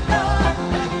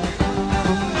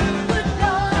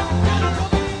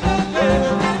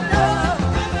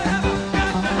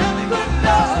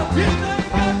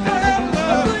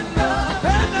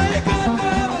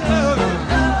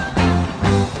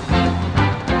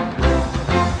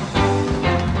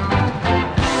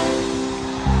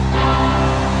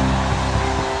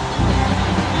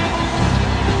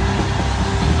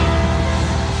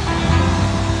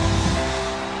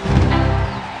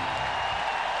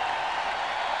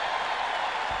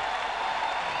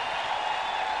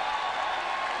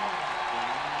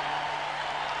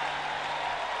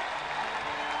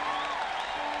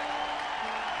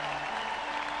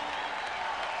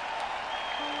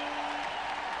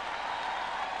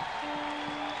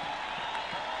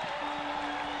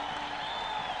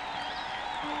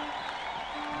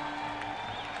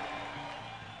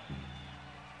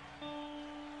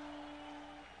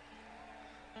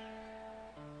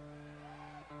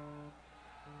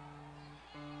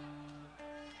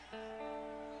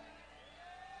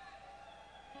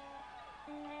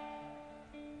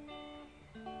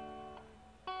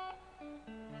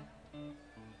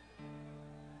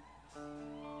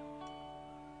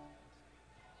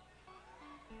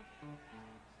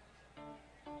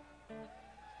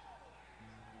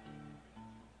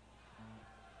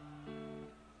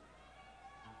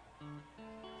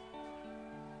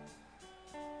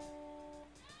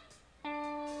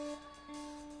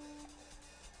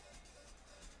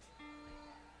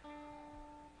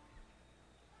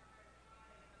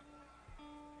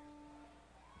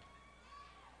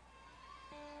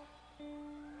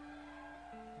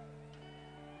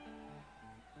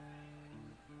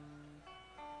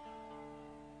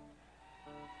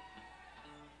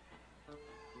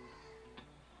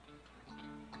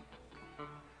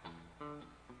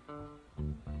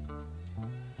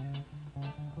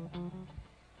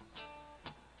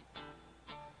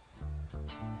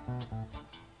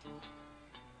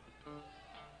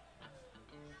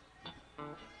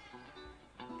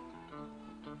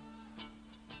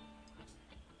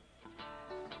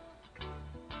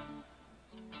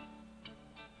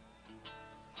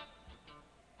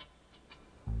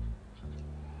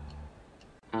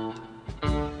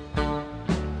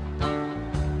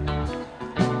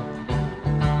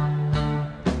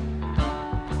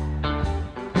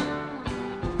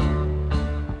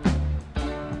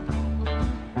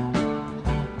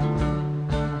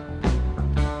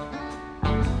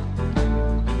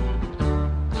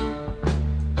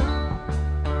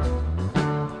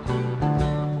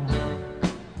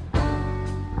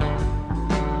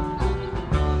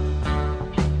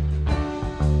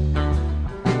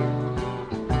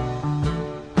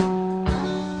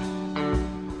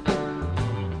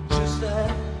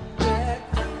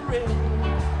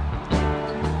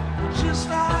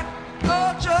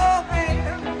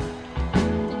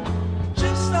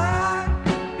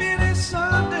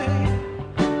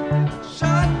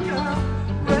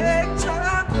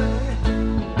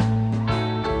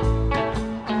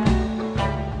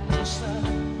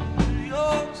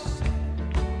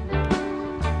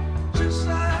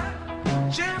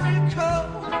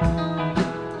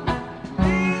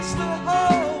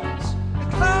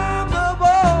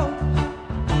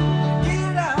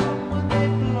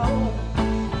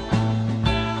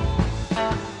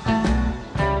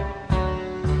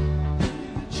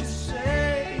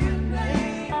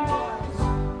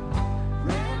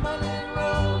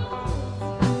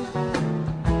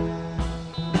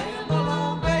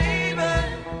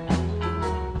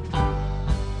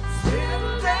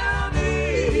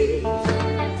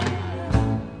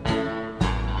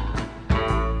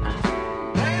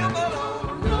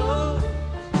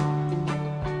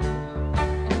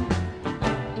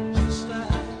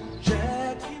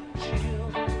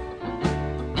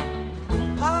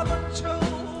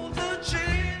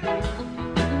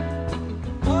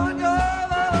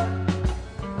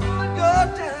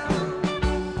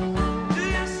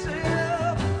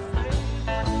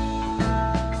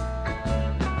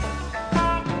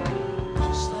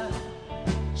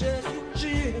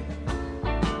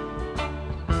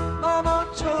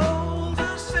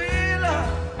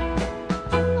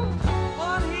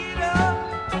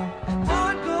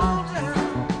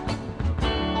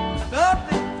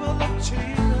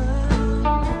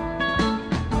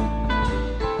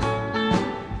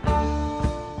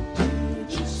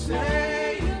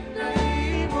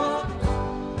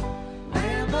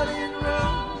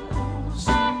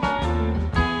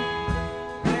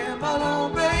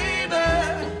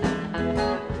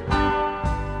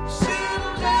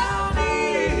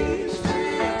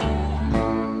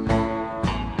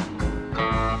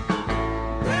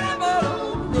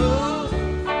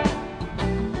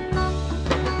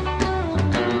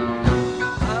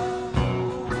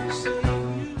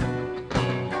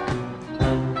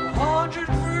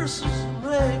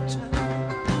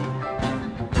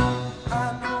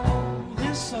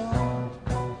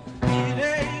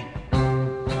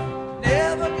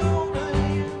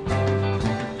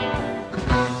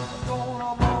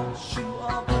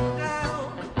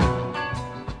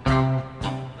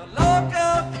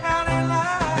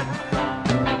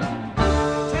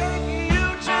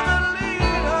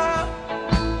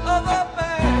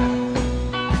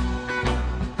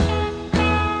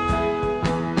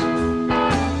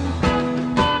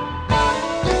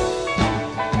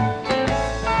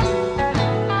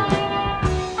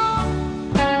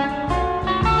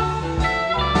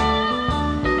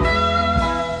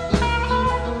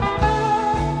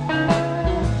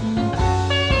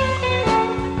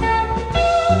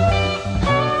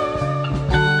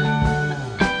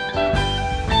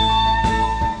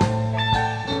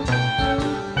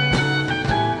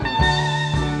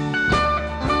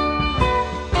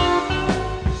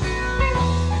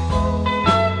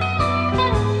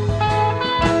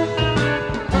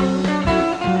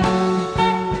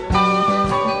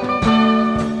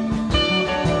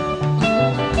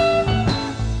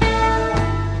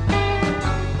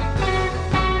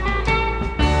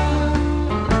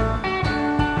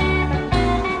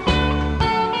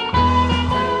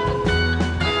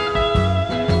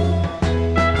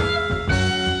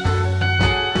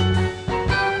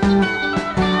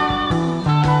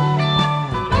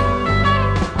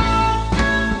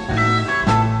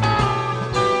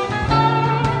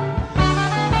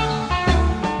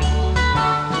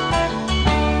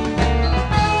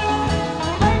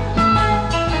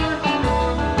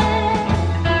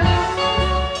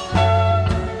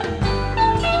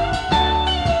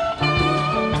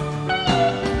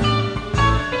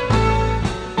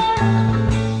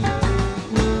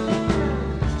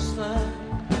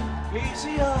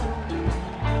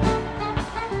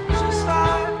 just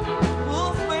like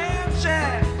Wolfman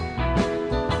Jack,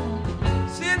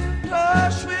 sitting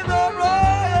flush with a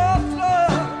royal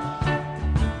flush,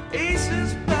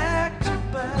 aces back to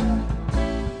back,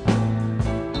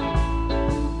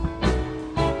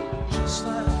 just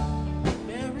like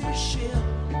Mary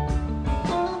Shelley,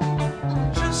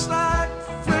 just like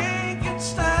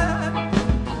Frankenstein.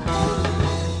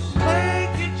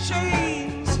 Blank your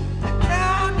chains and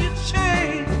down your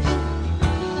chains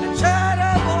and try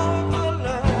to walk the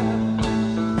line.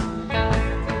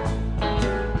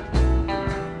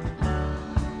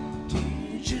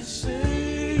 Did you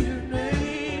say your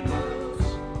name was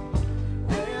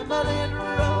Ramble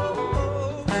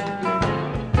Rose?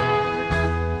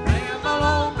 Ramble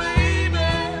on,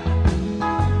 baby.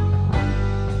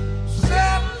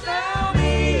 Settle down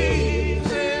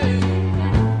easy.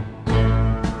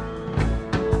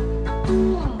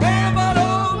 Ramble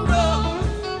on, Rose.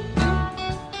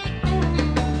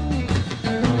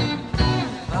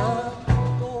 I'm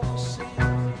gonna sing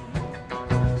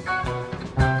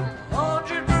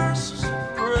 100 verses of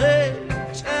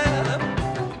ragtime.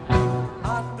 I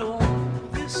know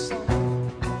this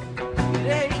song, it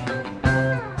ain't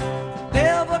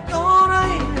never gonna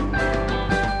end.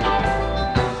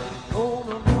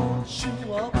 Gonna launch you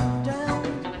up and down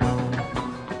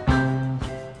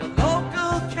the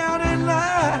local county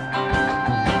line,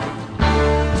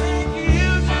 take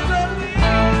you to the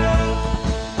leader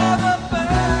of the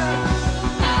band.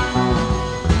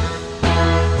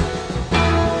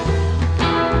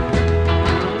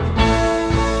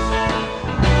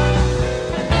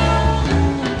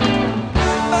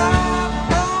 Goodbye,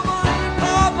 mama and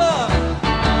papa.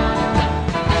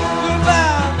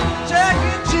 Goodbye, Jack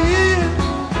and Jill.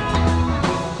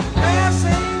 Grass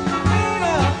ain't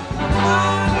greener,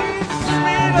 wine ain't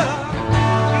sweeter,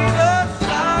 either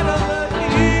side of the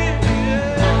hill.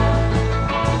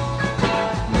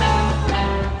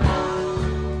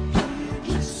 Did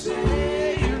you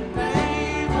say your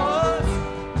name was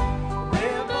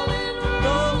Ramble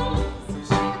Rose?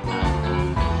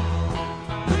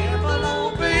 Ramble on,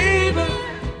 baby.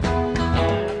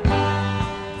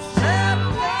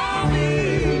 Settle down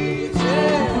easy.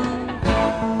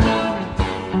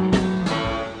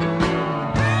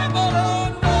 Ramble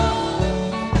on,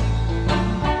 Rose.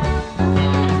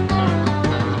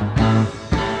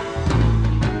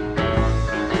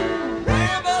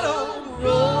 Ramble on,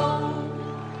 Rose.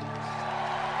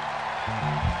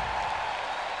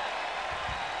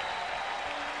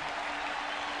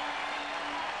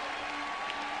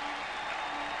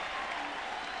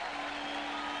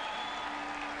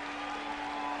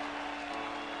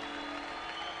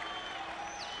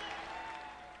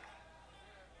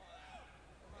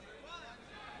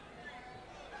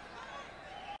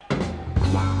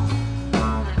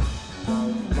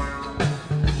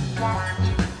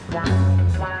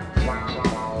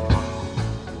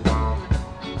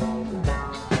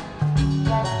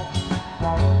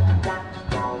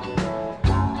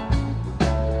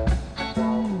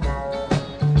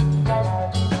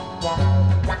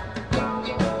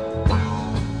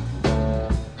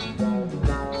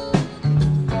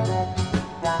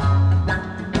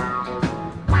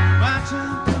 My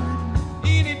time coming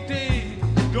any day.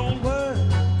 Don't worry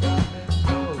about it,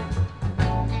 no.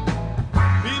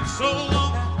 Been so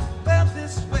long I felt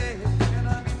this way, and I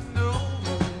didn't know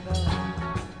it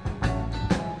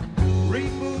all.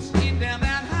 Rainbows in down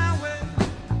that highway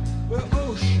where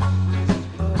ocean is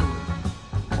blood.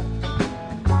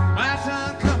 My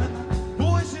time coming,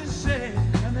 voices say,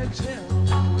 and they tell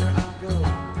me where I go.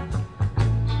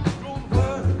 Don't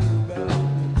worry about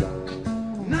it.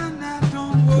 No, no,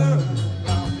 don't worry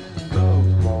about it, no.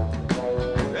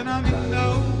 And I didn't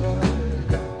know.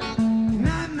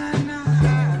 No, no, no,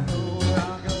 I know where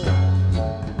I go.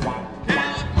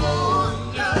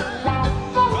 California,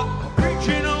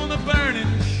 preaching on the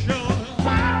burning shore.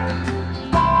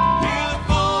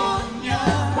 California,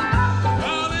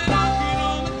 calling, knocking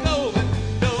on the golden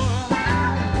door.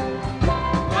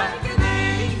 Like an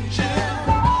angel,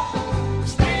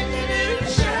 standing in the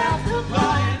shaft of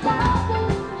light,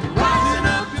 rising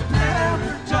up in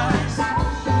paradise,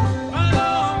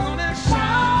 along on that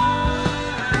shine.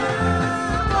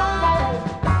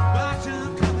 My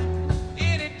time coming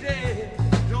any day.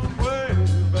 Don't worry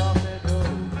about that, no.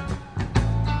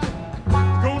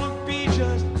 It's gonna be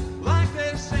just like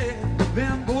they said.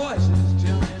 Them voices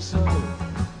tell me so.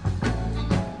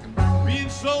 Been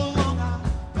so long I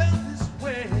felt this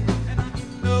way, and I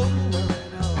didn't know where I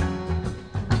know.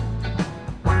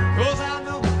 'Cause I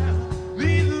know I'll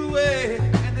lead the way,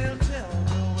 and they'll tell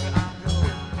me where I go.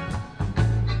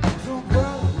 Don't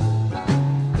worry about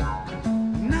it.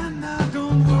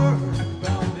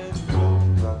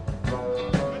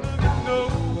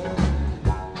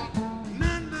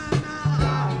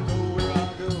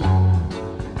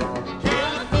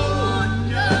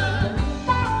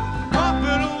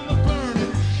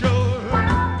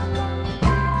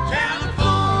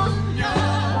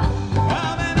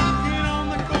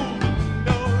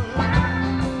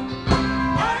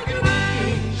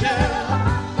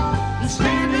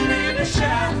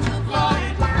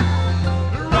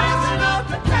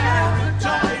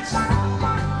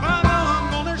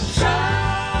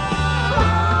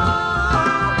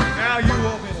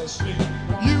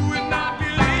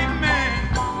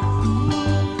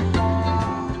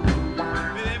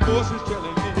 voice is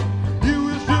telling me you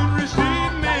will soon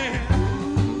receive me.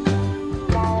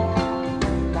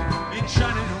 Ain't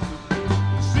shining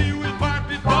on the sea will pipe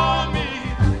before me.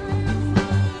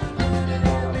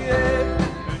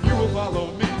 And you will follow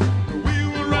me. We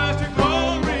will rise to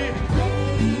glory.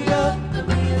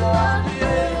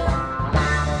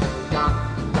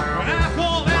 When I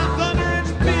call out thunder and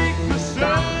speak the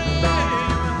same,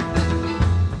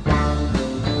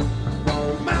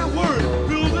 my word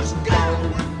fills the sky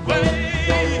with flame.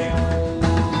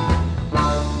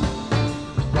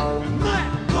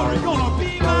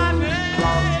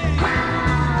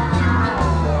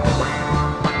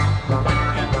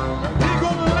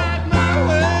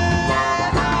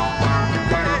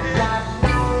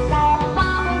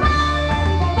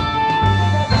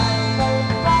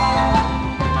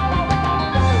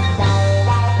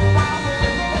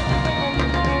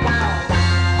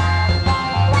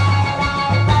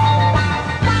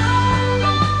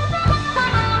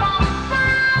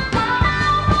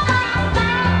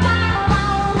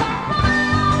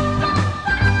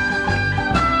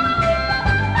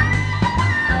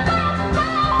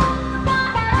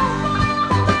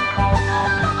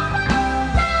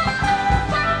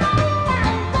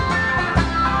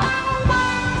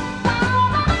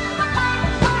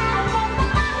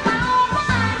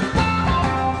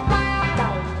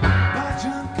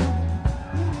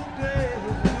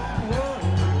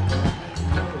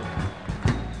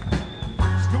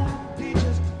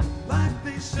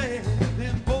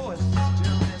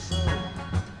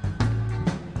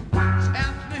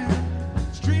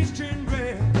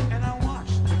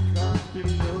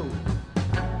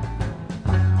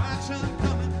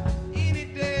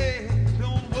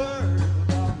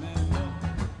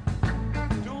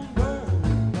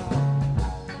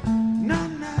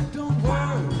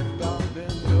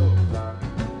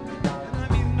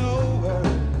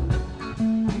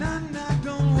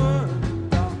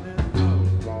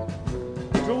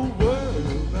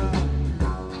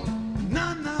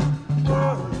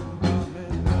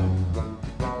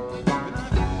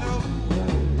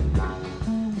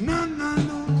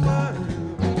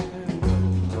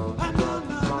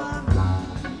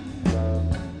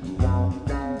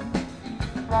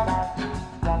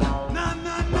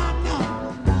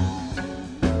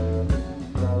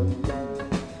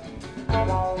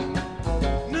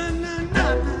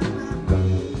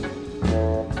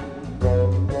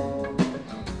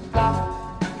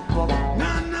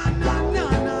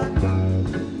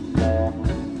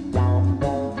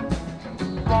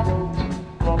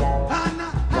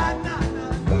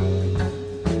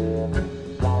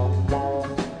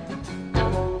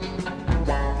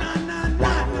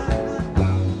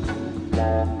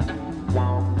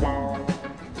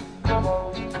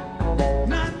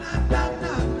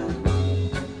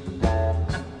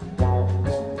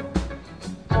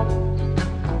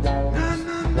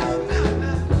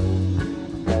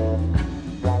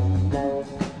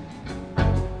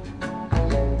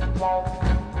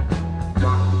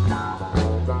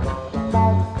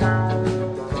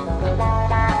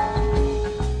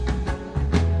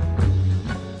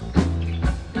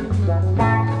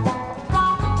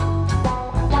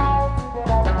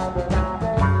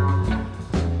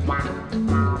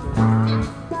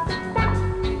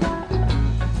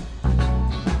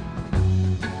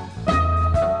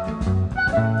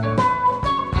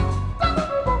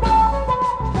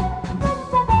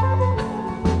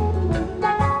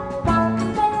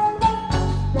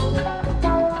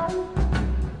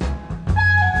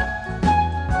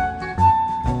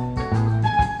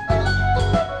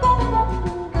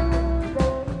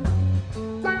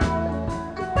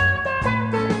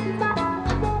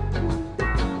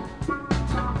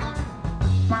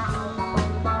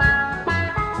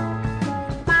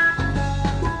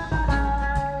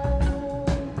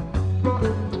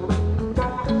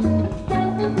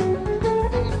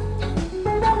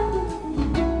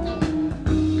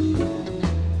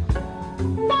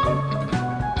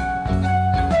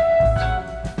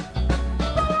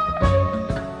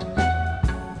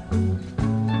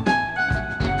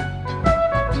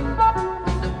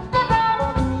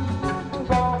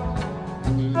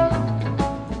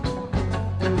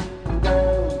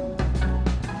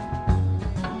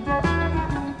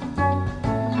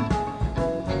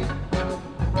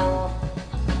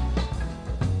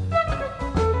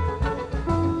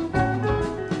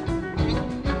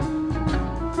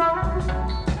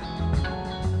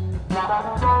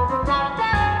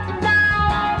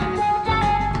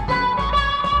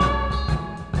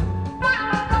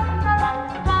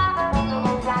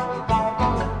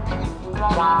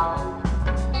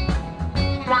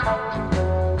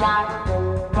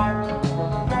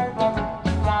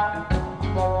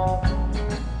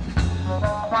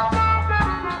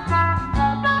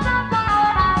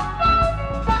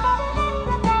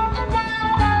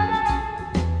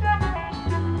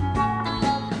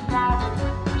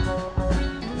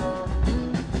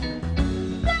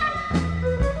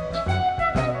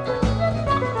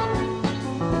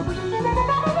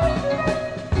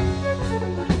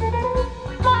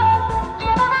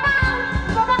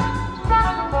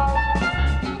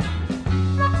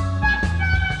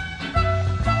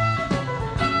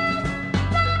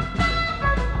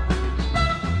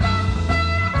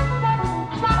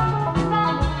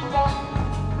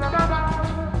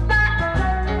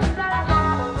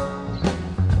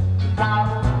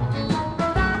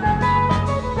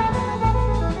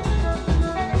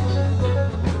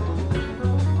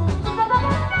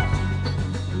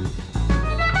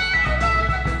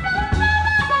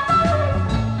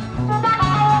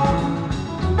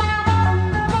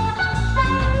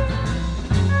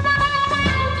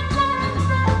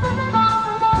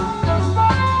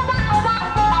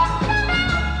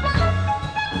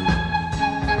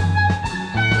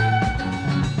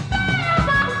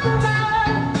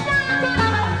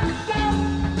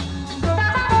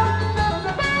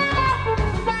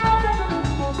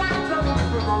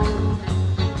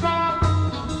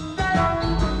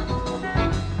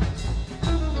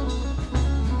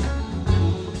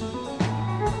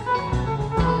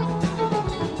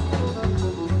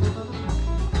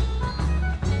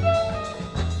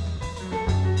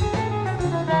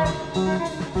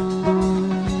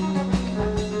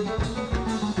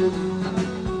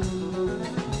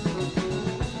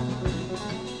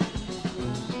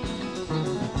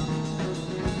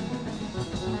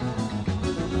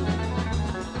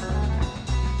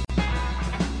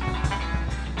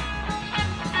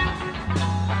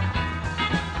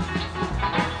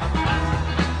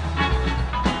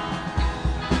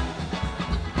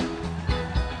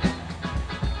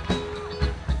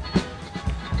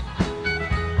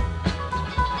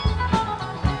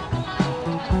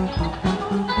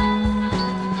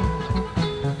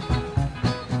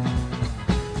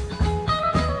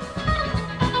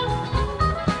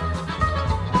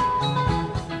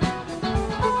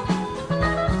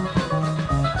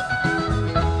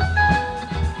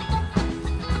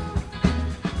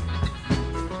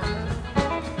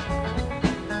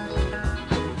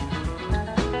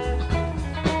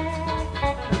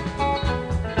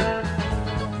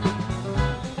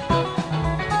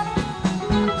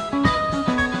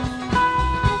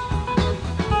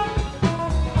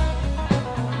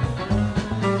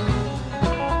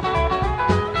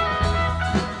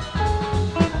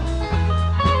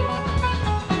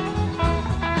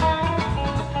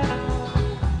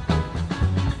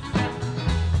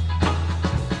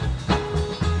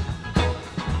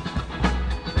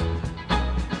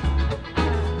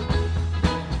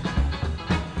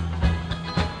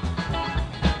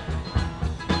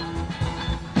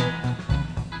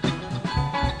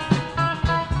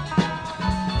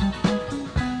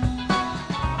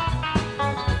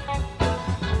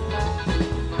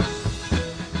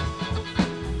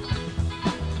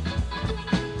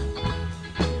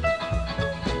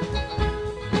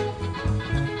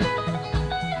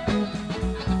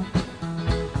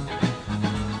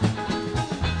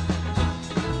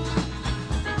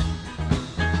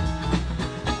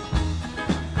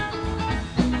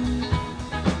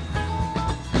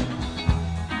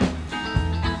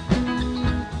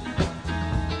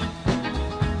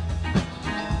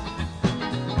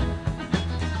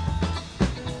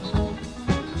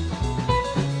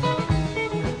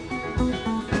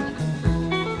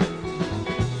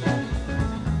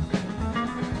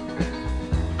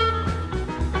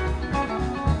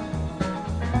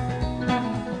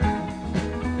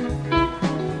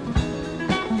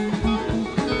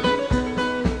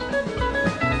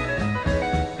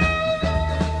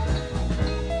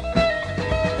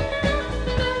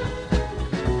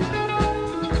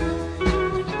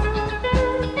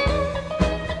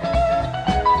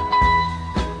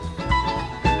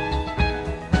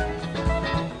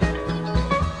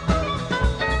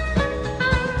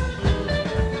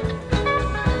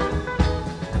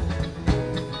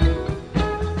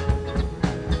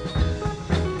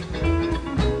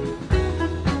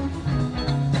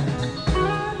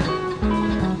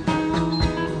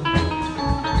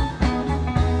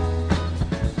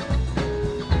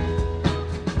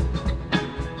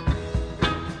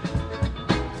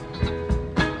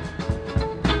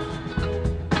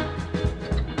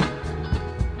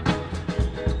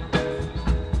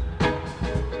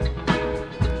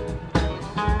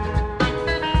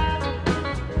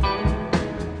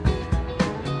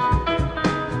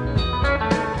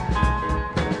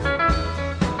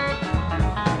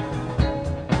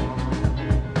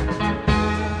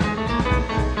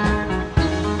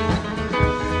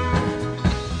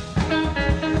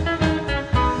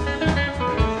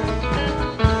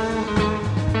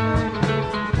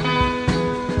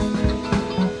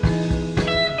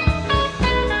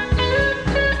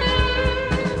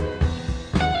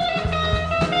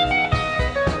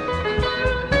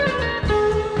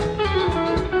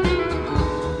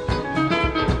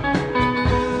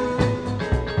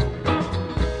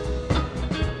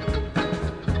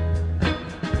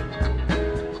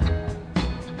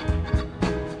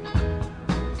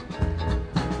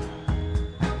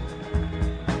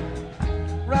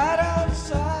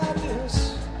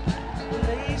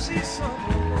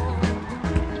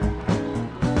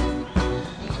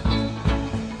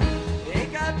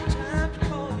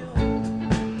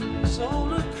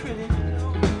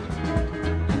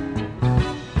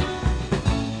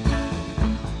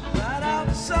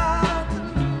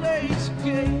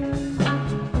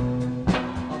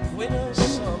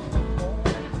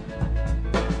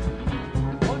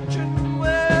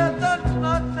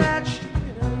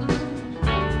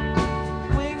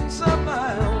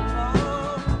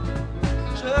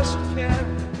 can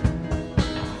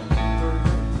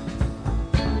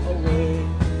away.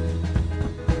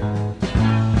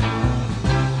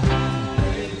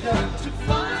 Wake up to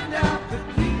find out that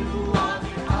you are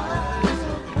the eyes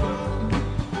of the world.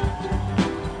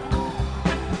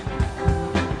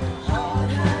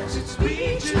 Heart has its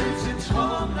regions, its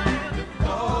homeland, and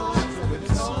thoughts of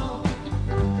its own.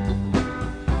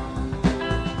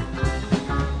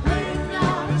 When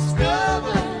I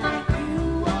discover that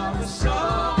you are the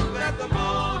song that the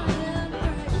morning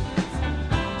brings.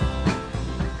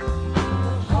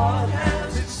 The heart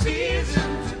has its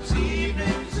seasons, its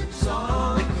evenings, its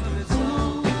songs of its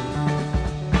own.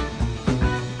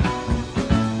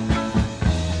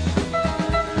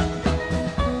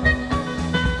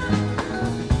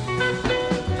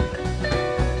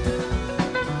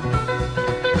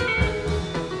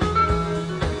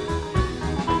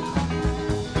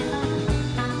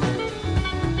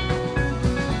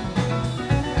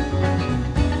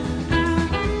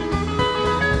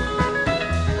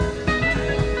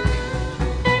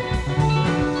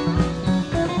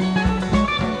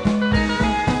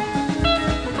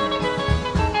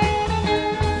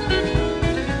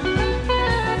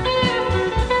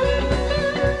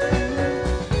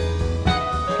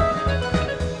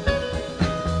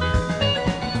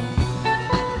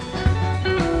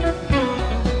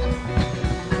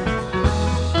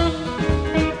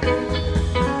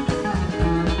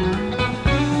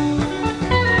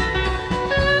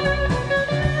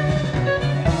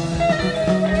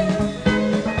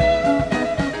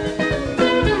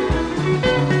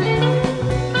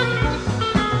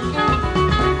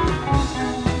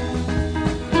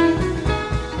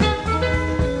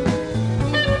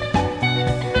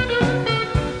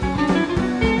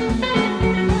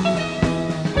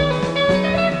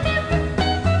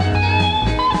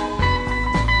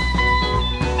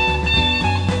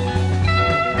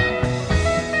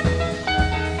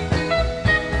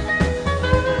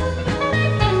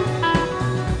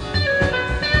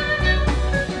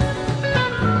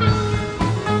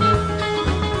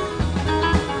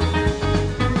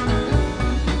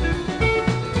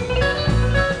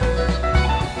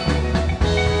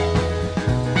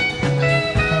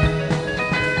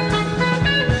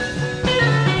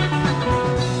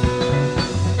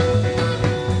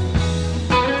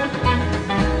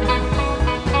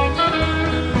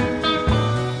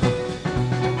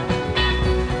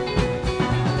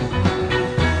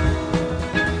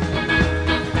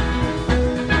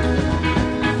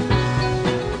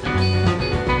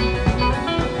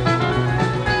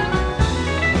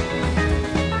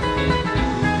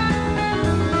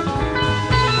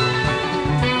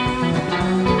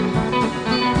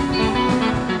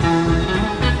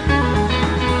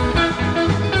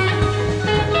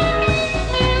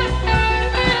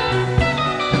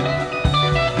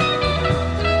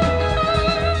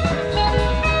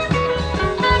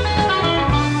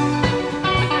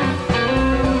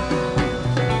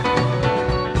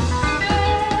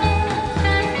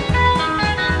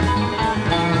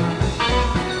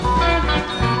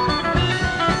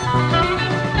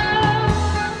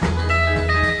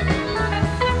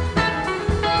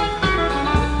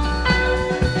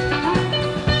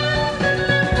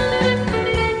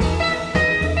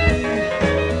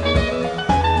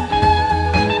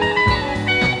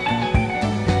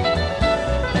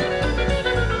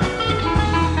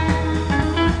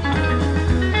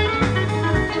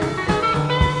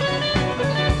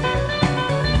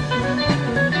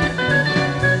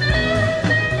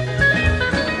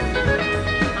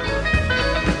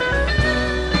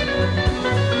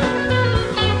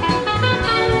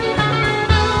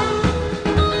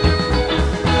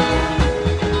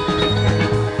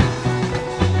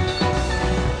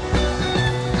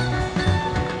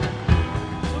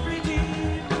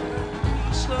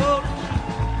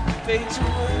 Fades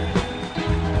away.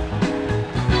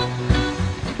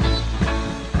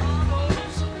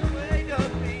 Almost away of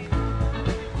me,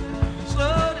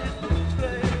 slowly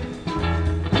fade.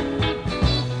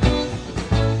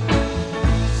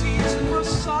 Seasons were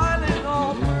silent,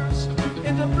 all burst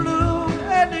into bloom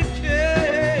and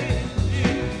decay.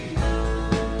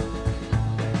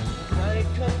 Night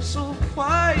comes so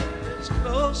quiet, it's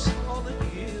close on the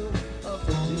heel of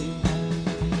the day.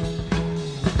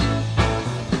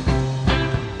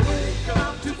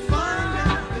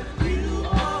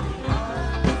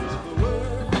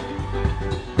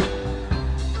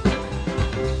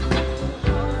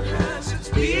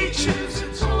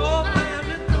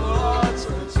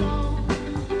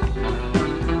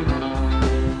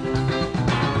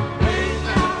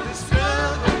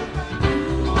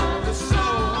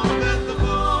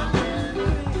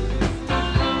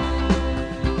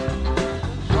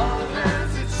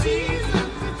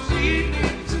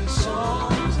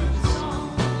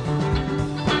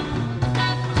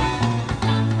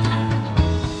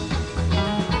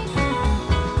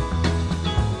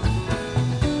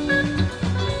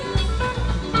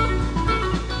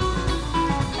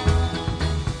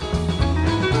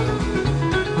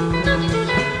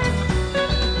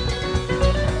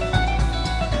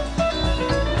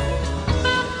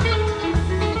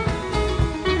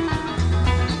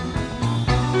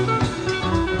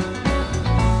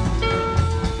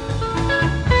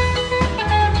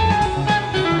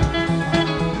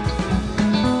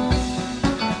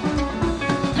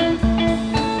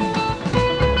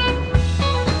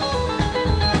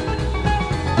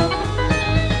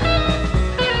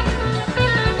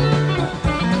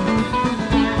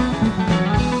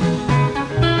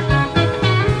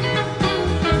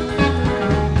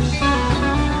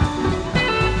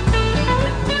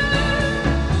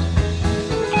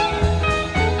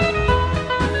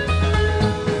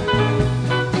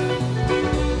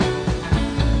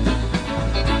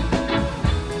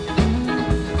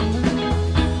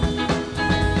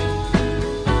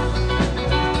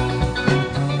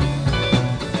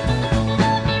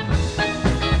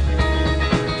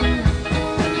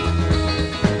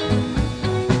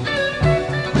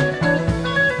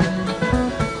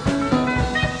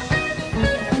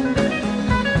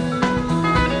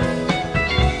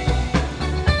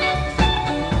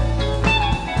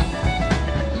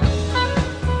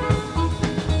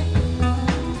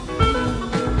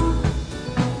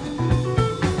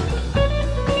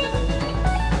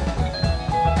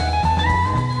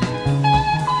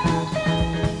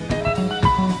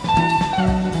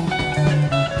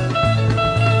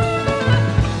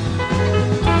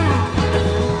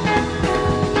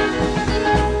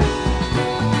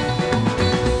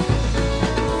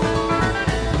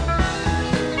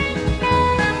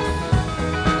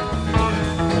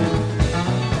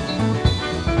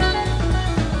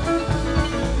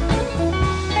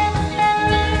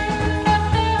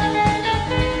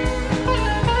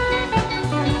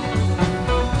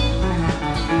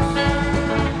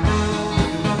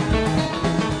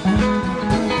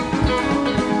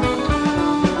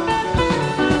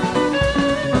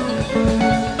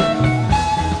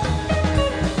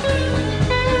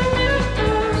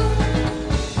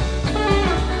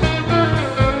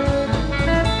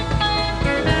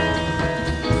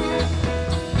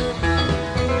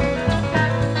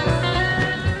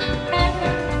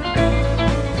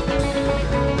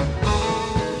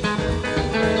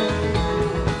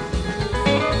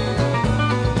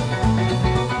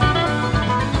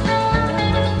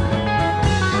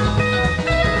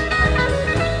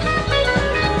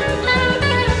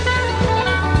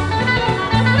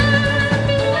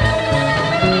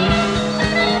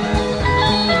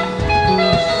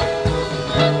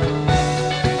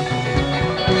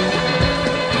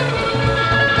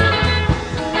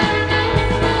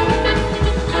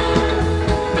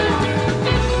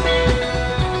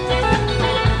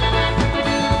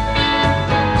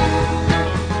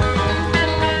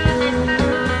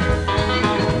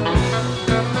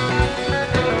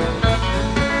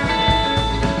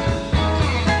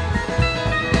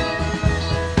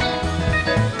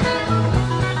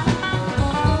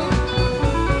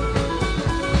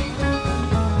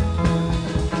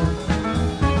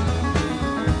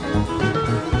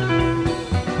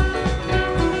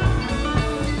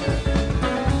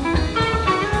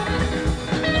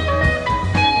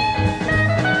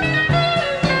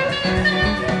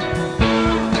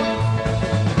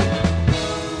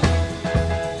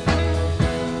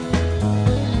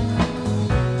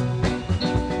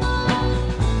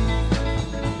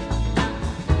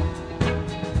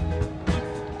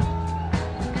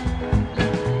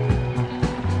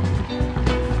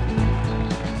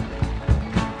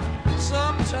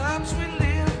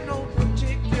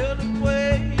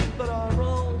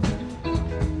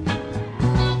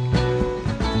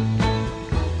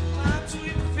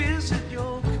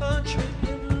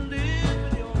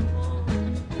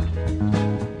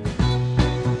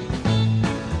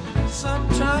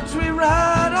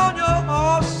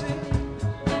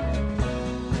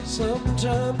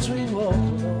 Sometimes we walk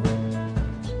alone.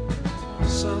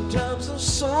 Sometimes the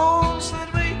songs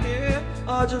that we hear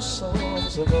are just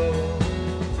songs of our own.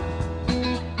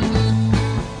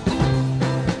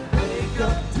 Wake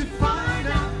up to find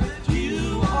out that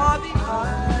you are the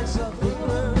eyes of the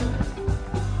world.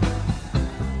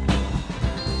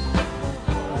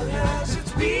 Heart has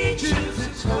its beaches,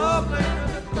 its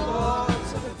homeland, and the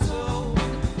thoughts of its own.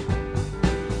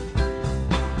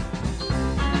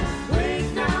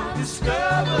 Wake now,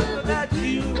 discover that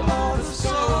you are the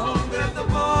song that the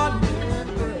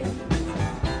morning brings.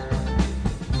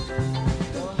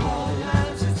 The heart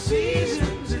has its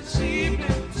seasons, its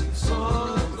evenings, its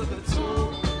songs of its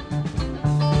own.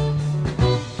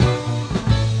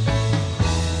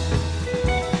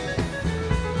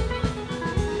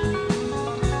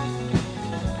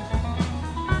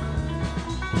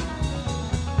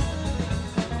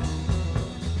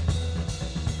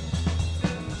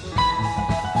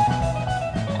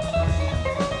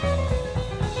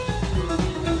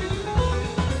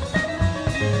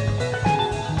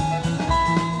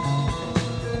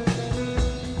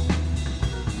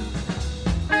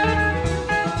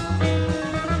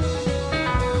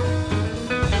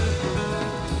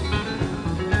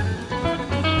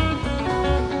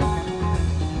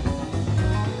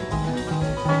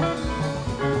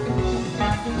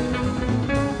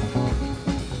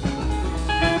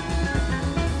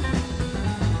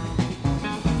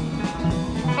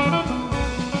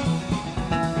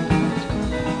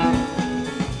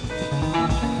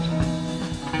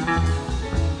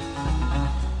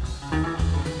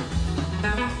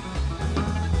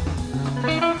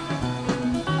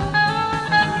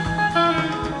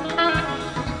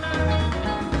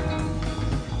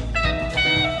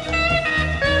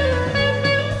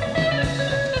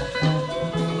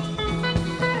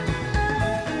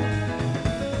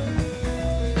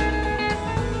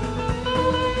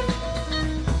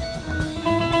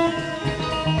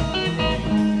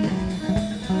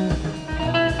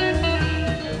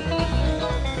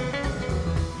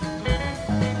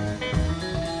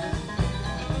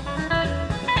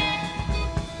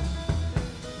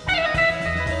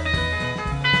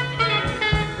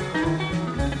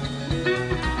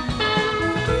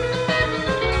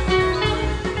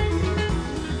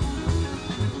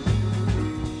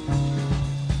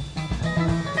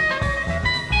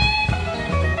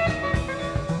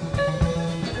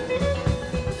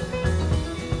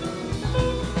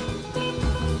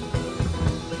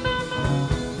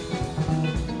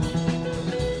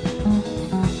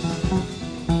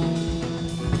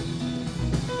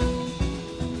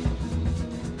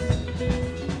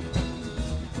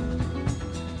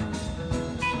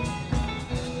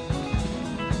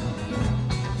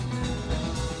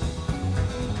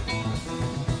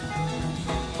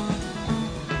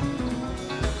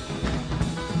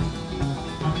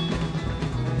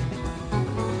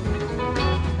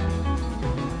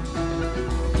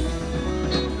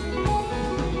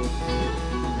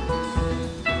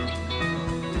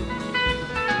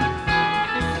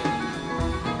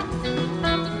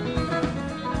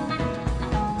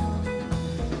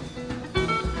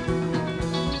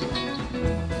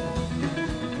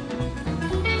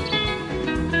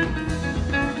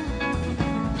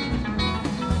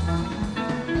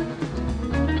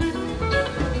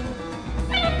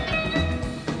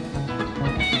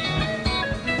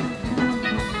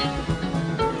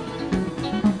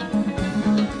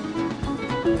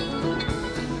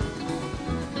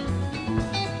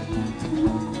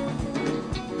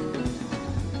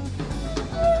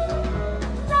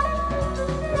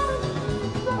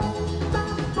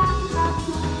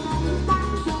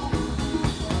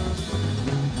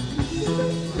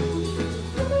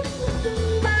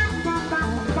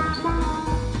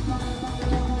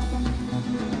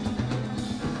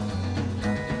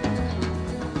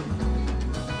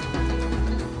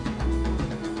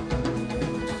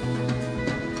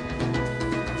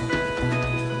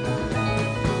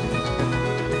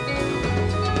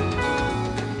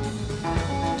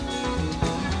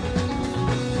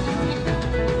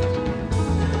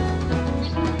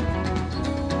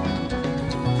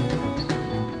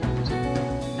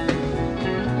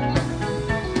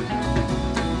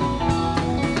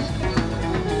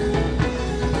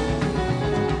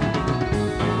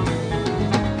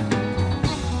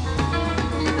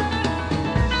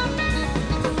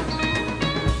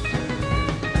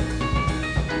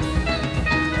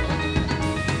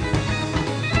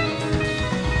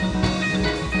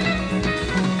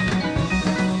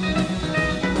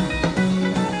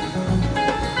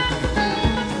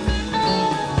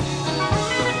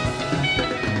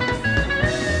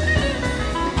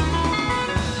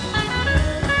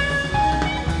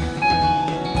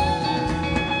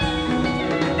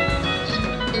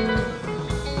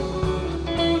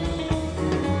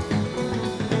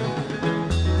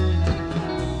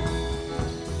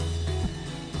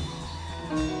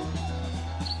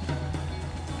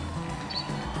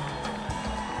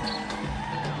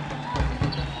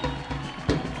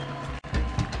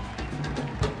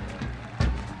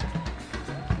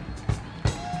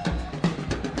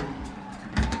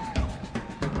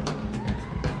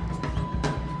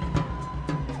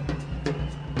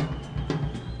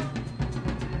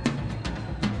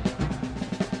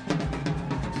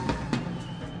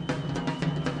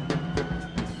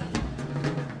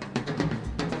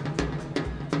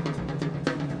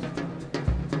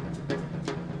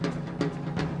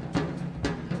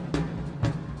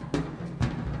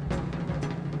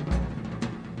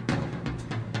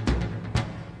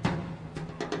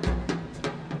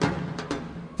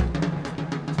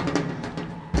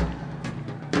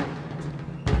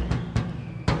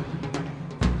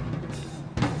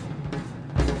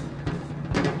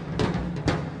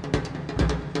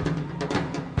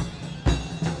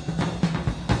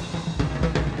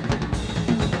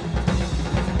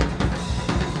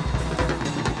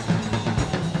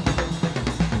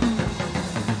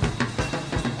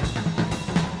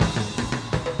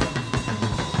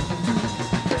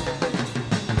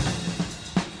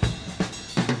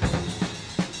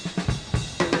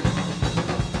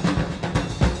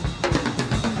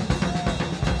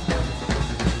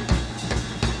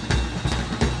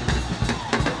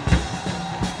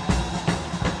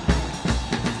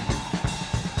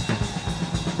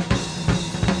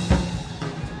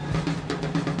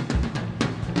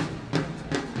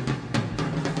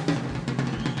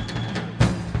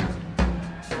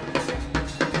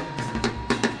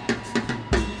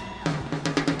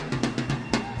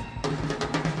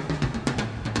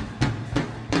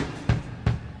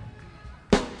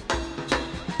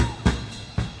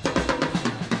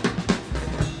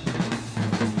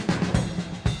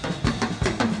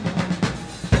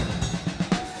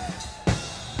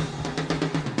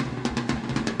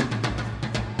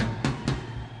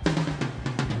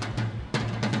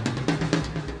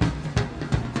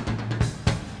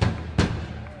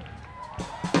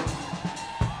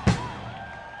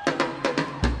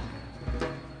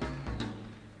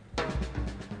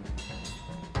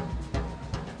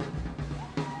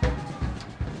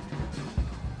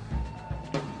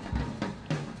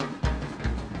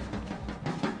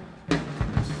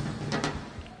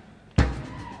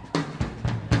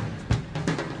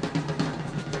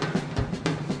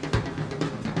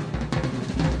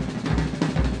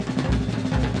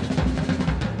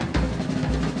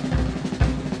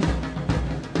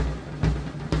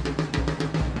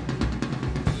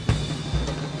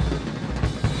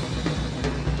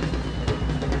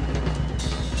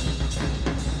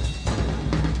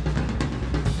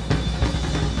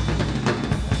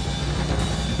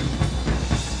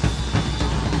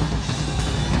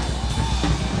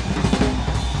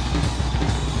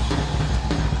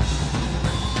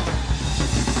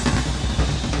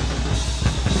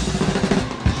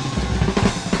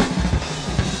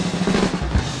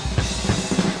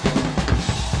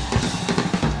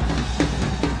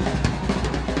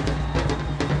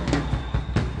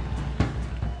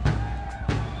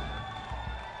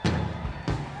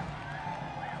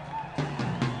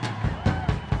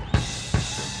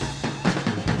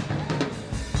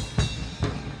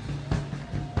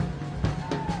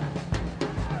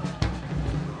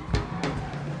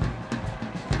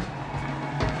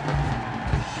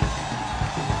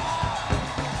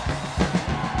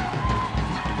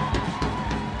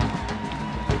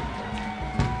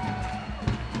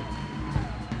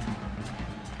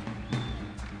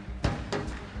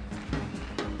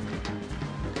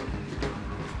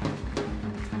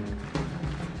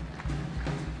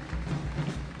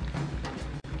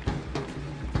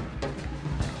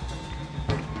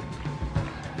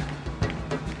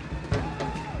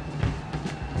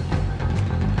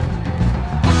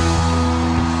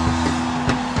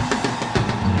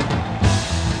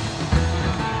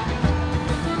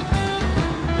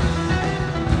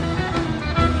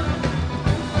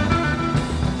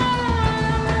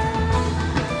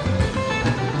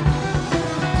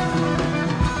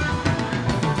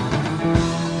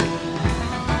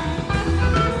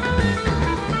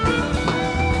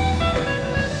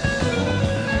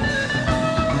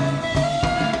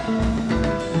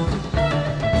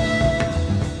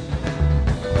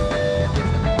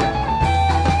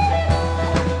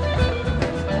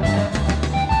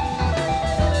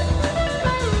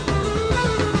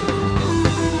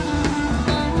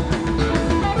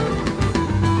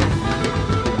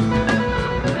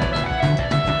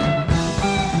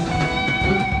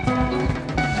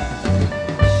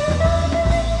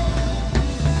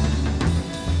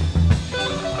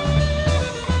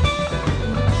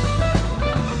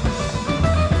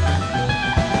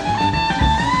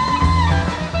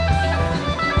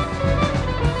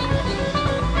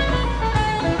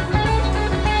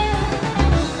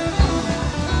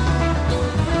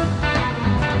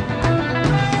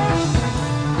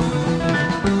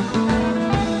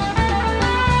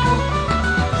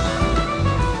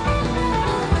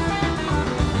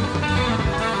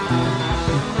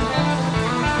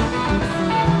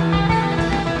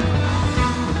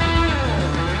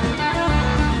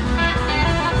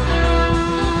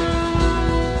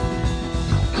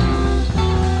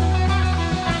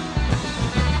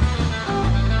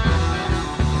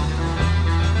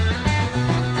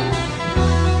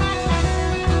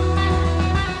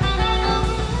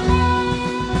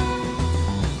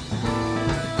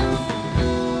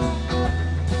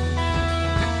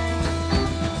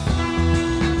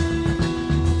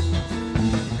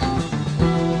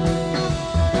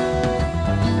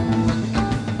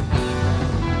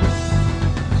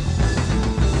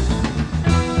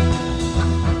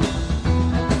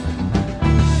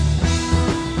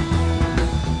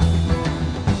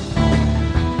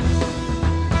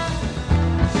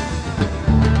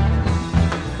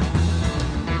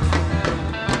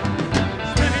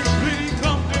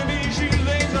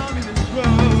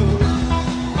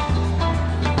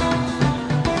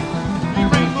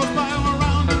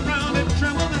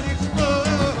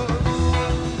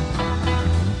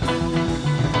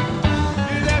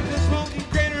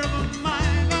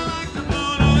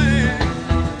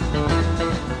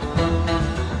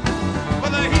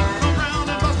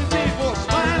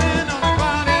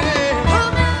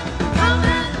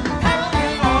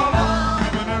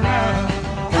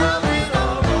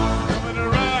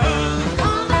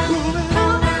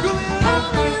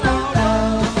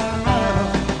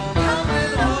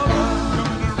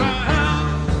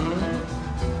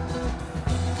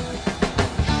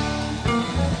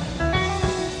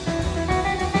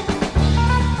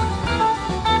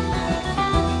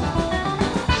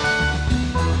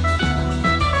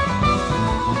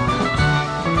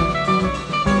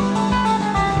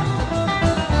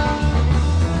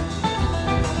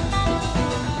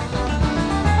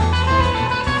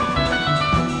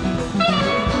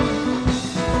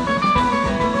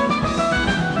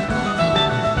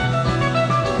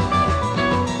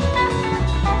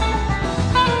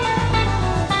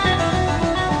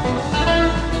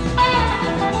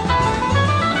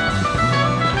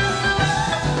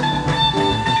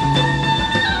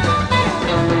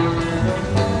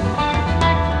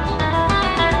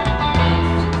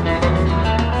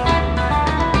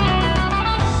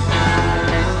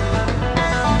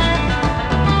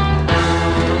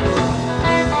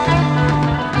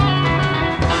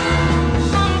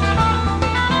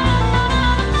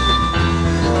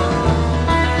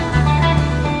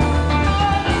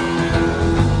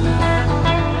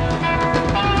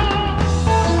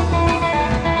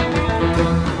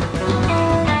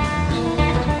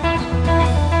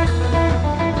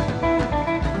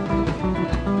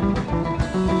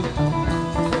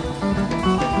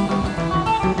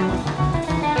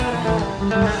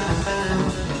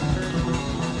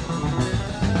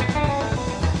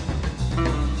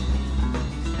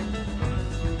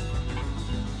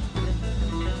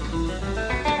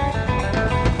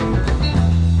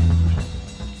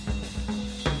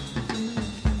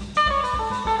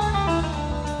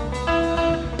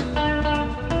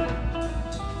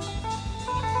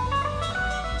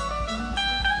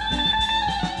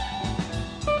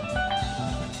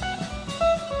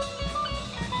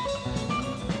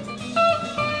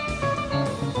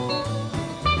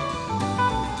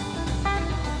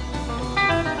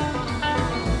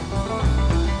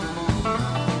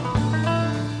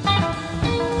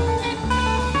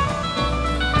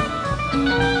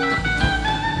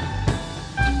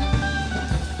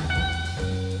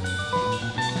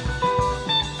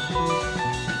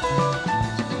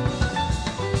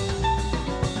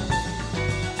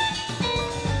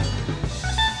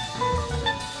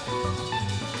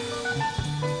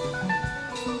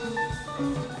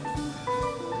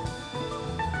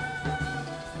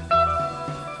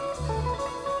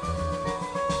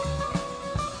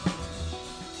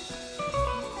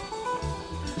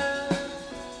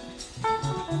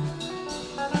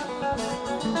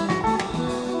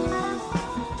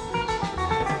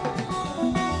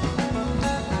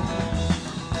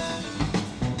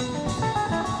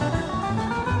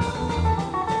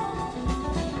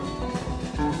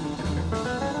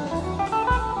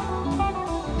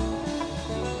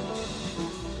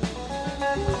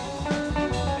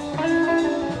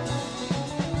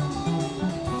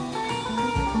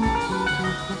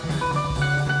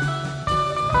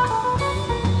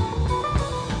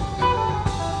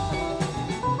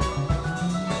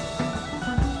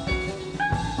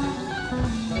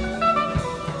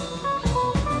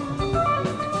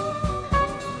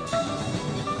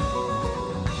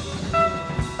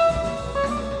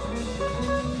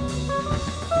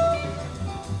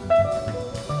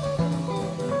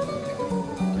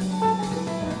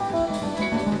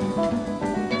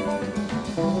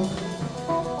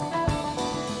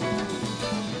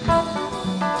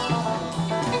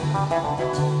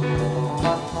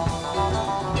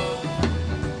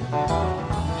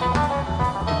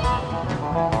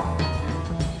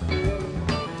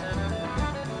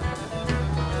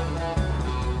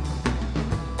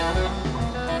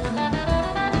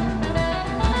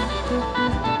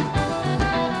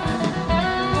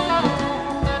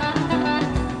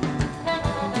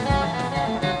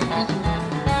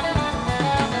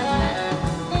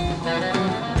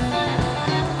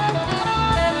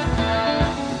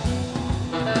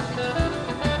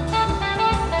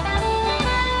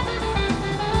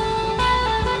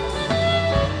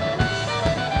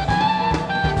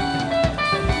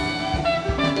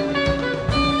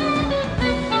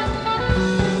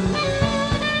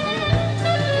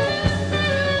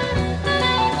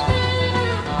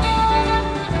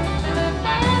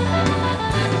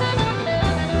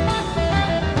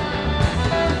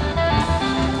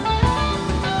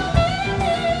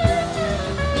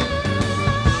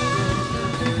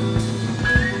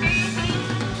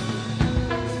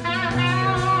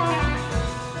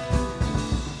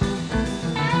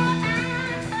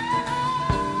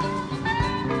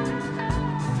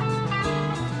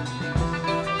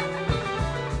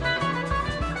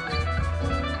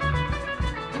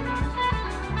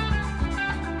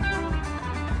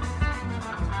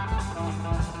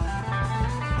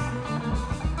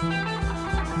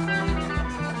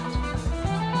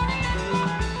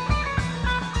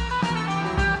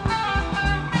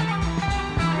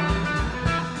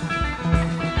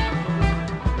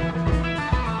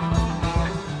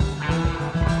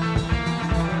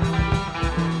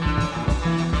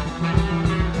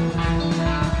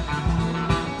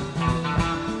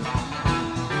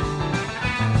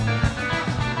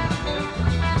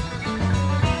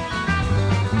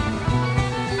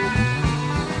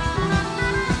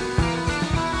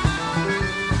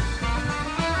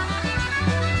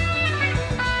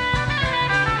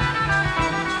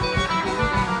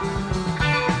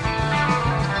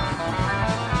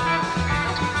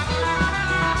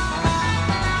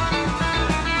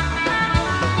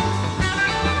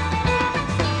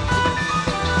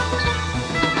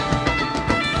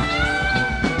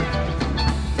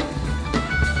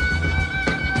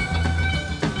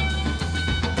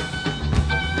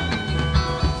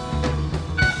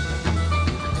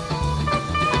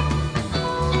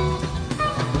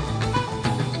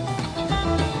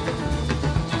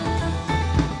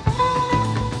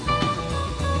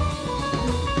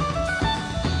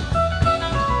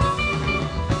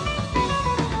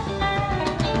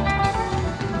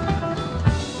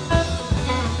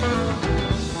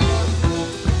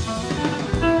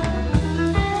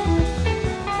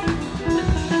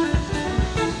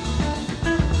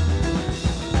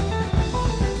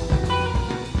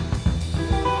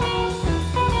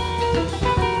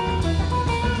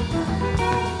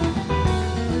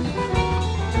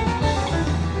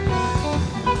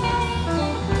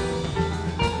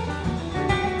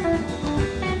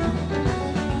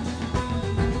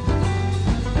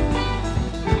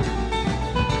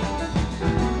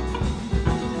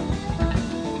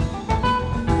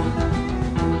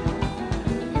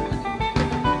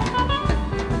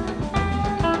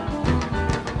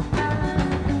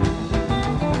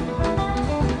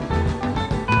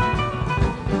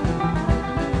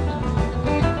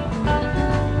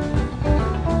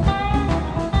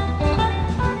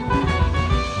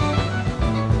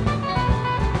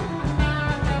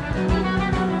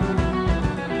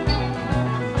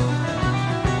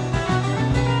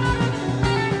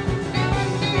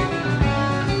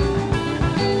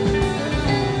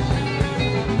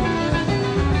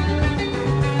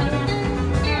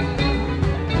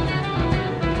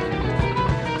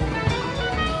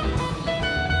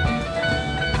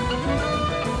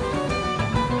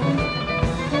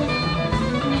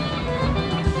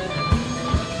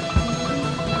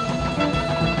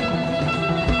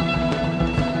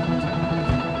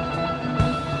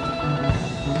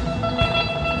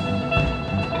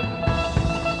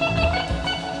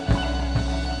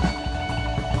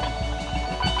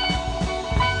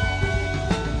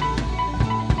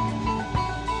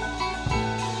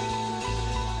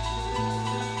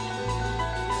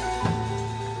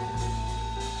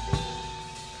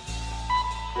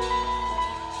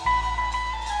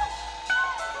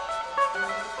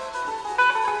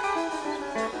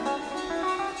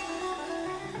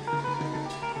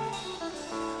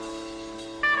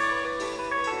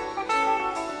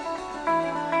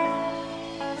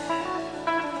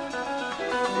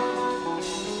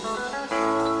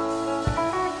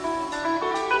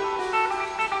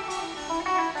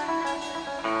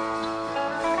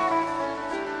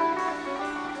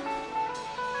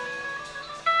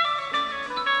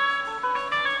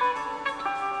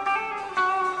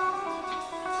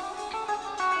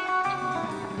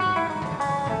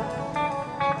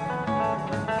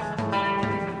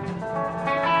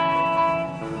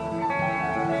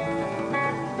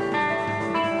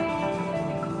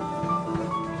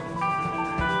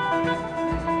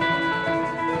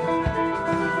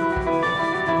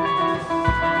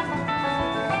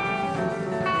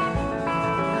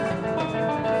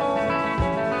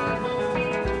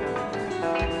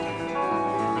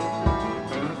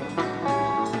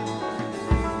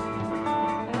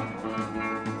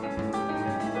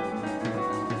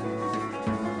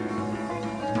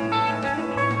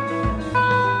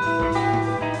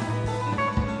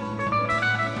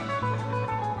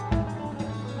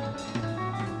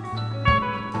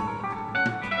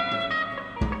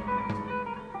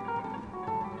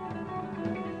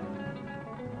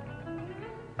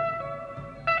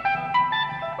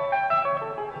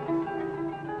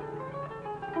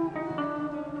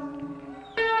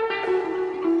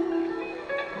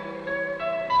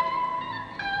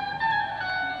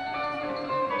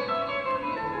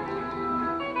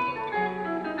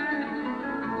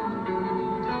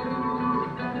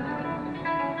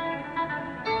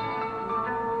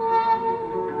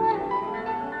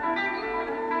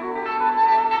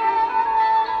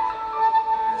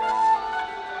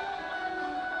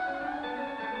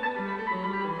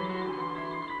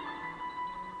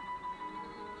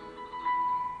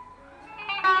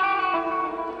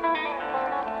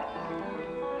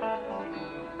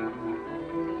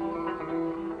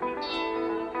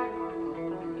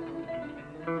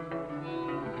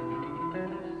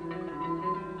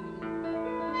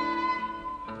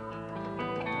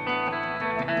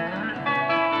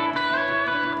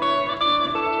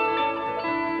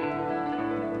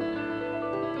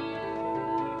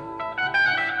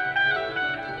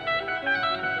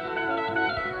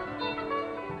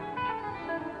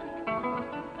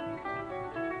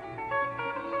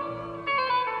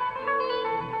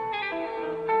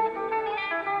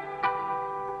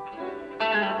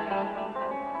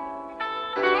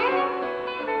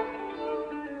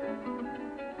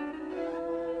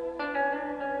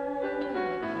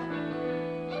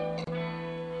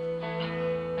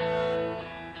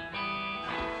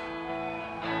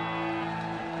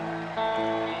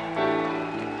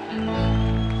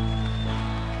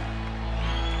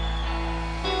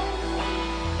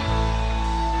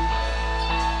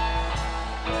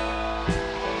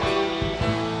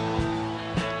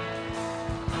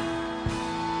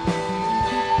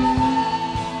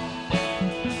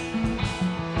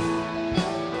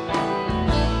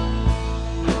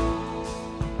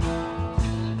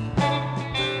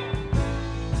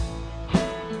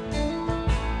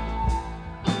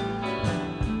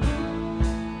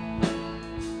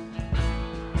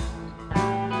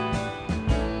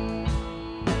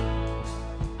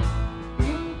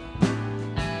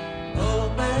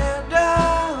 Old man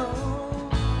down,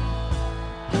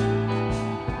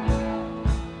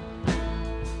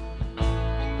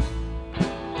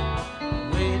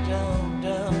 way down,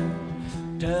 down,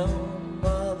 down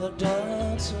by the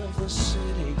dance of the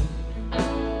city.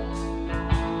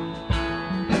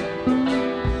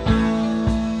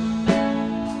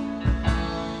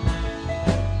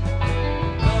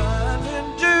 Minding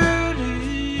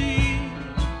duty,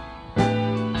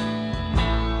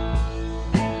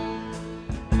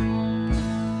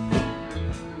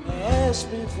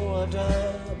 ask me for a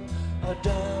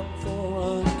dime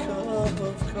for a cup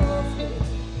of coffee.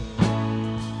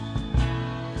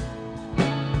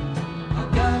 I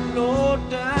got no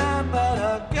dime, but I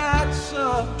got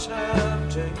some time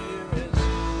to hear his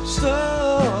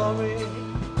story.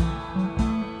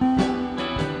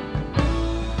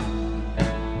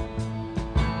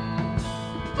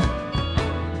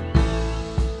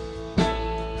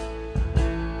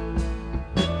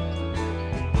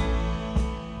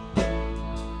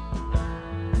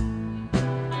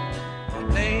 My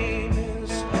name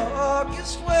is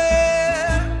August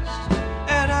West,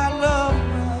 and I love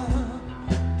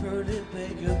my pretty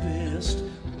baker best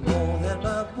more than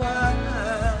my wife.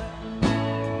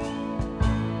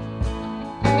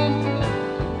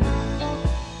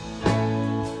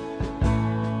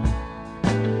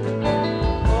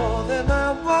 More than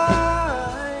my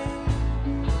wife.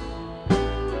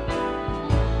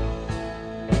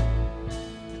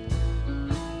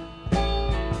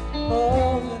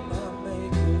 More than my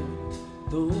maker,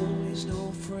 though he's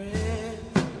no friend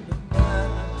of mine.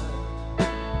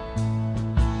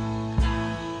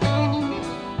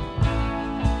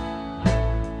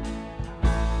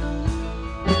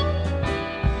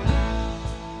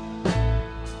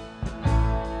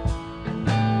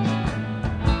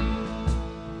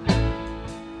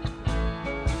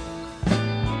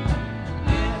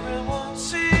 Everyone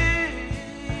sees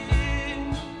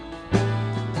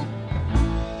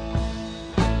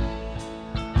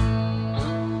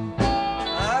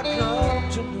I come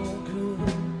to no good.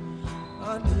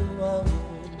 I knew I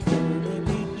would really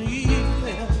be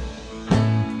leaving.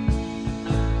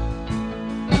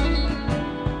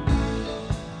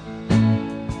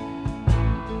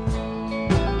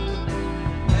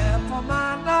 Half of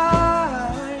my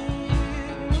life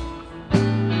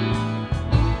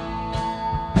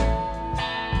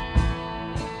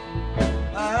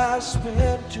I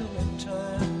spent doing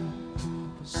time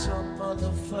for some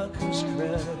motherfucker's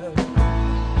credit.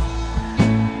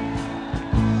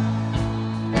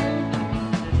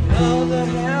 The other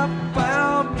half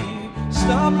found me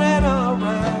stumbling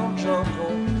around drunk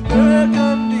on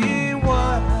burgundy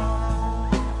wine.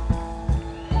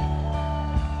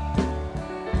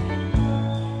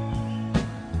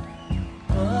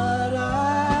 But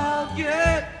I'll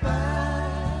get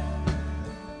back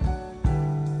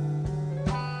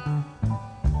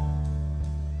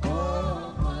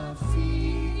on my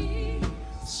feet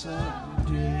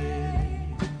someday.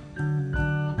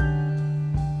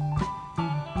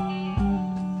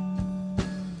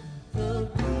 The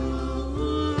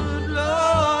good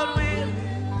Lord will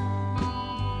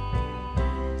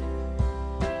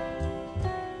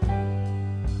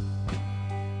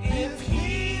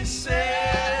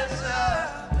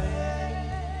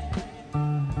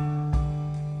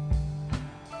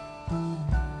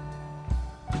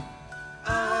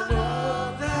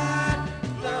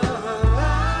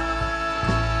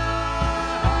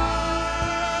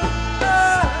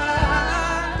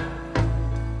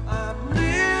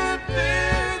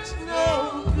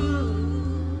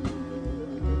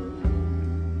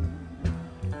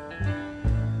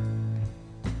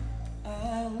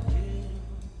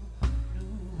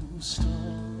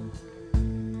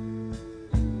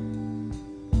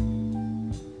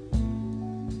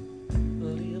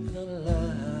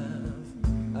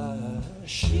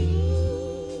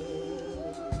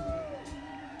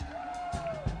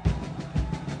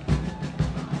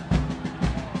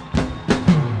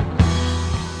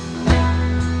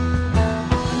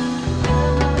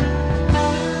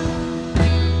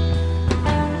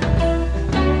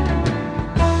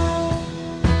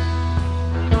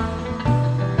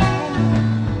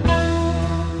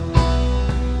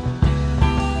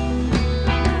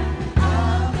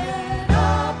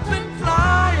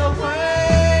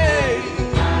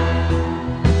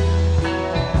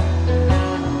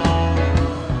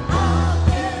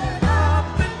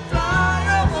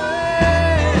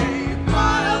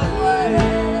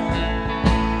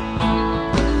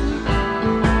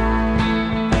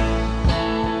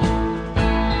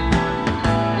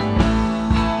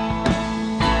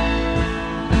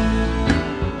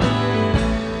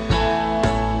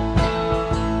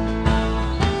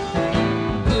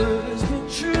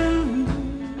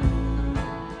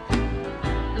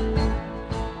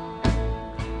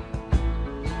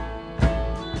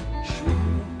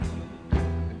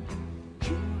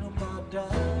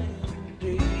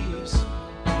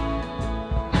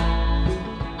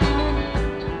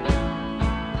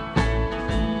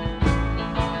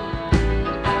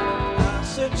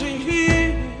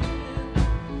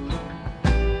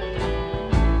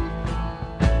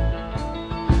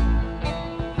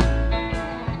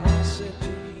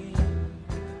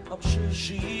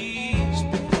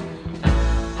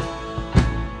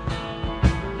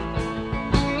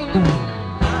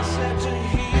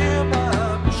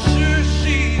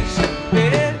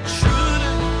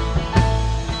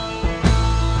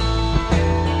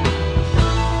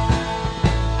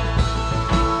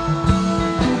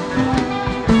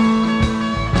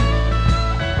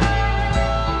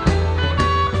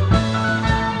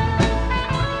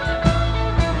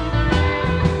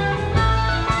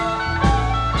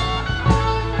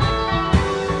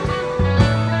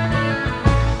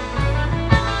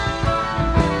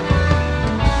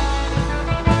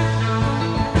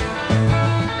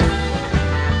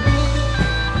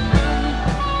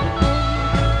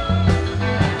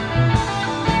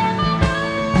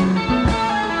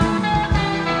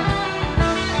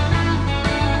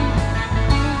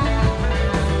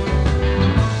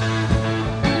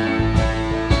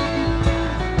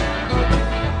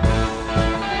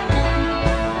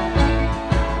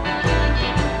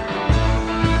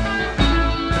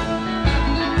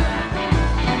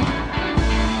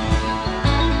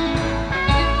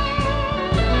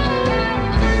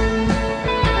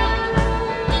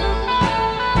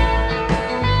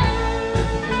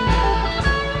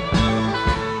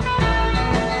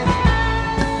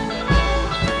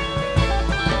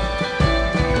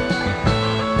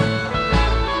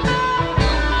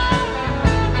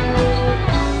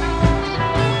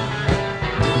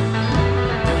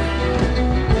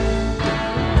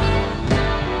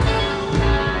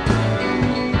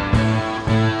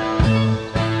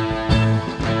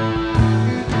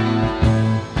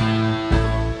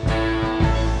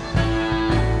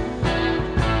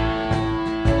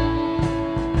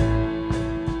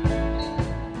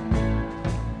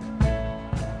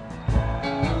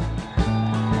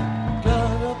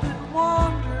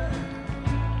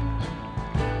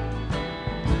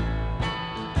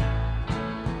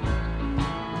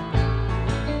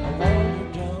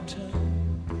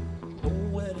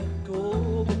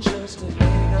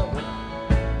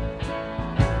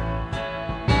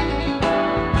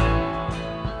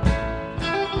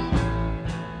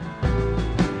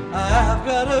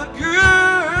about a girl.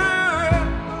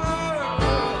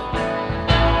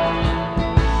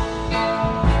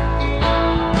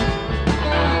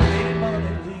 Lady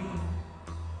Molly Lee,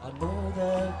 I know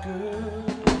that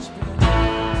girl's been.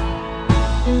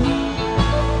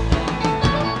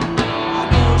 I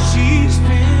know she's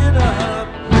been up,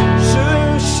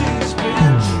 sure she's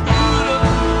been true to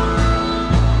me.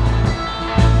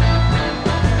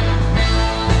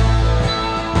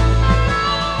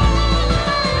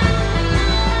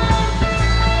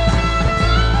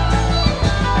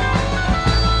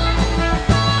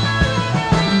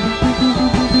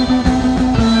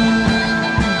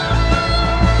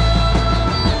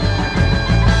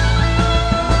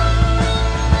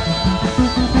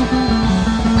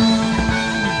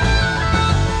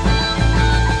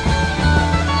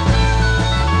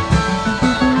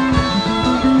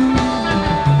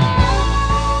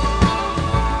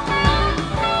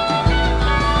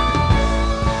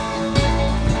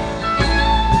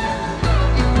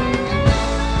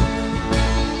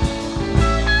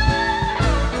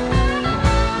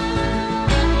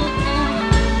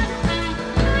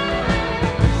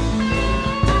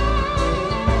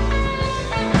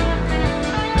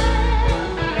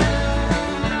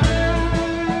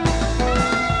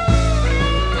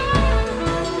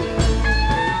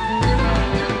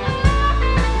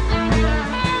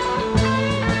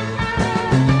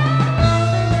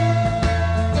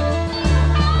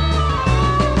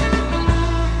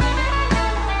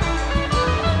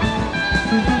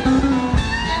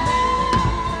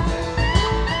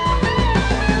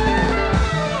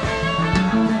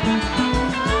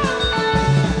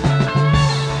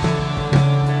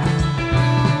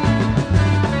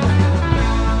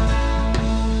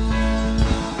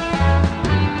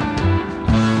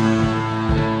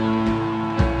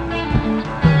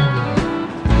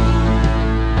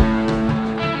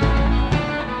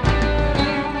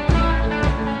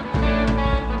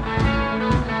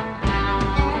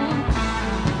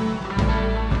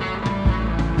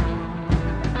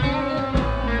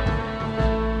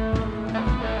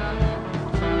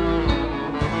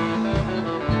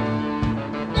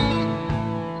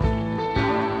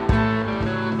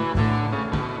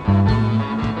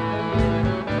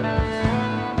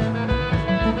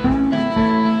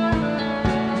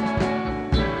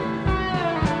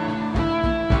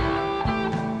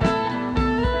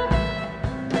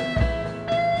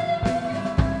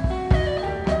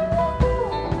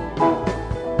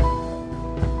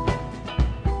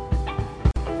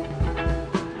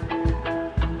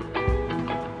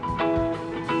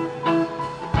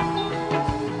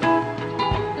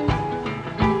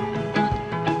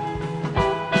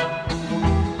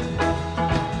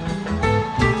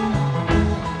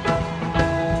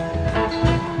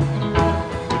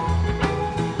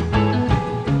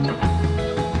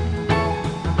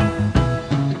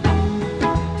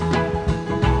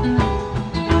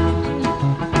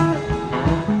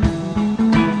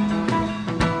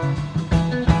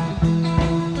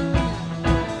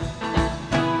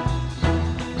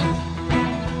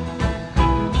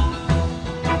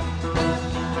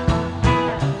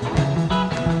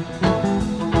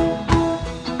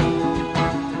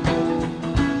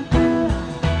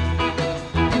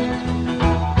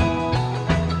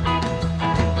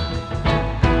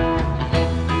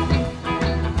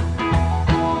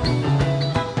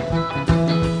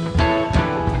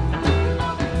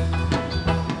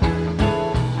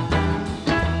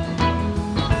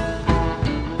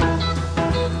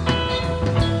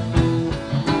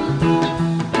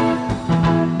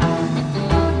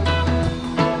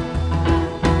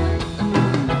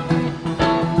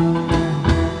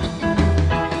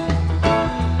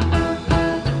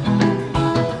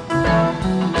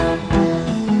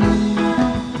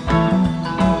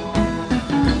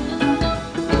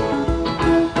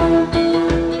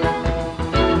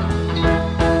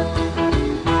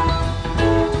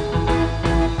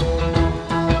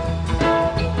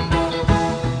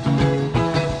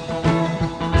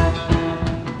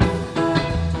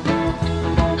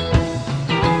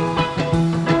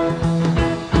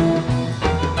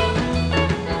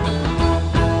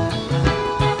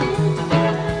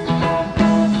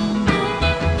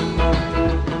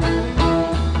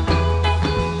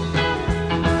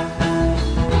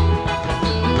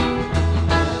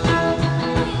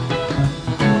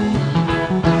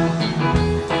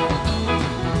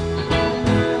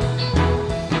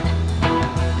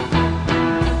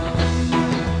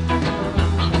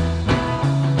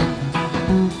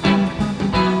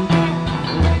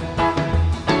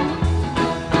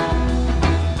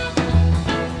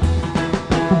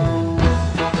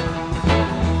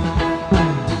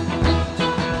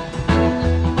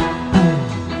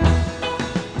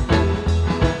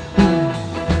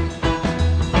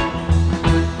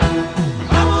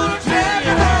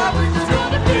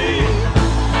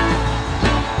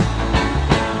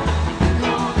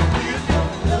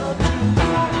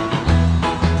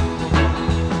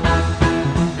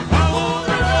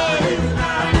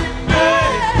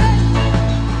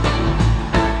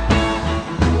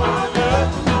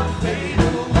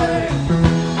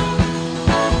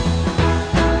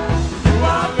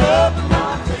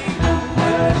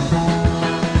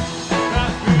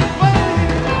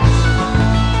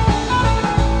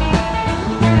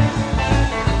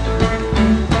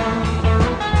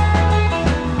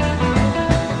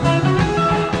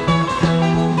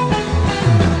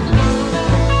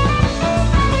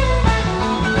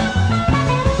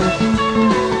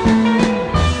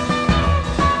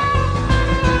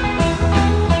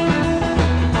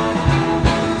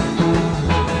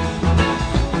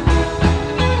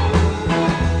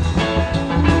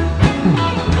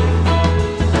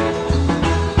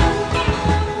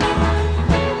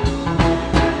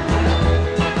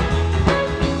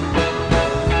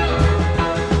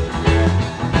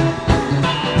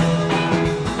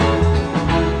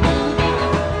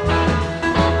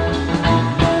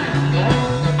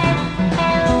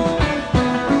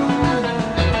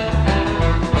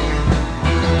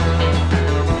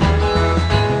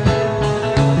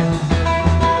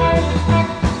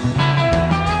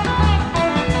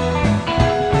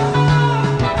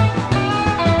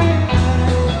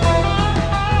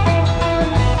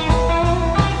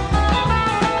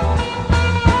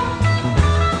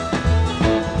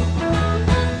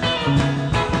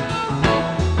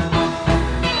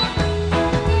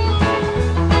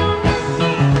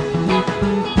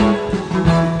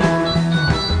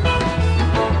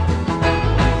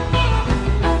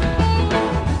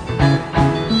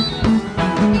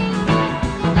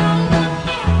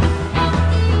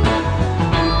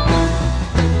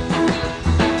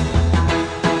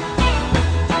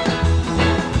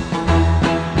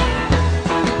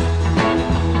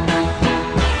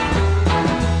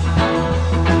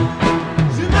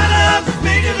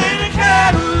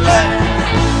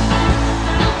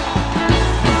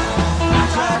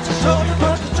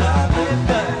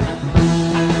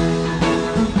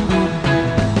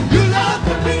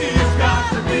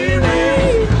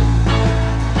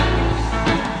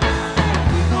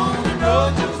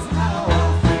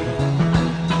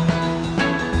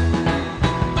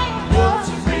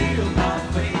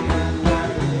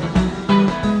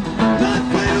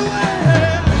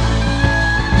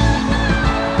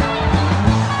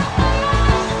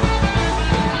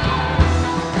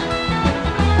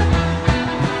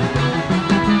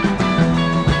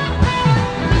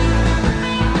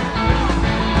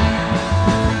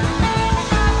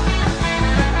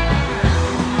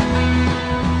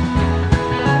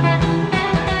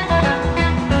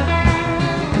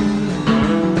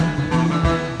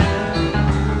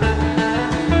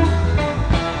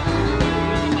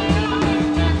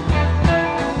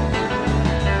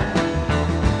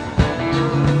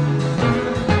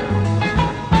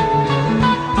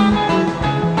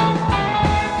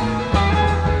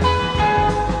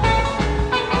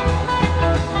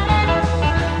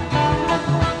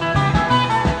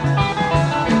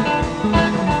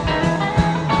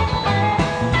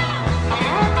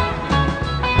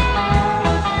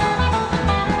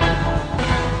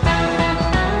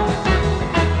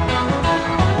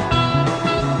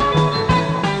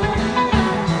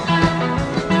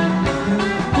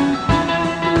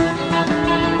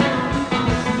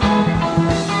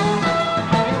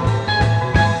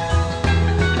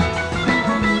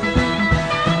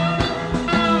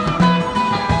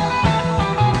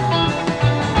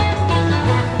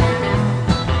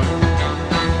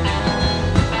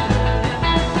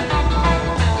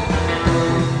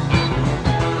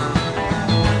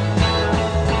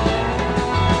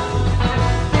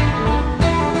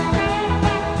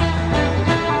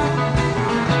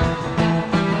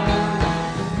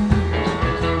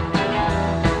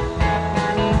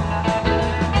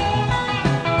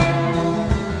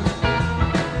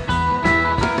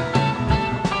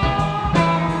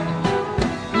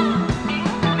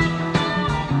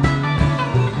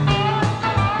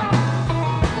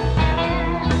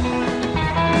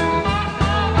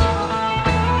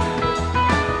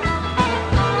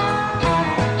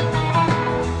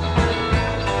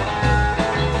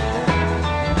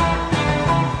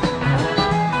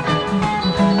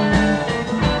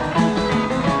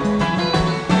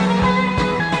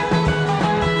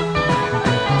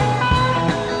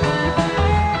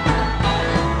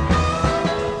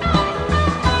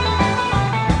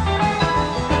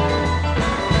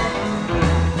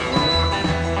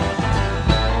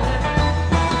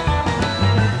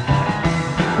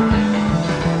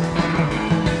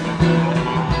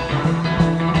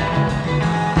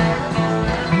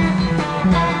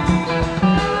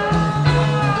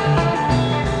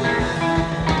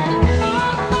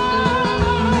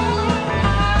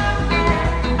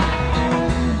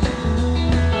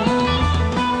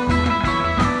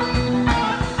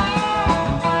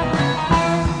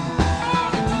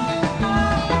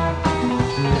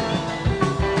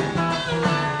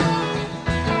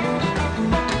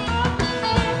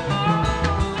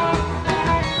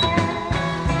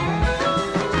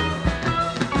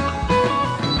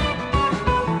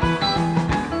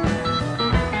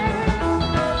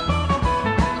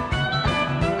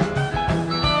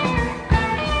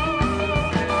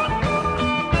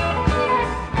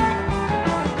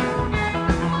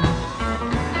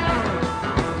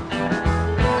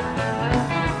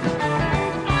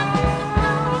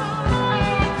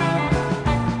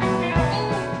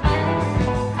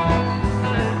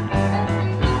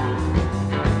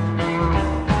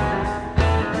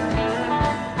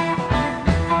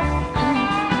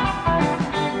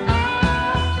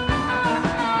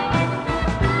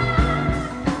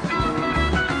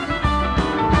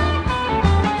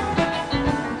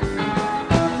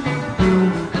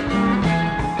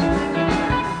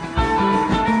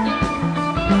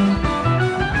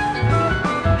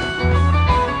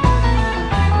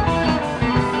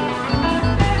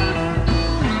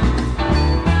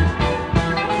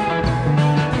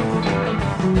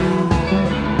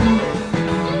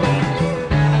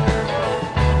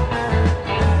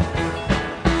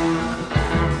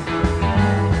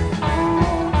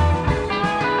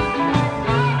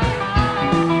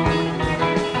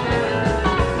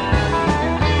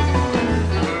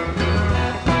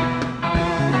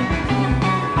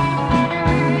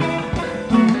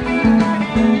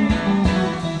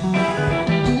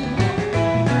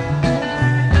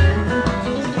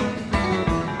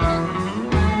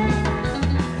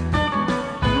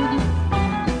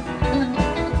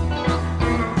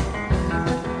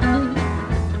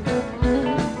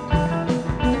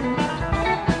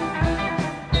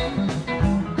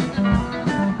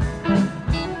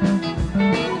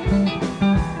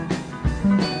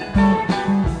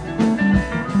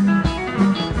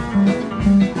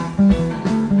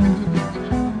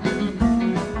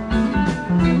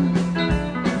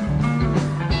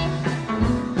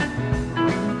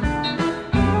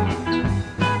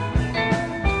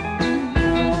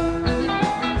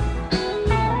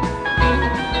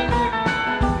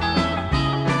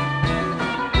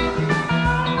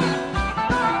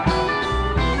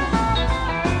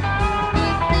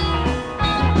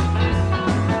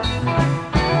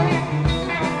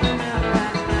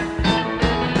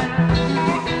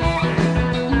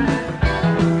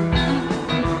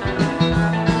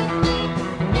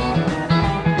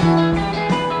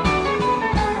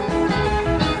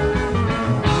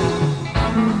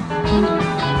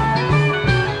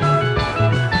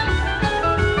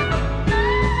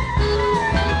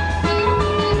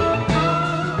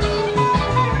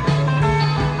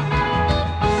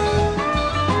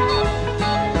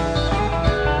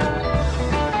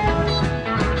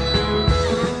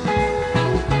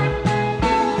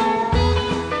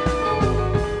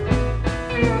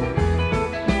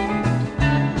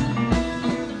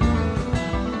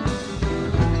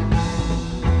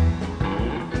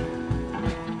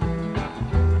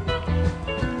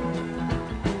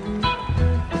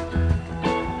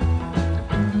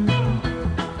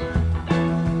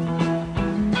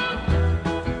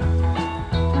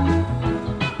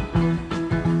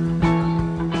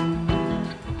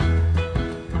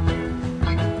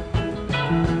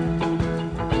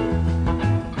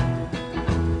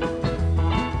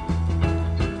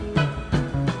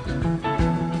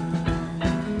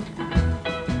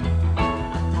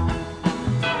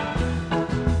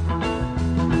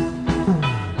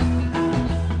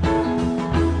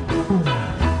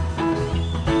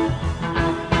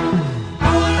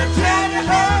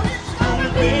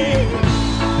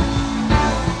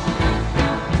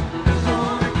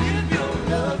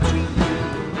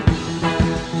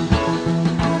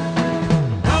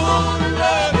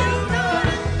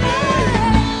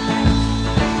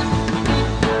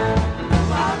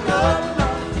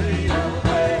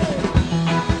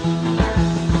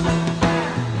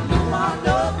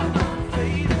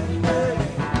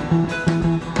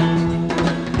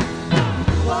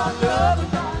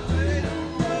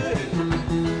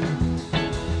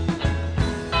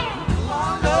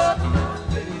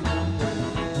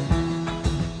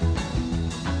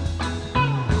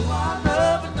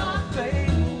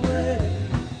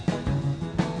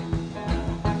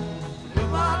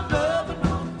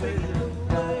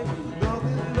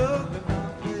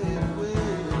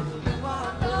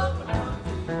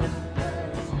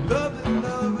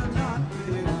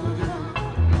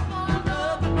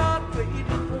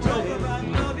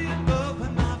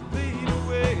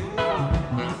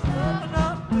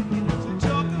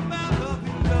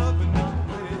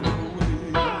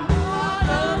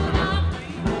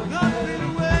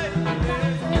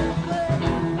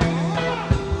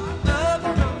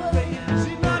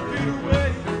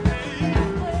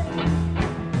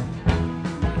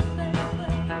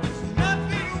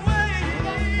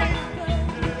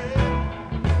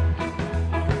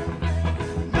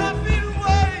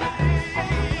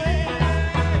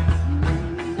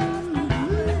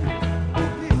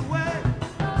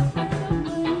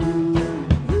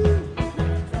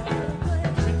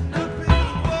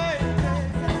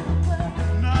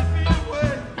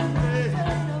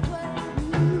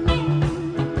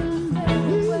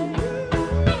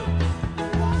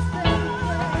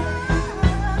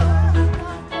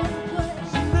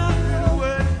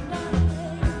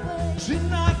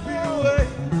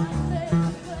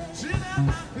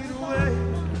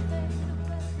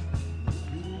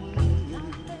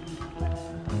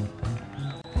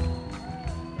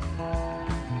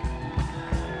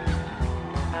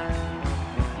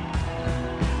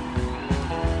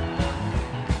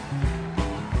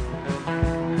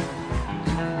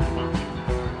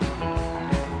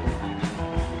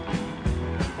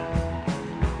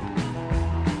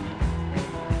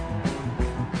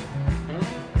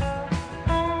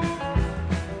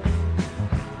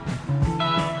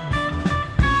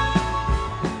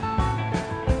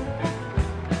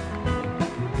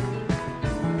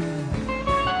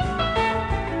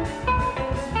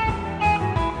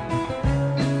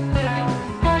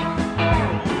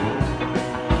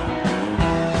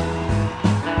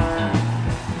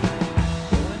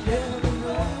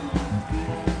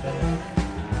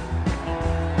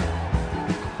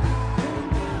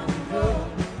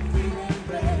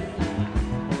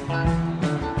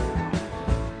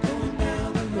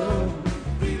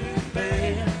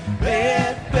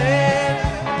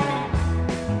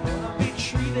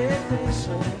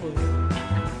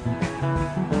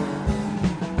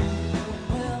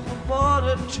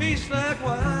 tastes like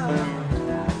wine.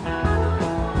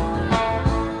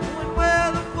 Going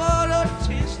where the water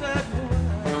tastes like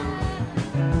wine.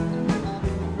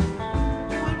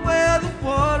 Going where the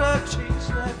water tastes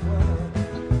like wine.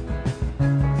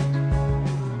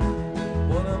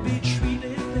 Wanna be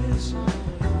treated this way.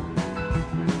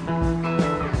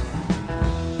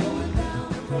 Going down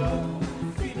the road,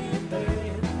 feeling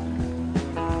bad.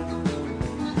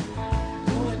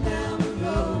 Going down the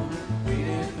road,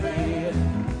 feeling bad.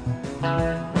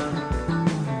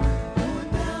 Going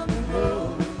down the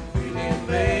road, feeling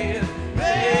bad,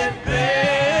 bad,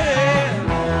 bad.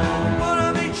 Wanna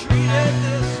be treated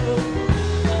this way.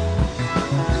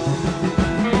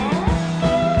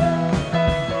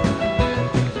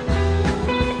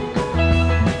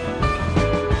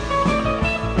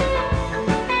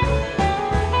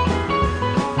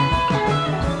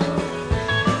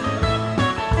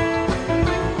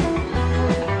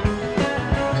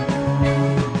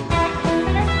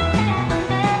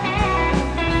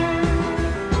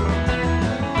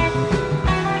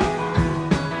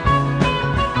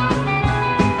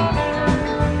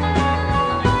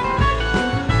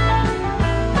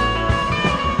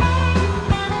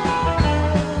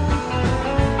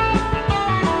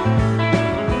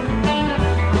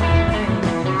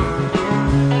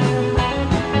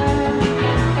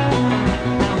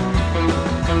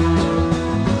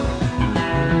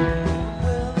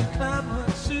 Well, the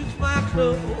climate suits my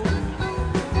clothes.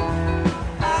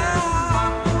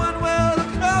 I'm going where the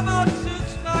climate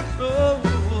suits my clothes.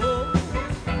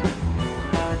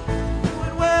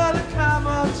 Going where the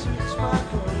climate suits my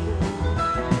clothes.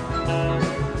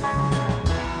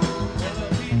 Wanna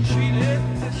be treated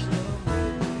this way.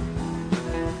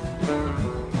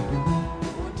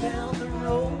 Going down the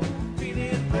road,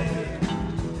 feeling bad.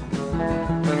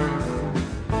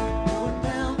 Going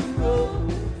down the road,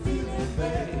 feeling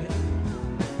bad.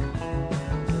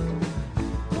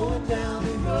 Going down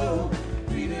the road,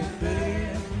 feeling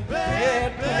bad, bad,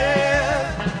 bad.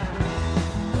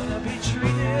 Wanna be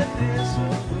treated this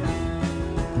way.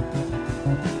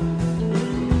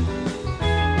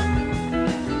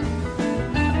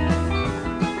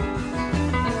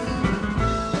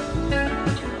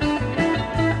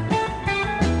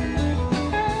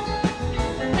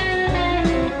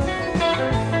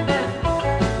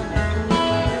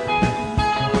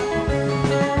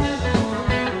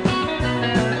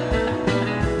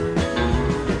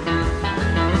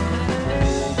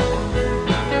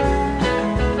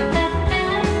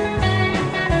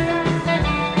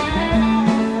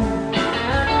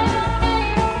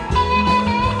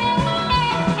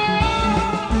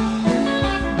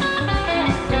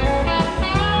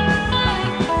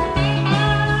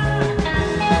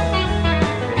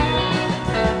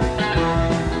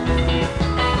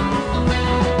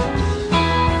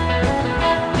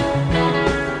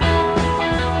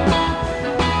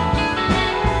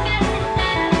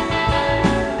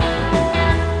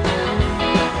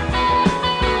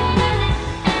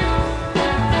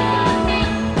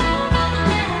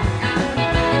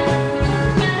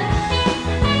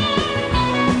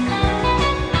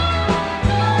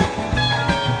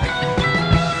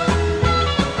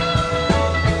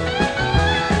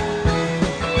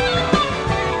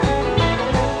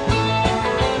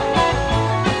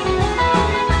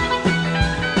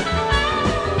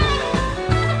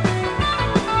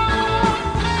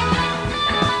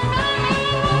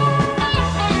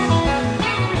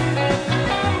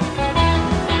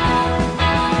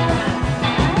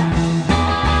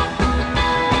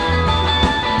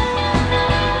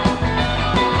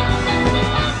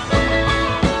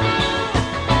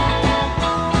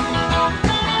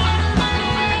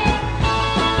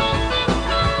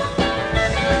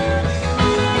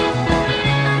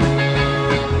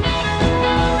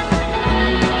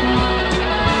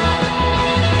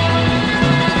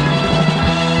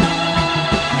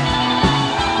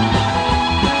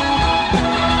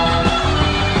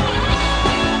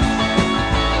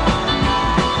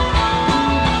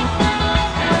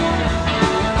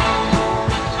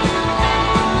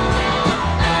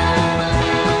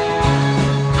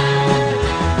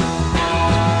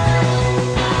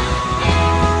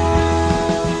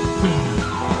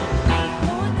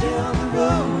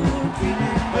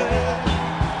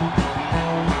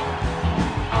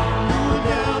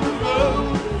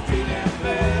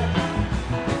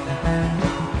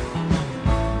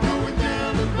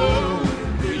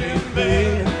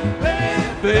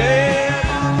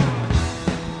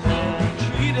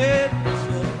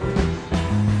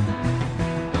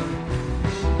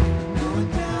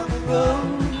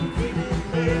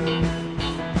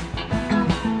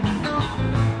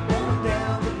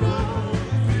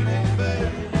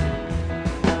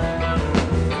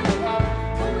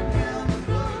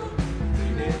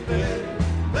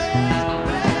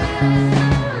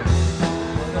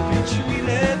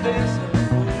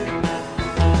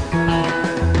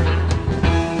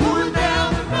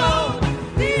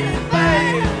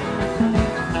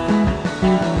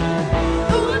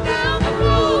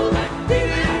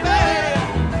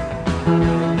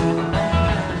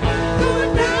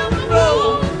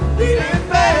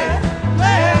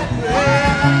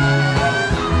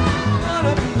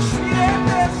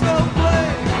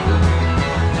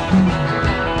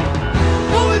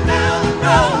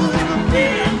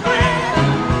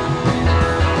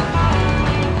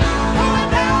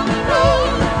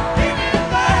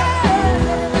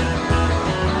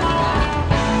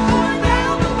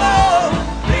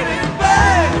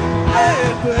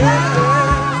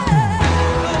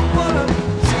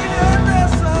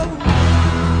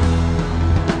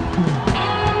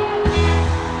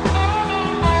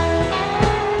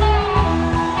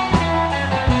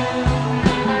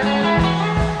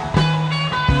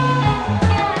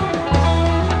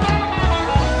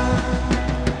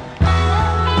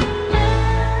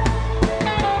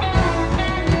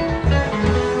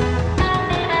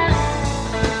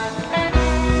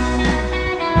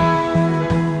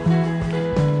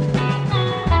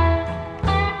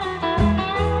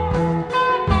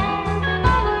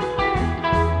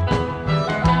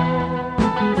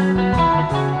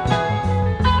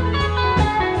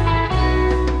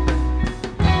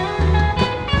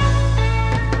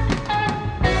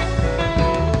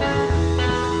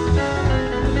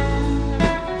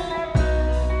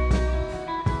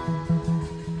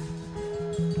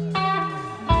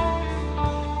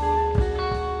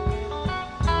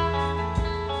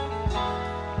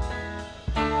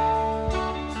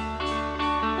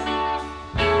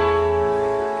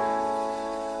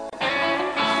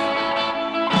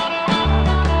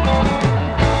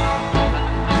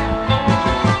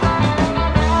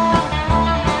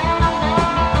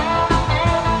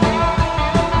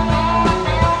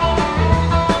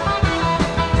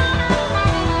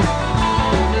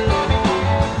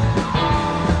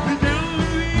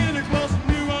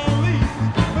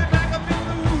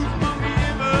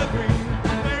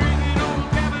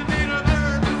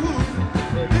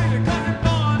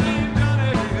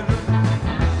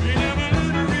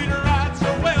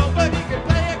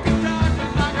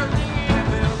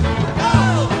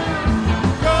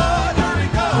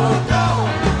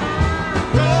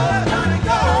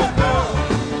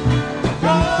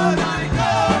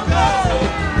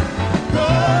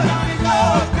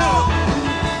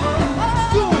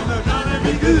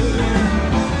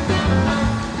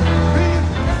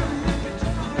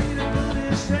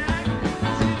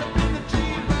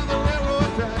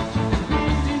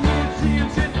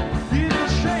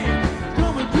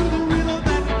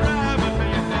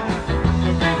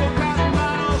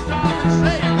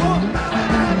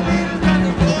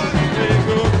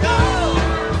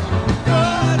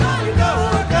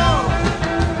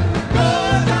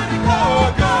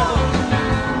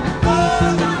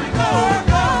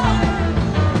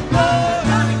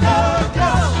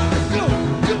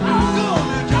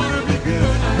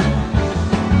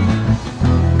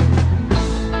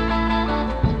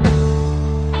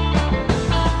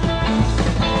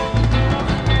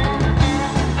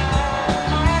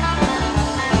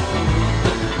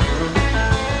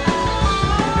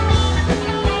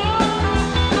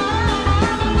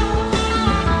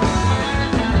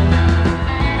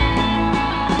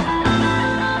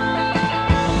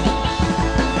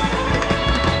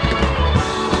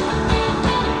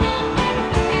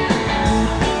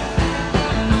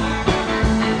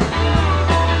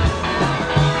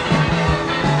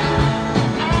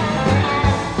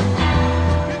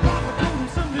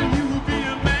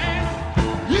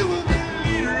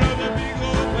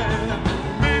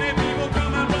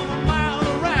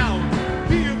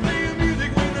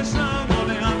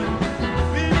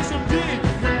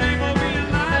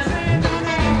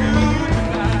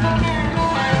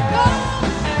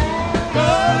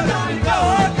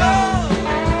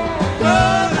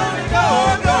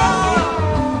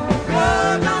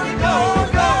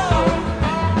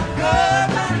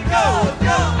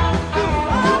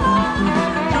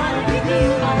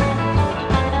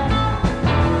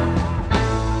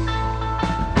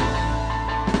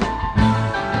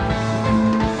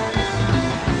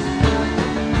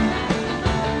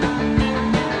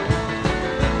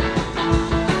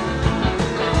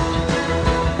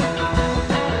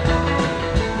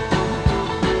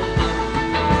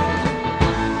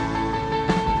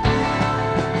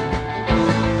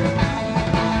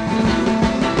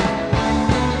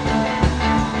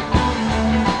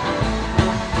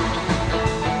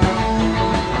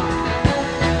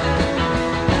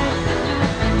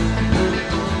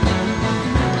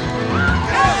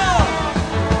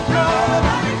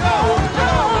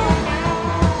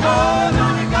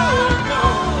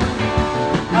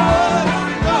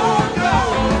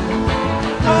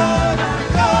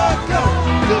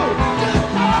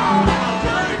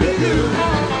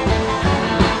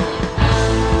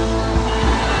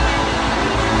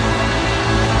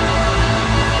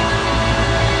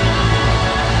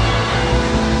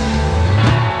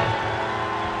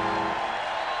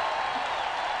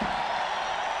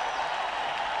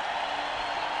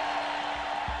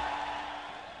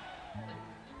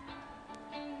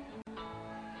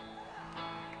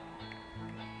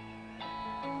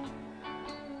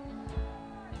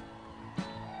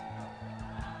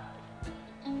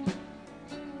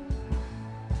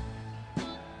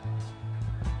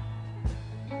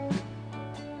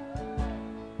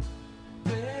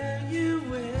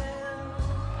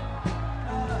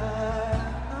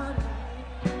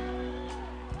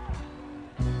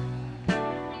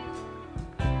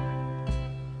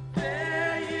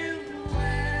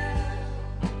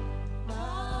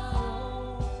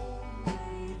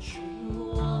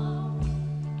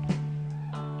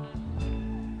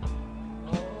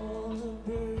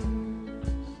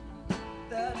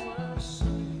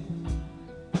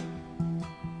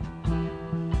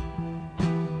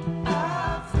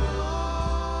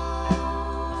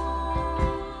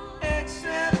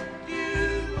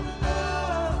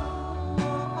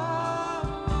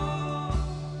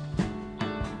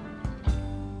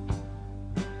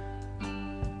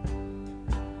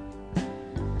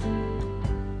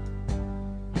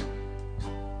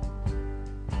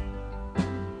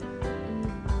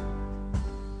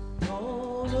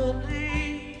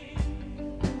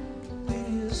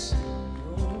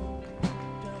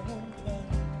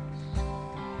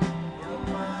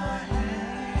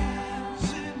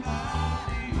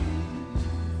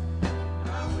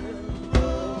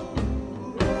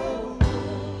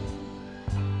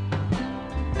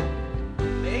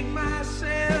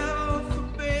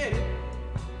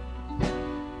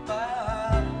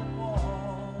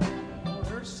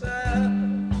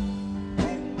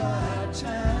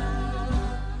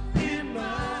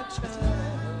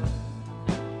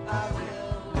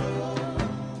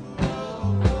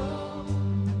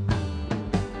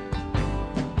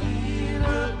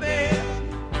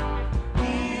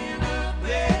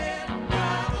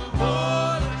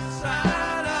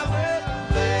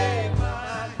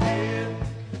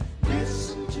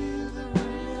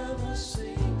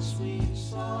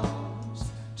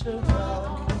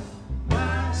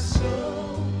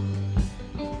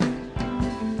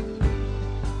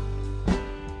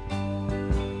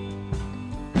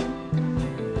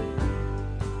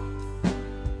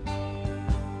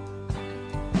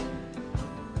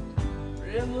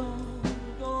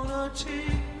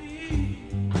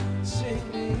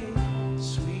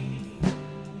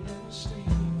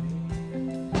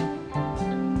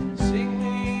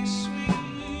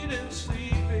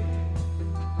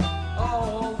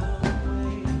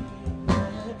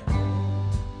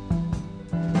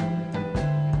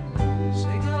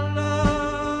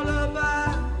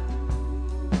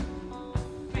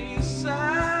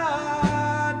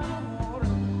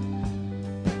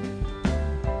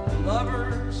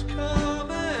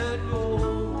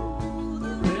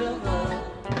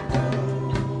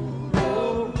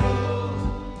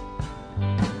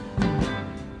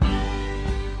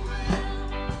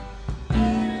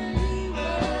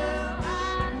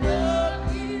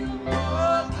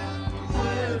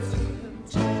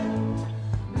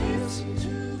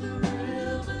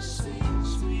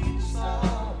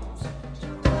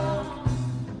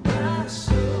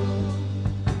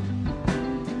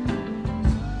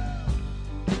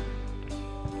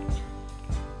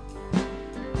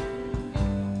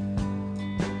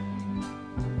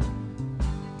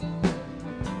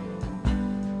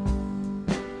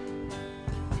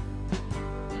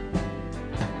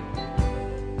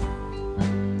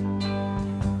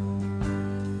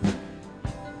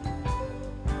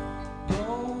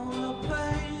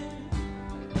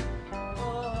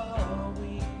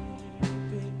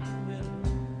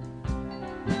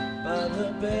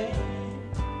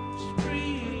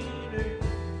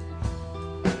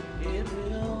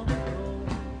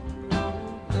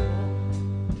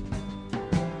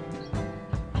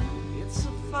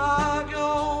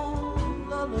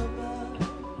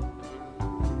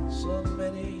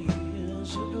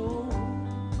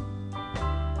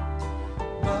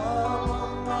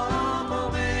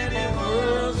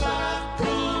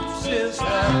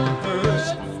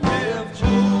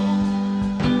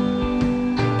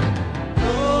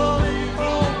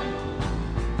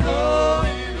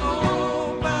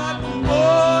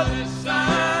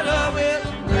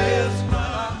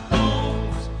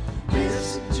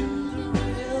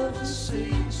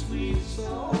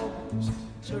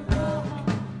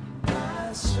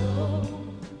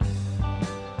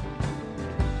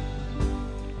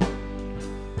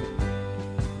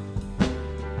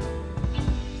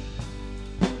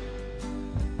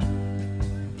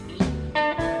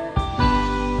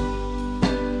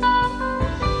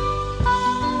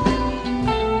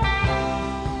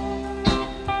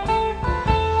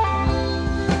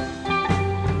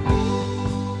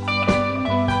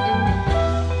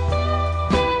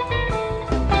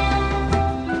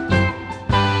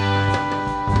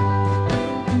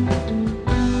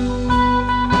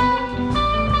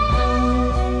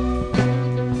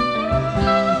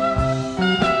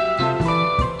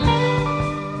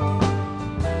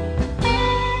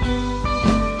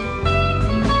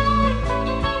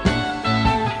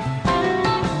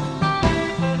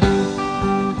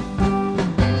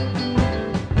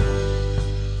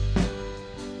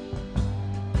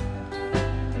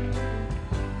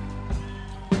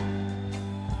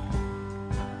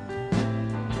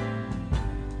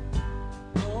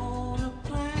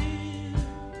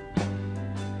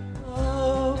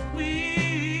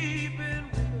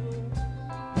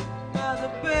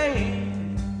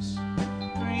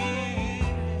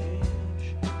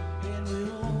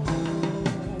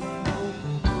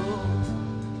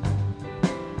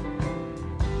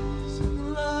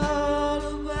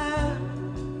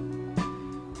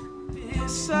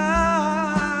 Side